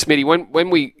Smitty, when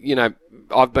we,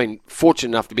 I've been fortunate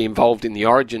enough to be involved in the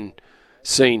Origin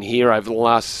scene here over the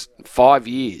last 5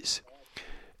 years.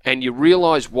 And you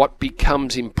realise what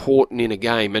becomes important in a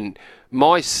game. And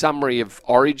my summary of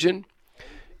Origin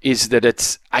is that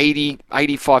it's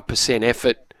 85%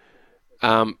 effort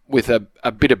with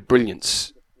a bit of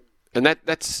brilliance. And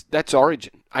that's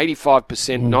Origin.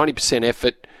 85%, 90%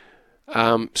 effort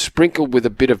sprinkled with a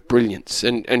bit of brilliance.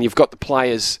 And you've got the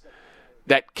players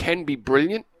that can be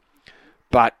brilliant,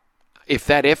 but if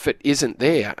that effort isn't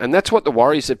there, and that's what the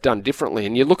Warriors have done differently.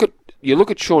 And you look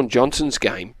at Shaun Johnson's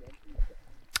game,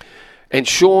 and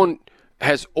Shaun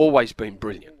has always been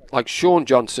brilliant. Like, Shaun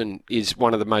Johnson is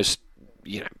one of the most,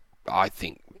 I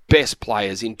think, best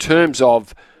players in terms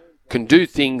of can do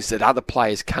things that other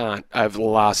players can't over the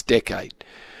last decade.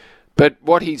 But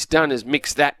what he's done is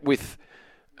mix that with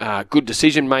good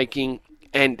decision-making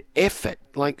and effort.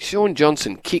 Like Shaun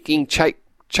Johnson kicking,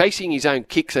 chasing his own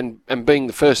kicks and being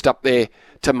the first up there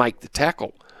to make the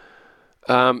tackle.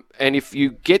 And if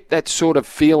you get that sort of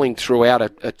feeling throughout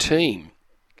a team,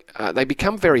 they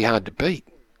become very hard to beat.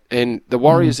 And the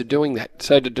Warriors are doing that.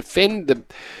 So to defend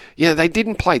they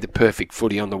didn't play the perfect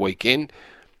footy on the weekend,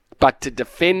 but to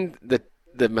defend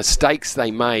the mistakes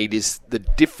they made is the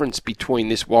difference between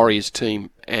this Warriors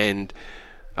team and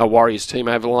a Warriors team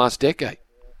over the last decade.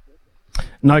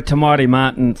 No Tamari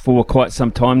Martin for quite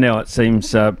some time now, it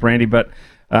seems, Brandy, but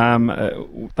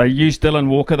they used Dylan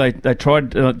Walker. They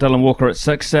tried Dylan Walker at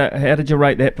 6. How did you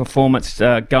rate that performance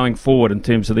going forward in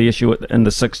terms of the issue in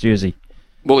the 6 jersey?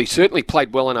 Well, he certainly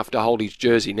played well enough to hold his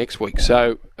jersey next week.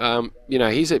 So,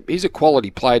 he's a quality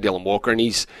player, Dylan Walker, and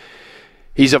he's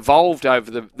evolved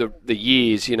over the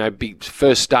years.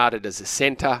 First started as a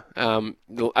centre. Over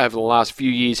the last few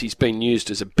years, he's been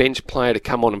used as a bench player to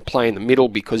come on and play in the middle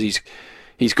because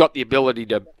he's got the ability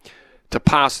to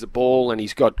pass the ball and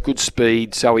he's got good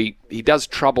speed. So he does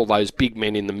trouble those big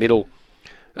men in the middle.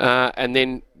 And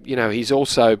then, he's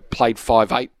also played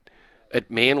 5'8" at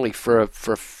Manly for a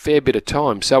fair bit of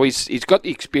time. So he's got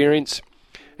the experience,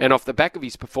 and off the back of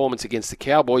his performance against the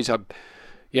Cowboys,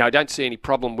 I don't see any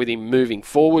problem with him moving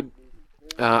forward.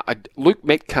 Luke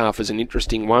Metcalf is an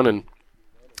interesting one and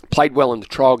played well in the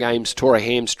trial games, tore a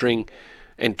hamstring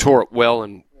and tore it well,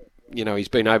 and he's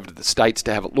been over to the States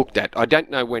to have it looked at. I don't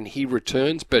know when he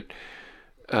returns, but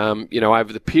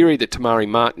over the period that Tamari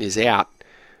Martin is out,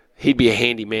 he'd be a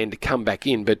handy man to come back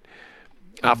in. But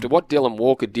after what Dylan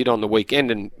Walker did on the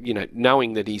weekend, and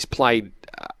knowing that he's played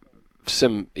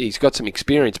he's got some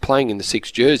experience playing in the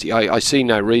 6 jersey, I see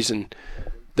no reason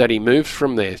that he moves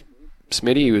from there.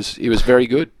 Smitty, he was very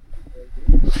good.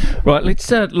 Right,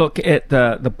 let's look at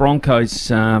the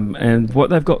Broncos and what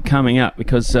they've got coming up,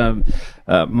 because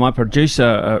my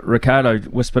producer Ricardo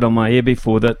whispered on my ear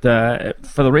before that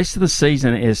for the rest of the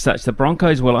season as such, the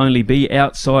Broncos will only be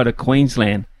outside of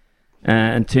Queensland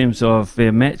in terms of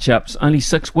their matchups, only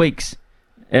 6 weeks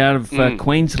out of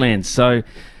Queensland. So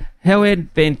how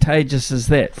advantageous is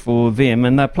that for them?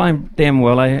 And they're playing damn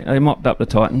well. They mopped up the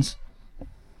Titans.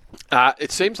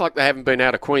 It seems like they haven't been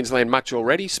out of Queensland much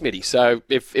already, Smitty. So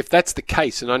if that's the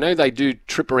case, and I know they do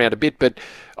trip around a bit, but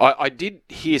I did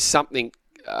hear something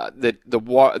that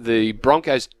the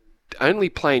Broncos only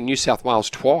play in New South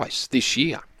Wales twice this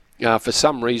year for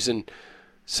some reason.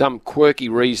 Some quirky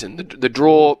reason. The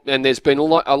draw, and there's been a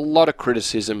lot of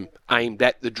criticism aimed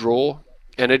at the draw,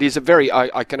 and it is a very,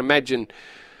 I can imagine,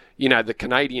 the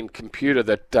Canadian computer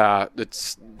that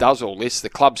does all this, the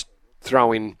clubs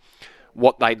throw in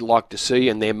what they'd like to see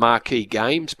in their marquee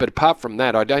games, but apart from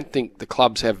that, I don't think the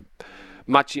clubs have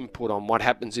much input on what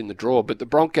happens in the draw. But the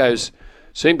Broncos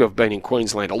seem to have been in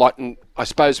Queensland a lot, and I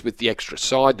suppose with the extra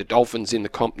side, the Dolphins in the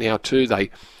comp now too, they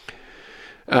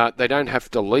don't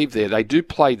have to leave there. They do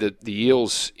play the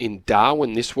Eels in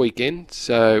Darwin this weekend,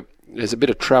 so there's a bit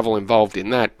of travel involved in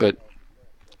that. But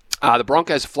the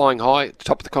Broncos are flying high at the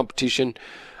top of the competition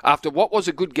after what was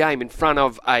a good game in front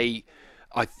of a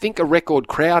record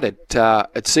crowd at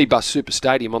Cbus Super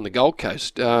Stadium on the Gold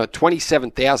Coast.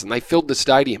 27,000. They filled the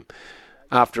stadium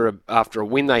after a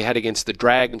win they had against the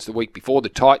Dragons the week before. The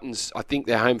Titans, I think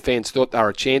their home fans thought they were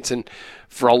a chance, and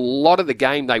for a lot of the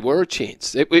game they were a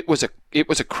chance. It was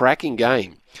a cracking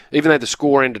game. Even though the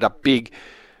score ended up big,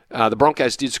 the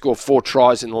Broncos did score 4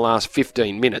 tries in the last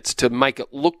 15 minutes to make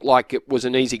it look like it was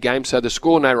an easy game, so the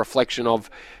score no reflection of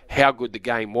how good the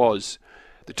game was.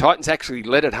 The Titans actually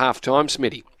led at half-time,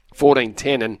 Smitty,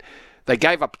 14-10, and they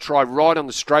gave up a try right on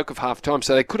the stroke of half-time,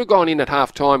 so they could have gone in at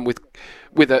half-time with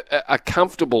a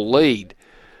comfortable lead.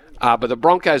 But the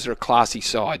Broncos are a classy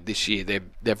side this year.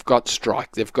 They've got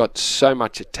strike. They've got so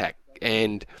much attack.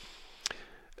 And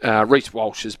Reece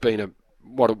Walsh has been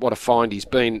what a find he's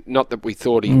been. Not that we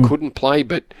thought he couldn't play,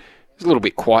 but he was a little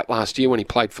bit quiet last year when he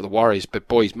played for the Warriors. But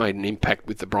boy, he's made an impact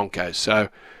with the Broncos. So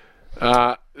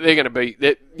they're going to be,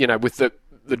 with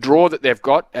the draw that they've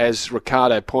got, as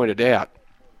Ricardo pointed out,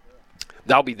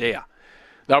 they'll be there.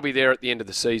 They'll be there at the end of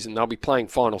the season. They'll be playing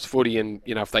finals footy, and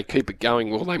if they keep it going,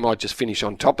 well, they might just finish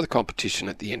on top of the competition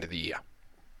at the end of the year.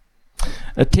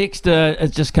 A text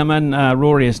has just come in.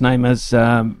 Rory, his name is.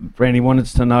 Brandy wanted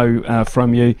to know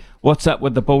from you, what's up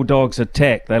with the Bulldogs'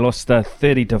 attack? They lost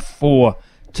 30-4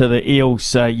 to the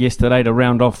Eels yesterday to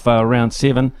round off round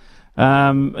 7.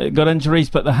 Got injuries,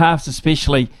 but the halves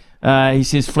especially. He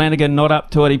says Flanagan not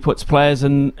up to it. He puts players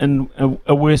in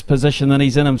a worse position than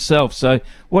he's in himself. So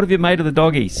what have you made of the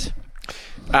Doggies?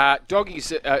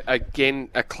 Doggies, again,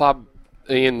 a club,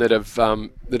 Ian, that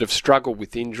have struggled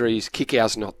with injuries.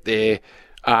 Kickout's not there.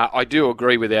 I do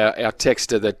agree with our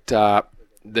texter that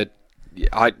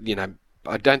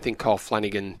I don't think Kyle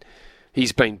Flanagan,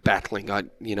 he's been battling. I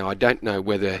don't know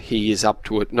whether he is up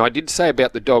to it. And I did say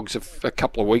about the Dogs a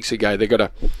couple of weeks ago, they've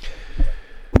got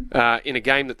in a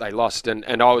game that they lost, and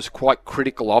I was quite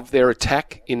critical of their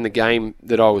attack in the game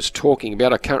that I was talking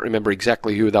about. I can't remember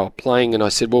exactly who they were playing, and I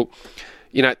said, well,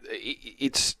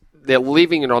 they're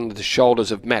leaving it on the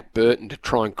shoulders of Matt Burton to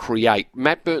try and create.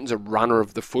 Matt Burton's a runner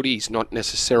of the footy. He's not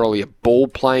necessarily a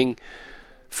ball-playing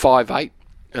 5'8",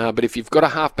 but if you've got a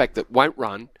halfback that won't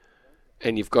run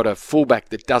and you've got a fullback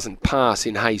that doesn't pass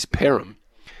in Hayes Perham,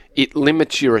 it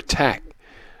limits your attack.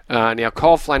 Now,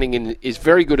 Kyle Flanagan is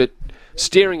very good at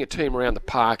steering a team around the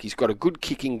park. He's got a good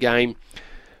kicking game,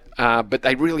 but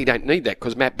they really don't need that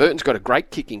because Matt Burton's got a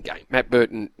great kicking game. Matt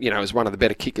Burton, is one of the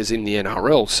better kickers in the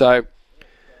NRL. So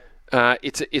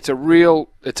it's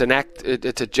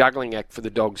a juggling act for the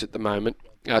Dogs at the moment.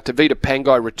 Tavita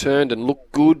Pangai returned and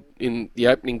looked good in the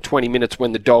opening 20 minutes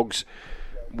when the Dogs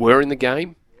were in the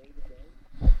game.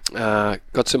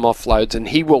 Got some offloads, and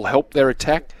he will help their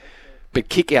attack. But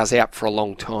Kikau's out for a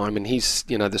long time, and he's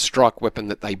the strike weapon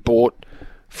that they bought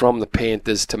from the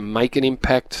Panthers to make an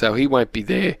impact, so he won't be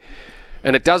there.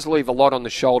 And it does leave a lot on the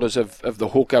shoulders of the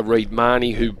hooker, Reed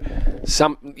Marnie, who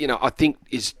I think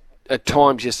is at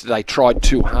times yesterday tried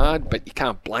too hard, but you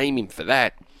can't blame him for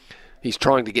that. He's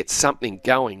trying to get something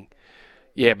going.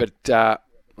 Yeah, but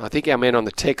I think our man on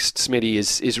the text, Smitty,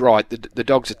 is right. The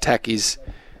Dogs' attack is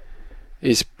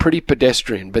pretty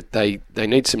pedestrian, but they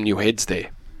need some new heads there.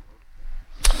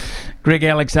 Greg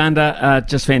Alexander,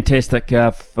 just fantastic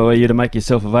for you to make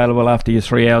yourself available after your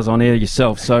 3 hours on air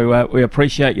yourself. So we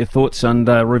appreciate your thoughts and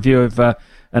review of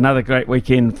another great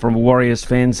weekend from Warriors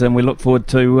fans, and we look forward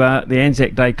to the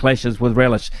Anzac Day clashes with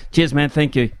relish. Cheers, man.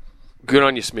 Thank you. Good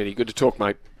on you, Smitty. Good to talk,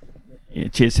 mate. Yeah,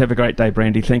 cheers. Have a great day,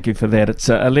 Brandy. Thank you for that. It's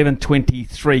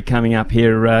 11:23 coming up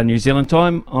here New Zealand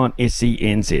time on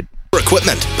SENZ.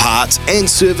 Equipment, parts and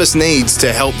service needs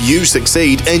to help you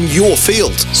succeed in your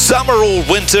field. Summer or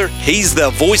winter, he's the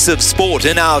voice of sport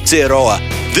in Aotearoa.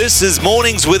 This is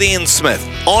Mornings with Ian Smith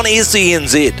on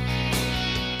SENZ.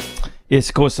 Yes,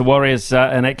 of course, the Warriors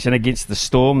in action against the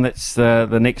Storm. That's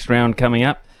the next round coming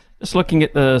up. Just looking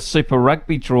at the Super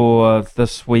Rugby draw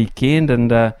this weekend,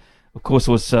 and of course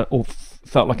it was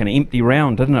felt like an empty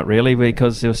round, didn't it, really,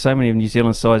 because there were so many of New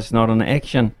Zealand sides not in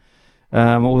action.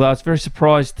 Although I was very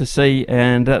surprised to see,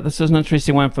 and this is an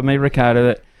interesting one for me, Ricardo,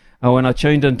 that when I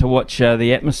tuned in to watch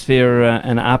the atmosphere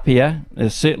in Apia,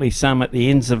 there's certainly some at the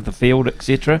ends of the field,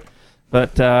 etc.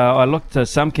 But I looked at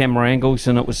some camera angles,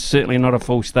 and it was certainly not a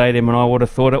full stadium, and I would have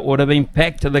thought it would have been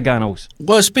packed to the gunnels.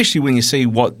 Well, especially when you see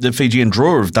what the Fijian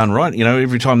Draw have done, right?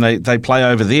 Every time they play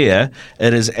over there,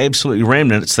 it is absolutely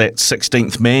rammed, and it's that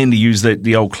 16th man, to use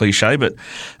the old cliche, but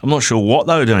I'm not sure what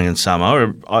they were doing in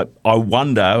Samoa. I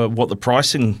wonder what the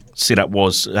pricing setup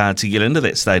was to get into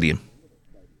that stadium.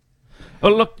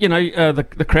 Well, look,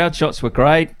 the crowd shots were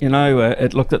great.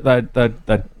 It looked at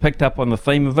they picked up on the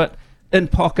theme of it. In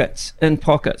pockets.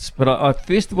 But I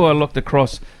first of all, I looked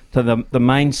across to the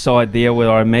main side there,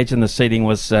 where I imagine the seating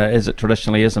was, as it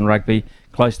traditionally is in rugby,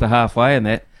 close to halfway, and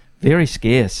that very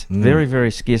scarce, very,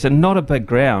 very scarce, and not a big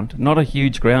ground, not a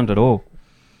huge ground at all.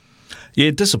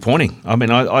 Yeah, disappointing. I mean,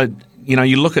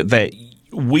 you look at that.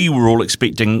 We were all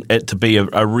expecting it to be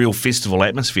a real festival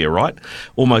atmosphere, right?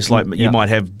 Almost like you might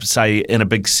have, say, in a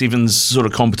big sevens sort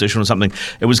of competition or something.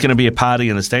 It was going to be a party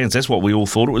in the stands. That's what we all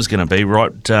thought it was going to be,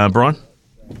 right, Brian?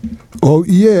 Well,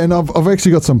 yeah, and I've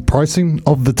actually got some pricing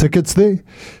of the tickets there.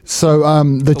 So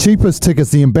the cheapest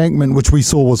tickets, the Embankment, which we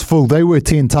saw was full, they were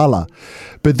 10 tala.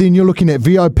 But then you're looking at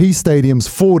VIP stadiums,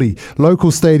 40. Local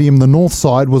stadium, the north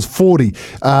side, was 40.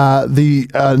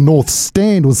 The north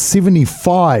stand was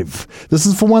 75. This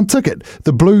is for one ticket.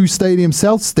 The Blue Stadium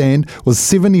South stand was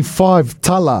 75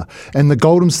 tala. And the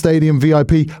Golden Stadium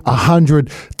VIP,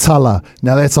 100 tala.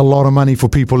 Now that's a lot of money for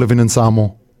people living in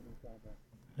Samoa.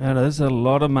 It is a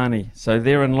lot of money. So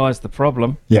therein lies the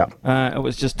problem. Yeah. It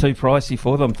was just too pricey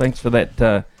for them. Thanks for that.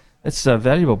 That's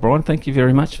valuable, Brian. Thank you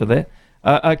very much for that.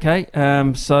 Okay,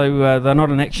 so they're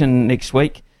not in action next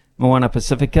week. Moana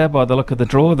Pacifica, by the look of the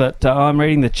draw, that I'm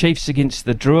reading the Chiefs against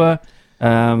the Drua.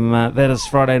 That is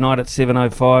Friday night at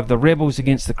 7:05. The Rebels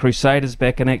against the Crusaders,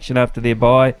 back in action after their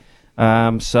bye.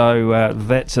 So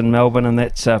that's in Melbourne, and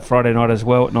that's Friday night as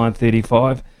well at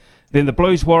 9:35. Then the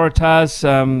Blues Waratahs,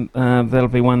 that'll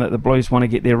be one that the Blues want to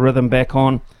get their rhythm back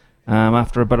on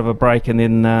after a bit of a break, and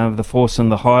then the Force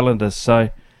and the Highlanders. So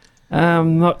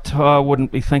I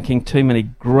wouldn't be thinking too many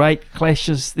great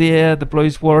clashes there. The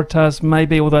Blues Waratahs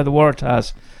maybe, although the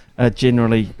Waratahs are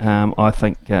generally, I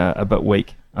think, a bit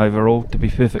weak overall, to be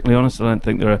perfectly honest. I don't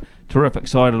think they're a terrific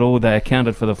side at all. They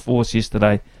accounted for the Force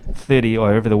yesterday,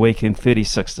 over the weekend,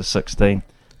 36-16.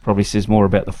 Probably says more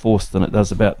about the Force than it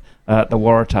does about the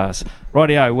Waratahs.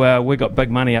 Rightio, we got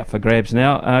big money up for grabs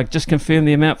now. Just confirm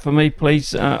the amount for me,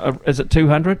 please. Is it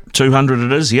 200? 200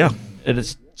 it is, yeah. It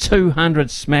is 200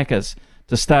 smackers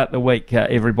to start the week,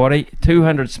 everybody.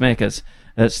 200 smackers.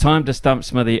 It's time to stump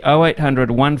Smithy.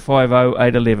 0800 150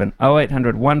 811.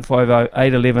 0800 150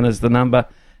 811 is the number.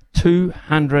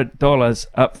 $200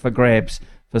 up for grabs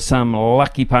for some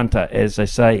lucky punter, as they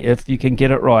say, if you can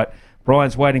get it right.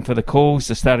 Brian's waiting for the calls.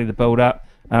 They're starting to build up.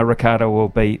 Ricardo will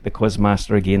be the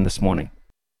quizmaster again this morning.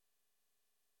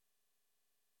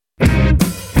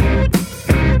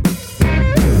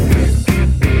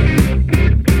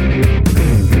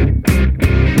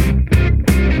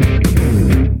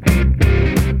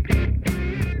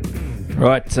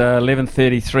 Right,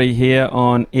 11:33 here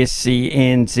on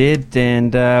SCNZ,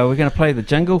 and we're going to play the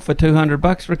jingle for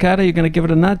 $200. Ricardo, you're going to give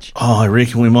it a nudge? Oh, I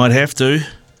reckon we might have to.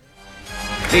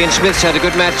 Ian Smith's had a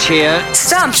good match here.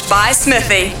 Stumped by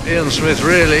Smithy. Ian Smith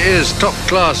really is top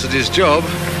class at his job.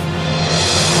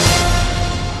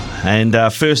 And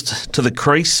first to the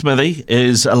crease, Smithy,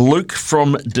 is Luke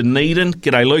from Dunedin.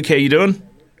 G'day, Luke. How you doing?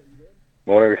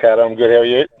 Morning, Ricardo. I'm good. How are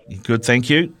you? Good, thank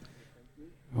you.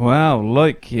 Wow,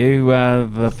 Luke, you are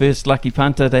the first lucky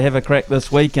punter to have a crack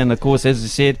this week, and of course, as I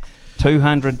said,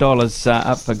 $200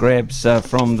 up for grabs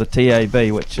from the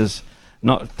TAB, which is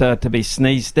not to be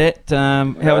sneezed at.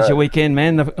 How was your weekend,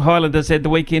 man? The Highlanders had the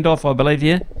weekend off, I believe,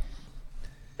 yeah?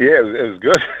 Yeah, it was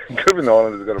good. Good when the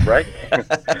Highlanders got a break.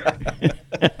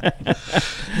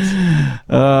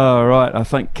 Oh, right. I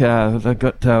think they've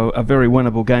got a very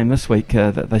winnable game this week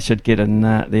that they should get in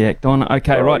the act on.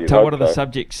 Okay, right. What are the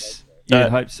subjects? Yeah, I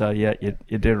hope so. Yeah,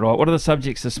 you did right. What are the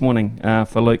subjects this morning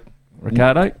for Luke?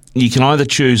 Ricardo? You can either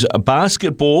choose a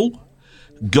basketball,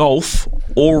 golf,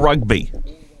 or rugby.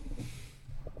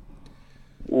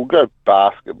 We'll go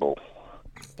basketball.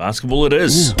 Basketball it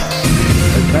is.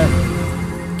 Okay.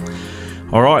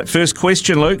 All right, first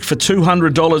question, Luke, for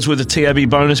 $200 worth of TAB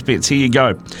bonus bets. Here you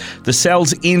go. The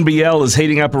Sal's NBL is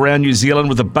heating up around New Zealand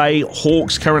with the Bay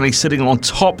Hawks currently sitting on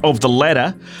top of the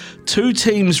ladder. Two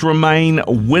teams remain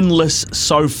winless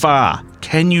so far.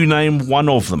 Can you name one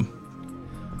of them?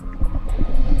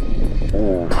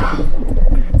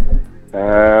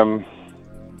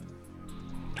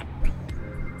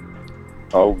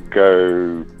 I'll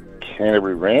go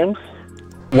Canterbury Rams.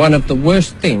 One of the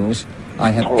worst things I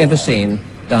have ever seen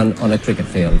done on a cricket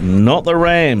field. Not the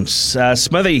Rams.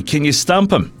 Smithy, can you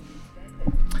stump him?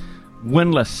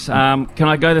 Winless. Can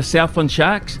I go the Southland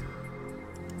Sharks?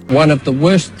 One of the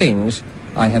worst things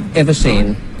I have ever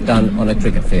seen done on a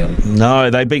cricket field. No,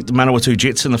 they beat the Manawatu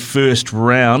Jets in the first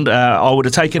round. I would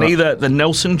have taken either the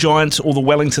Nelson Giants or the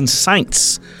Wellington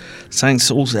Saints.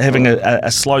 Saints also having a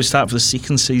slow start for the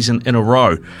second season in a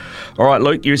row. All right,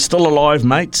 Luke, you're still alive,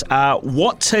 mate.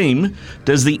 What team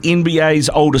does the NBA's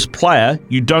oldest player,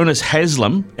 Udonis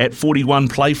Haslem, at 41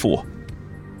 play for?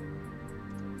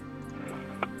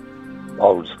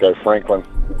 I'll just go Franklin.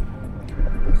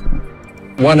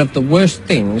 One of the worst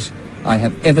things I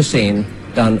have ever seen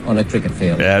done on a cricket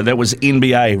field. That was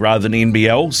NBA rather than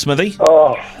NBL. Smithy?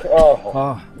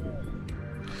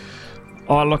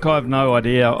 Oh, look, I have no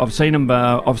idea. I've seen him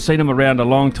around a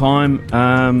long time.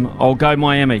 I'll go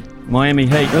Miami Heat. And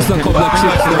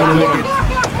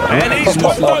he's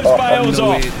put those bails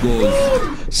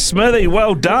off. Smithy,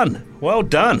 well done. Well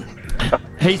done.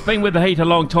 He's been with the Heat a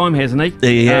long time, hasn't he?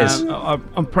 He has.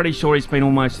 I'm pretty sure he's been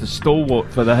almost a stalwart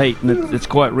for the Heat, and it's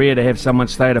quite rare to have someone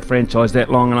stay at a franchise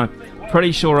that long, and I'm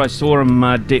pretty sure I saw him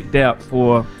decked out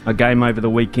for a game over the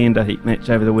weekend, a Heat match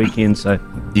over the weekend. So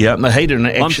yeah, the Heat are in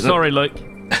action. I'm sorry, Luke.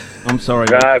 I'm sorry.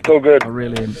 No, it's all good. I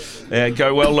really am. Yeah,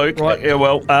 go well, Luke. Right. Yeah,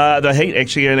 well, the Heat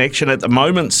actually are in action at the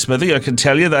moment, Smithy. I can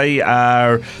tell you they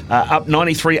are up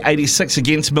 93-86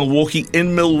 against Milwaukee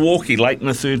in Milwaukee late in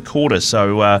the third quarter.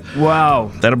 So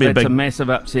wow, that'll be a massive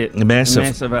upset.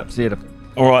 Massive upset.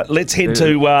 All right, let's head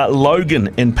to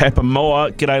Logan in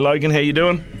Papamoa. G'day, Logan. How you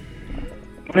doing?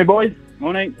 Hey, boys.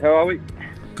 Morning. How are we?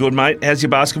 Good, mate. How's your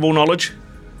basketball knowledge?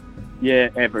 Yeah,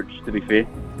 average, to be fair.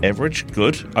 Average,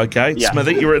 good. Okay, yeah.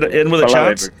 Smithy, you're in with a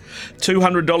Below chance.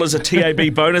 $200 of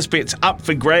TAB bonus bets up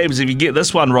for grabs if you get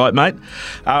this one right, mate.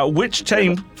 Which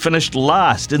team finished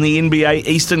last in the NBA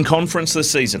Eastern Conference this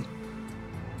season?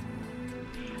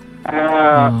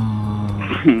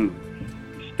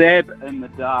 Stab in the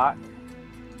dark.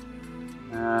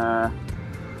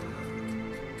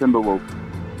 Timberwolves.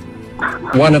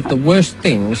 One of the worst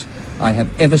things I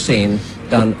have ever seen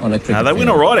done on a cricket field. They went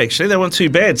all right, actually. They weren't too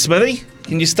bad. Smithy,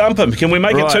 can you stump them? Can we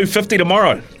make it $250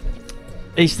 tomorrow?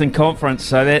 Eastern Conference,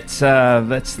 so that's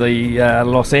the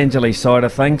Los Angeles side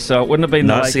of things. So it wouldn't have been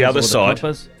the Lakers it's the other or side.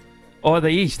 Clippers. Oh, the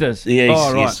Easters. The East,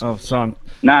 oh, right. yes. Oh, so I'm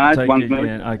No, it's taking- one for me.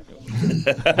 yeah,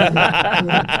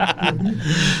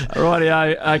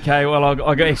 Rightio. Okay. Well,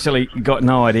 I actually got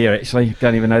no idea. Actually,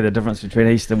 don't even know the difference between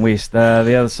East and West.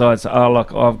 The other sides. Oh,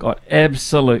 look, I've got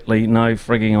absolutely no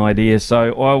frigging idea.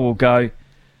 So I will go.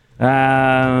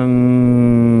 The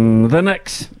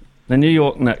Knicks, the New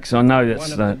York Knicks. I know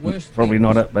that's probably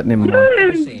not it, but never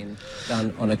mind.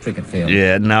 Done on a cricket field.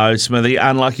 Yeah, no, Smithy,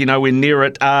 unlucky, nowhere near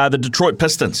it. The Detroit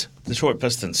Pistons,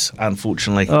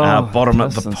 unfortunately, bottom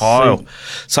of the Pistons, pile. see.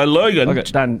 So, Logan... I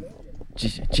got done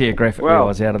geographically. I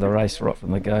was out of the race right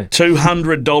from the go.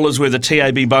 $200 worth of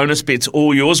TAB bonus bets,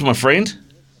 all yours, my friend.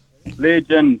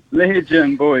 Legend,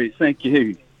 boys. Thank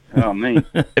you. Oh, man.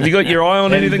 Have you got your eye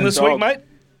on anything this week, mate?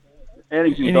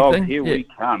 Addington Dogs, here we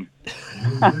come.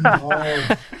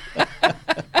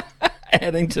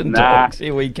 Addington Dogs,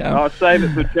 here we come. I'll save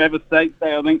it for Travis Stakes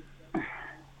Day, I think.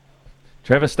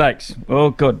 Travis Stakes. Oh,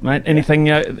 good, mate. Anything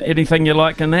you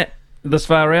like in that this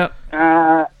far out?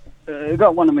 I've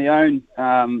got one of my own.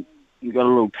 Got a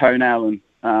little toenail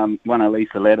and one of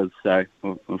Lisa Letters, so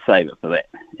we'll save it for that.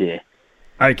 Yeah.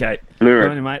 Okay. Lurid.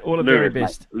 Right, mate. All the very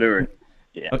best. Mate. Lurid.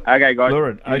 Yeah. Okay, guys.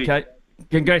 Lurid. Okay.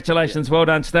 Congratulations. Well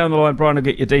done. Stay on the line, Brian. I'll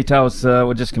get your details.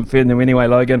 We'll just confirm them anyway,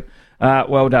 Logan.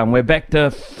 Well done. We're back to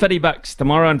 $50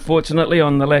 tomorrow, unfortunately,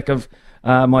 on the lack of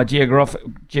my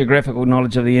geographical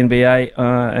knowledge of the NBA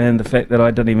and the fact that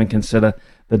I didn't even consider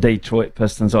the Detroit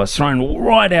Pistons. I was thrown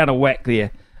right out of whack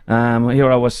there.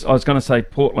 Here I was going to say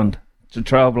Portland to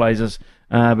Trailblazers,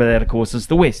 but that, of course, is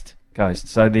the West Coast.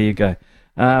 So there you go.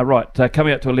 Right,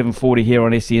 coming up to 11:40 here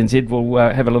on SENZ,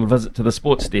 we'll have a little visit to the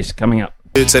sports desk coming up.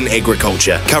 Experts in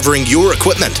agriculture, covering your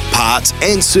equipment, parts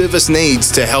and service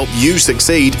needs to help you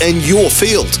succeed in your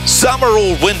field. Summer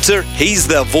or winter, he's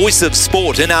the voice of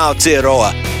sport in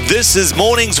Aotearoa. This is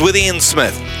Mornings with Ian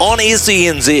Smith on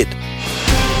SENZ.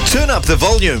 Turn up the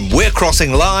volume. We're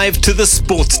crossing live to the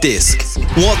sports desk.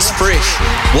 What's fresh?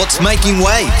 What's making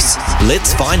waves?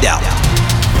 Let's find out.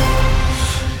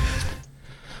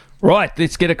 Right,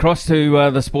 let's get across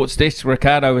to the sports desk.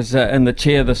 Ricardo is in the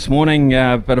chair this morning.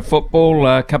 Bit of football,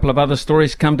 a couple of other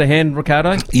stories come to hand,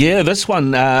 Ricardo. Yeah, this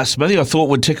one, Smithy, I thought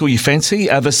would tickle your fancy.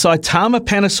 The Saitama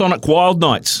Panasonic Wild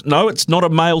Knights. No, it's not a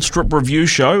male strip review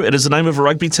show. It is the name of a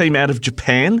rugby team out of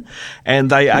Japan,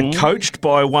 and they are coached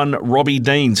by one Robbie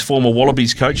Deans, former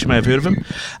Wallabies coach. You may have heard of him.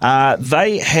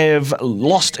 They have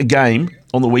lost a game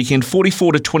on the weekend,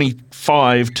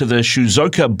 44-25 to the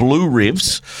Shizuoka Blue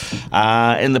Revs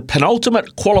in the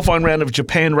penultimate qualifying round of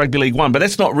Japan Rugby League 1. But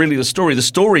that's not really the story. The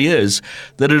story is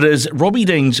that it is Robbie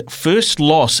Dean's first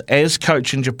loss as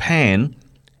coach in Japan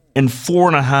in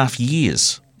 4.5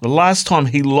 years. The last time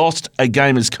he lost a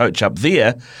game as coach up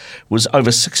there was over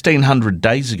 1,600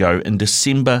 days ago in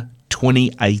December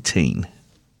 2018.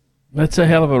 That's a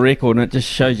hell of a record, and it just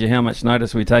shows you how much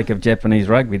notice we take of Japanese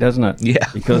rugby, doesn't it? Yeah.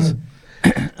 Because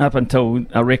up until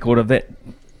a record of that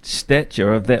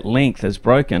stature, of that length, is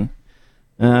broken,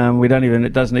 we don't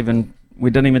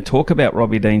even talk about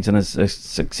Robbie Deans and his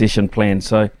succession plan.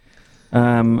 So,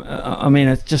 I mean,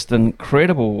 it's just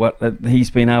incredible what he's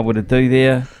been able to do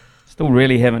there. Still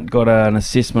really haven't got an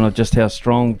assessment of just how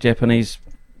strong Japanese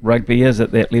rugby is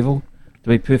at that level. To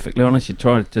be perfectly honest, you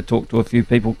try to talk to a few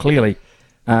people. Clearly,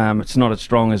 it's not as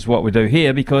strong as what we do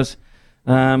here because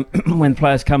when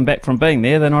players come back from being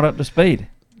there, they're not up to speed.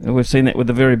 We've seen that with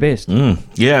the very best.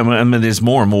 Yeah, I mean, there's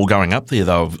more and more going up there,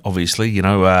 though, obviously. You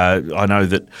know, I know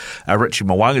that Richie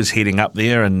Mwaga's heading up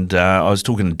there, and I was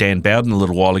talking to Dan Bowden a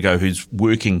little while ago, who's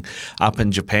working up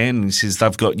in Japan, and he says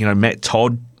they've got, Matt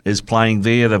Todd is playing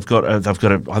there. They've got I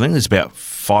think there's about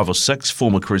 5 or 6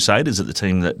 former Crusaders at the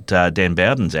team that Dan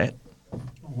Bowden's at.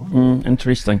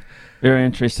 Interesting. Very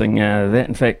interesting. That,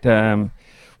 in fact,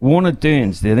 Warner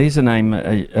Dearns, there's a name,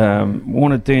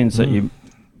 Warner Dearns, that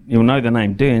you'll know the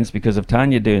name Dearns because of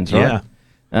Tanya Dearns, right?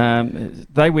 Yeah.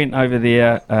 They went over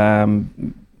there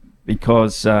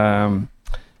because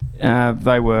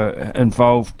they were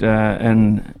involved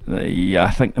in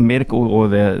the medical or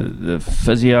the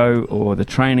physio or the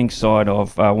training side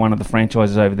of one of the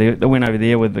franchises over there. They went over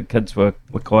there where the kids were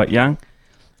quite young.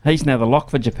 He's now the lock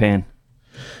for Japan.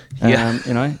 Yeah.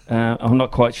 I'm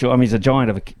not quite sure. I mean, he's a giant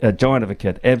of a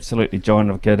kid, absolutely giant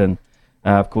of a kid, and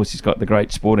of course he's got the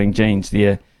great sporting genes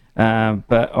there.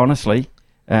 But honestly,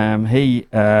 he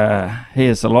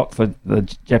is the lock for the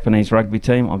Japanese rugby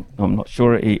team. I'm not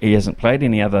sure he hasn't played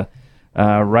any other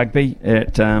rugby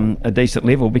at a decent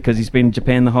level because he's been in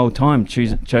Japan the whole time,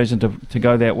 chosen to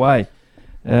go that way.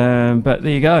 But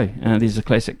there you go. There's a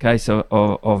classic case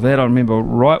of that. I remember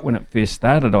right when it first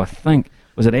started, I think.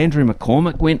 Was it Andrew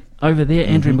McCormick went over there?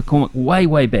 Andrew McCormick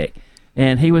way back.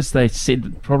 and he was, they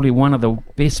said, probably one of the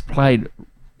best paid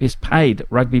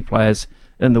rugby players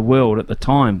in the world at the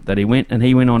time that he went, and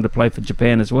he went on to play for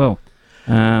Japan as well.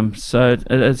 So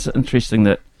it's interesting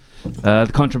that the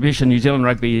contribution New Zealand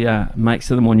rugby makes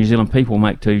to them, or New Zealand people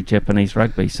make to Japanese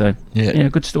rugby. So,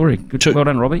 good story. Well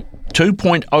done, Robbie.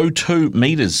 2.02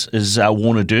 metres is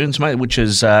Warner Dearns, mate, which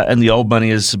is in the old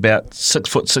money is about 6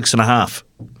 foot 6.5.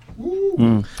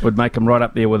 Would make them right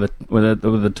up there with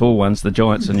the tall ones, the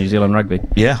giants in New Zealand rugby.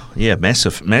 Yeah,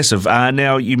 massive.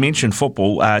 Now you mentioned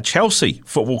football. Chelsea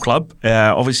Football Club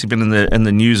obviously been in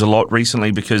the news a lot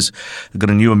recently because they've got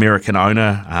a new American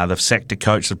owner. They've sacked a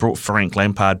coach. They've brought Frank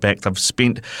Lampard back. They've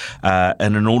spent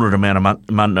an inordinate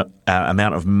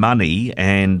amount of money,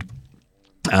 and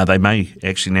they may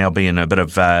actually now be in a bit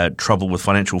of trouble with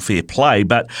financial fair play.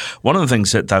 But one of the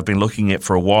things that they've been looking at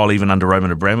for a while, even under Roman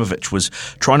Abramovich, was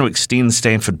trying to extend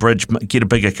Stamford Bridge, get a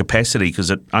bigger capacity, because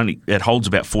it holds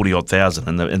about 40-odd thousand,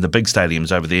 and in the big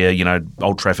stadiums over there,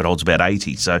 Old Trafford holds about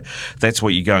 80. So that's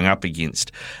what you're going up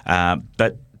against.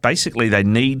 But basically, they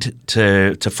need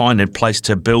to find a place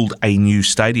to build a new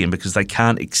stadium because they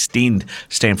can't extend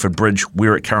Stamford Bridge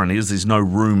where it currently is. There's no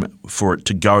room for it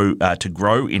to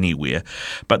grow anywhere.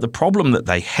 But the problem that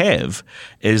they have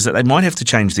is that they might have to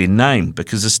change their name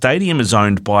because the stadium is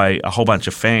owned by a whole bunch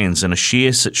of fans in a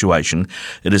share situation.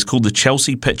 It is called the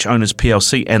Chelsea Pitch Owners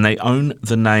PLC, and they own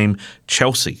the name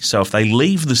Chelsea. So if they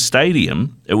leave the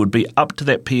stadium, it would be up to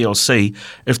that PLC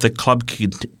if the club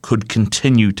could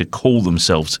continue to call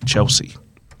themselves Chelsea.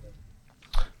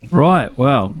 Right.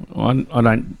 Well, I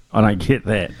don't get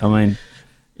that. I mean,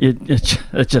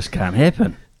 it just can't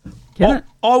happen.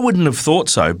 I wouldn't have thought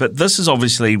so, but this is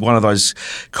obviously one of those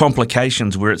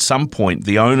complications where at some point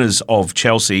the owners of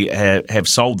Chelsea have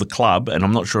sold the club, and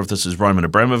I'm not sure if this is Roman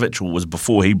Abramovich or was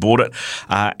before he bought it,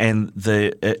 and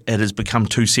it has become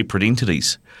two separate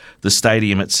entities, the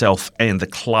stadium itself and the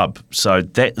club. So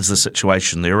that is the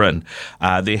situation they're in.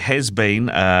 There has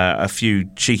been a few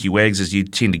cheeky wags, as you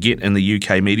tend to get in the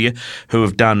UK media, who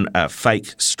have done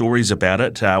fake stories about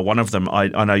it. One of them,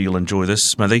 I know you'll enjoy this,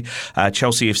 Smithy.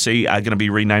 Chelsea FC are going to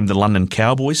be renamed the London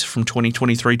Cowboys from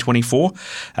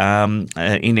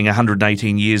 2023-24, ending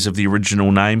 118 years of the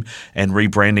original name and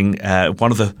rebranding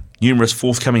one of the numerous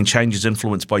forthcoming changes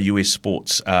influenced by US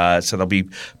sports. So they'll be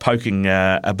poking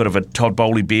a bit of a Todd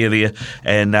Bowley bear there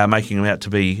and making him out to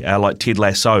be like Ted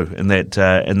Lasso in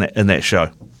that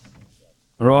show.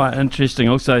 Right, interesting.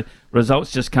 Also,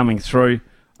 results just coming through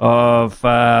of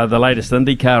the latest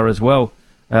IndyCar as well.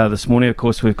 This morning, of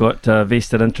course, we've got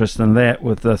vested interest in that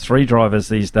with 3 drivers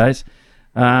these days.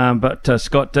 But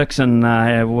Scott Dixon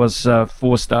was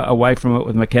forced away from it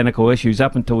with mechanical issues.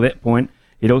 Up until that point,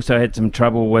 he'd also had some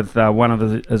trouble with one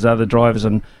of his other drivers,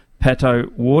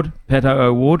 Pato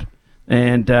O'Ward.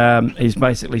 And he's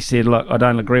basically said, look, I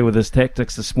don't agree with his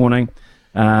tactics this morning.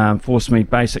 Forced me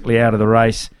basically out of the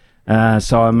race.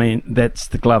 So, I mean, that's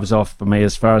the gloves off for me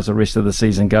as far as the rest of the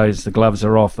season goes. The gloves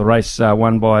are off. The race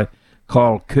won by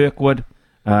Kyle Kirkwood.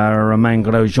 Romain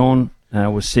Grosjean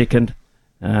was second.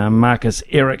 Marcus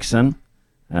Ericsson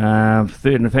third.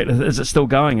 In fact, is it still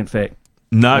going, in fact?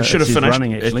 No, it should have finished.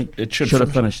 Running, actually. It should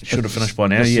have finished. Should have finished by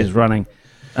now, This is running.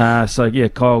 Kyle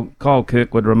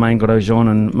Kirkwood, Romain Grosjean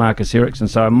and Marcus Ericsson.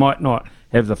 So I might not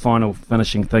have the final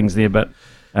finishing things there, but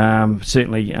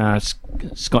certainly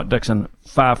Scott Dixon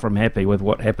far from happy with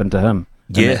what happened to him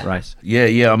in that race.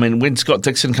 Yeah. I mean, when Scott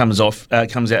Dixon comes out,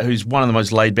 who's one of the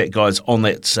most laid-back guys on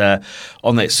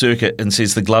that circuit, and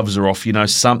says the gloves are off,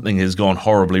 something has gone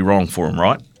horribly wrong for him,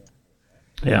 right?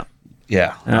 Yeah.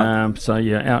 Yeah.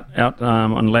 Out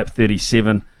on lap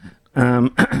 37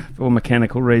 for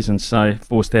mechanical reasons, so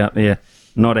forced out there.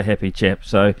 Not a happy chap.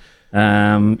 So,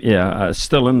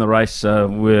 still in the race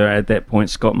were at that point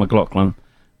Scott McLaughlin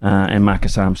and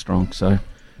Marcus Armstrong. So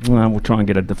we'll try and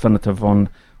get a definitive on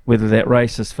whether that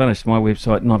race is finished. My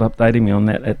website not updating me on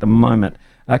that at the moment.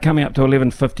 Coming up to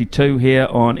 11:52 here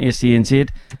on SENZ,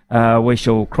 we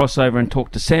shall cross over and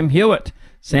talk to Sam Hewitt.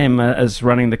 Sam is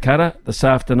running the cutter this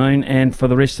afternoon and for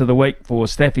the rest of the week for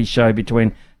Staffy's show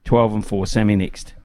between 12 and 4. Sammy next.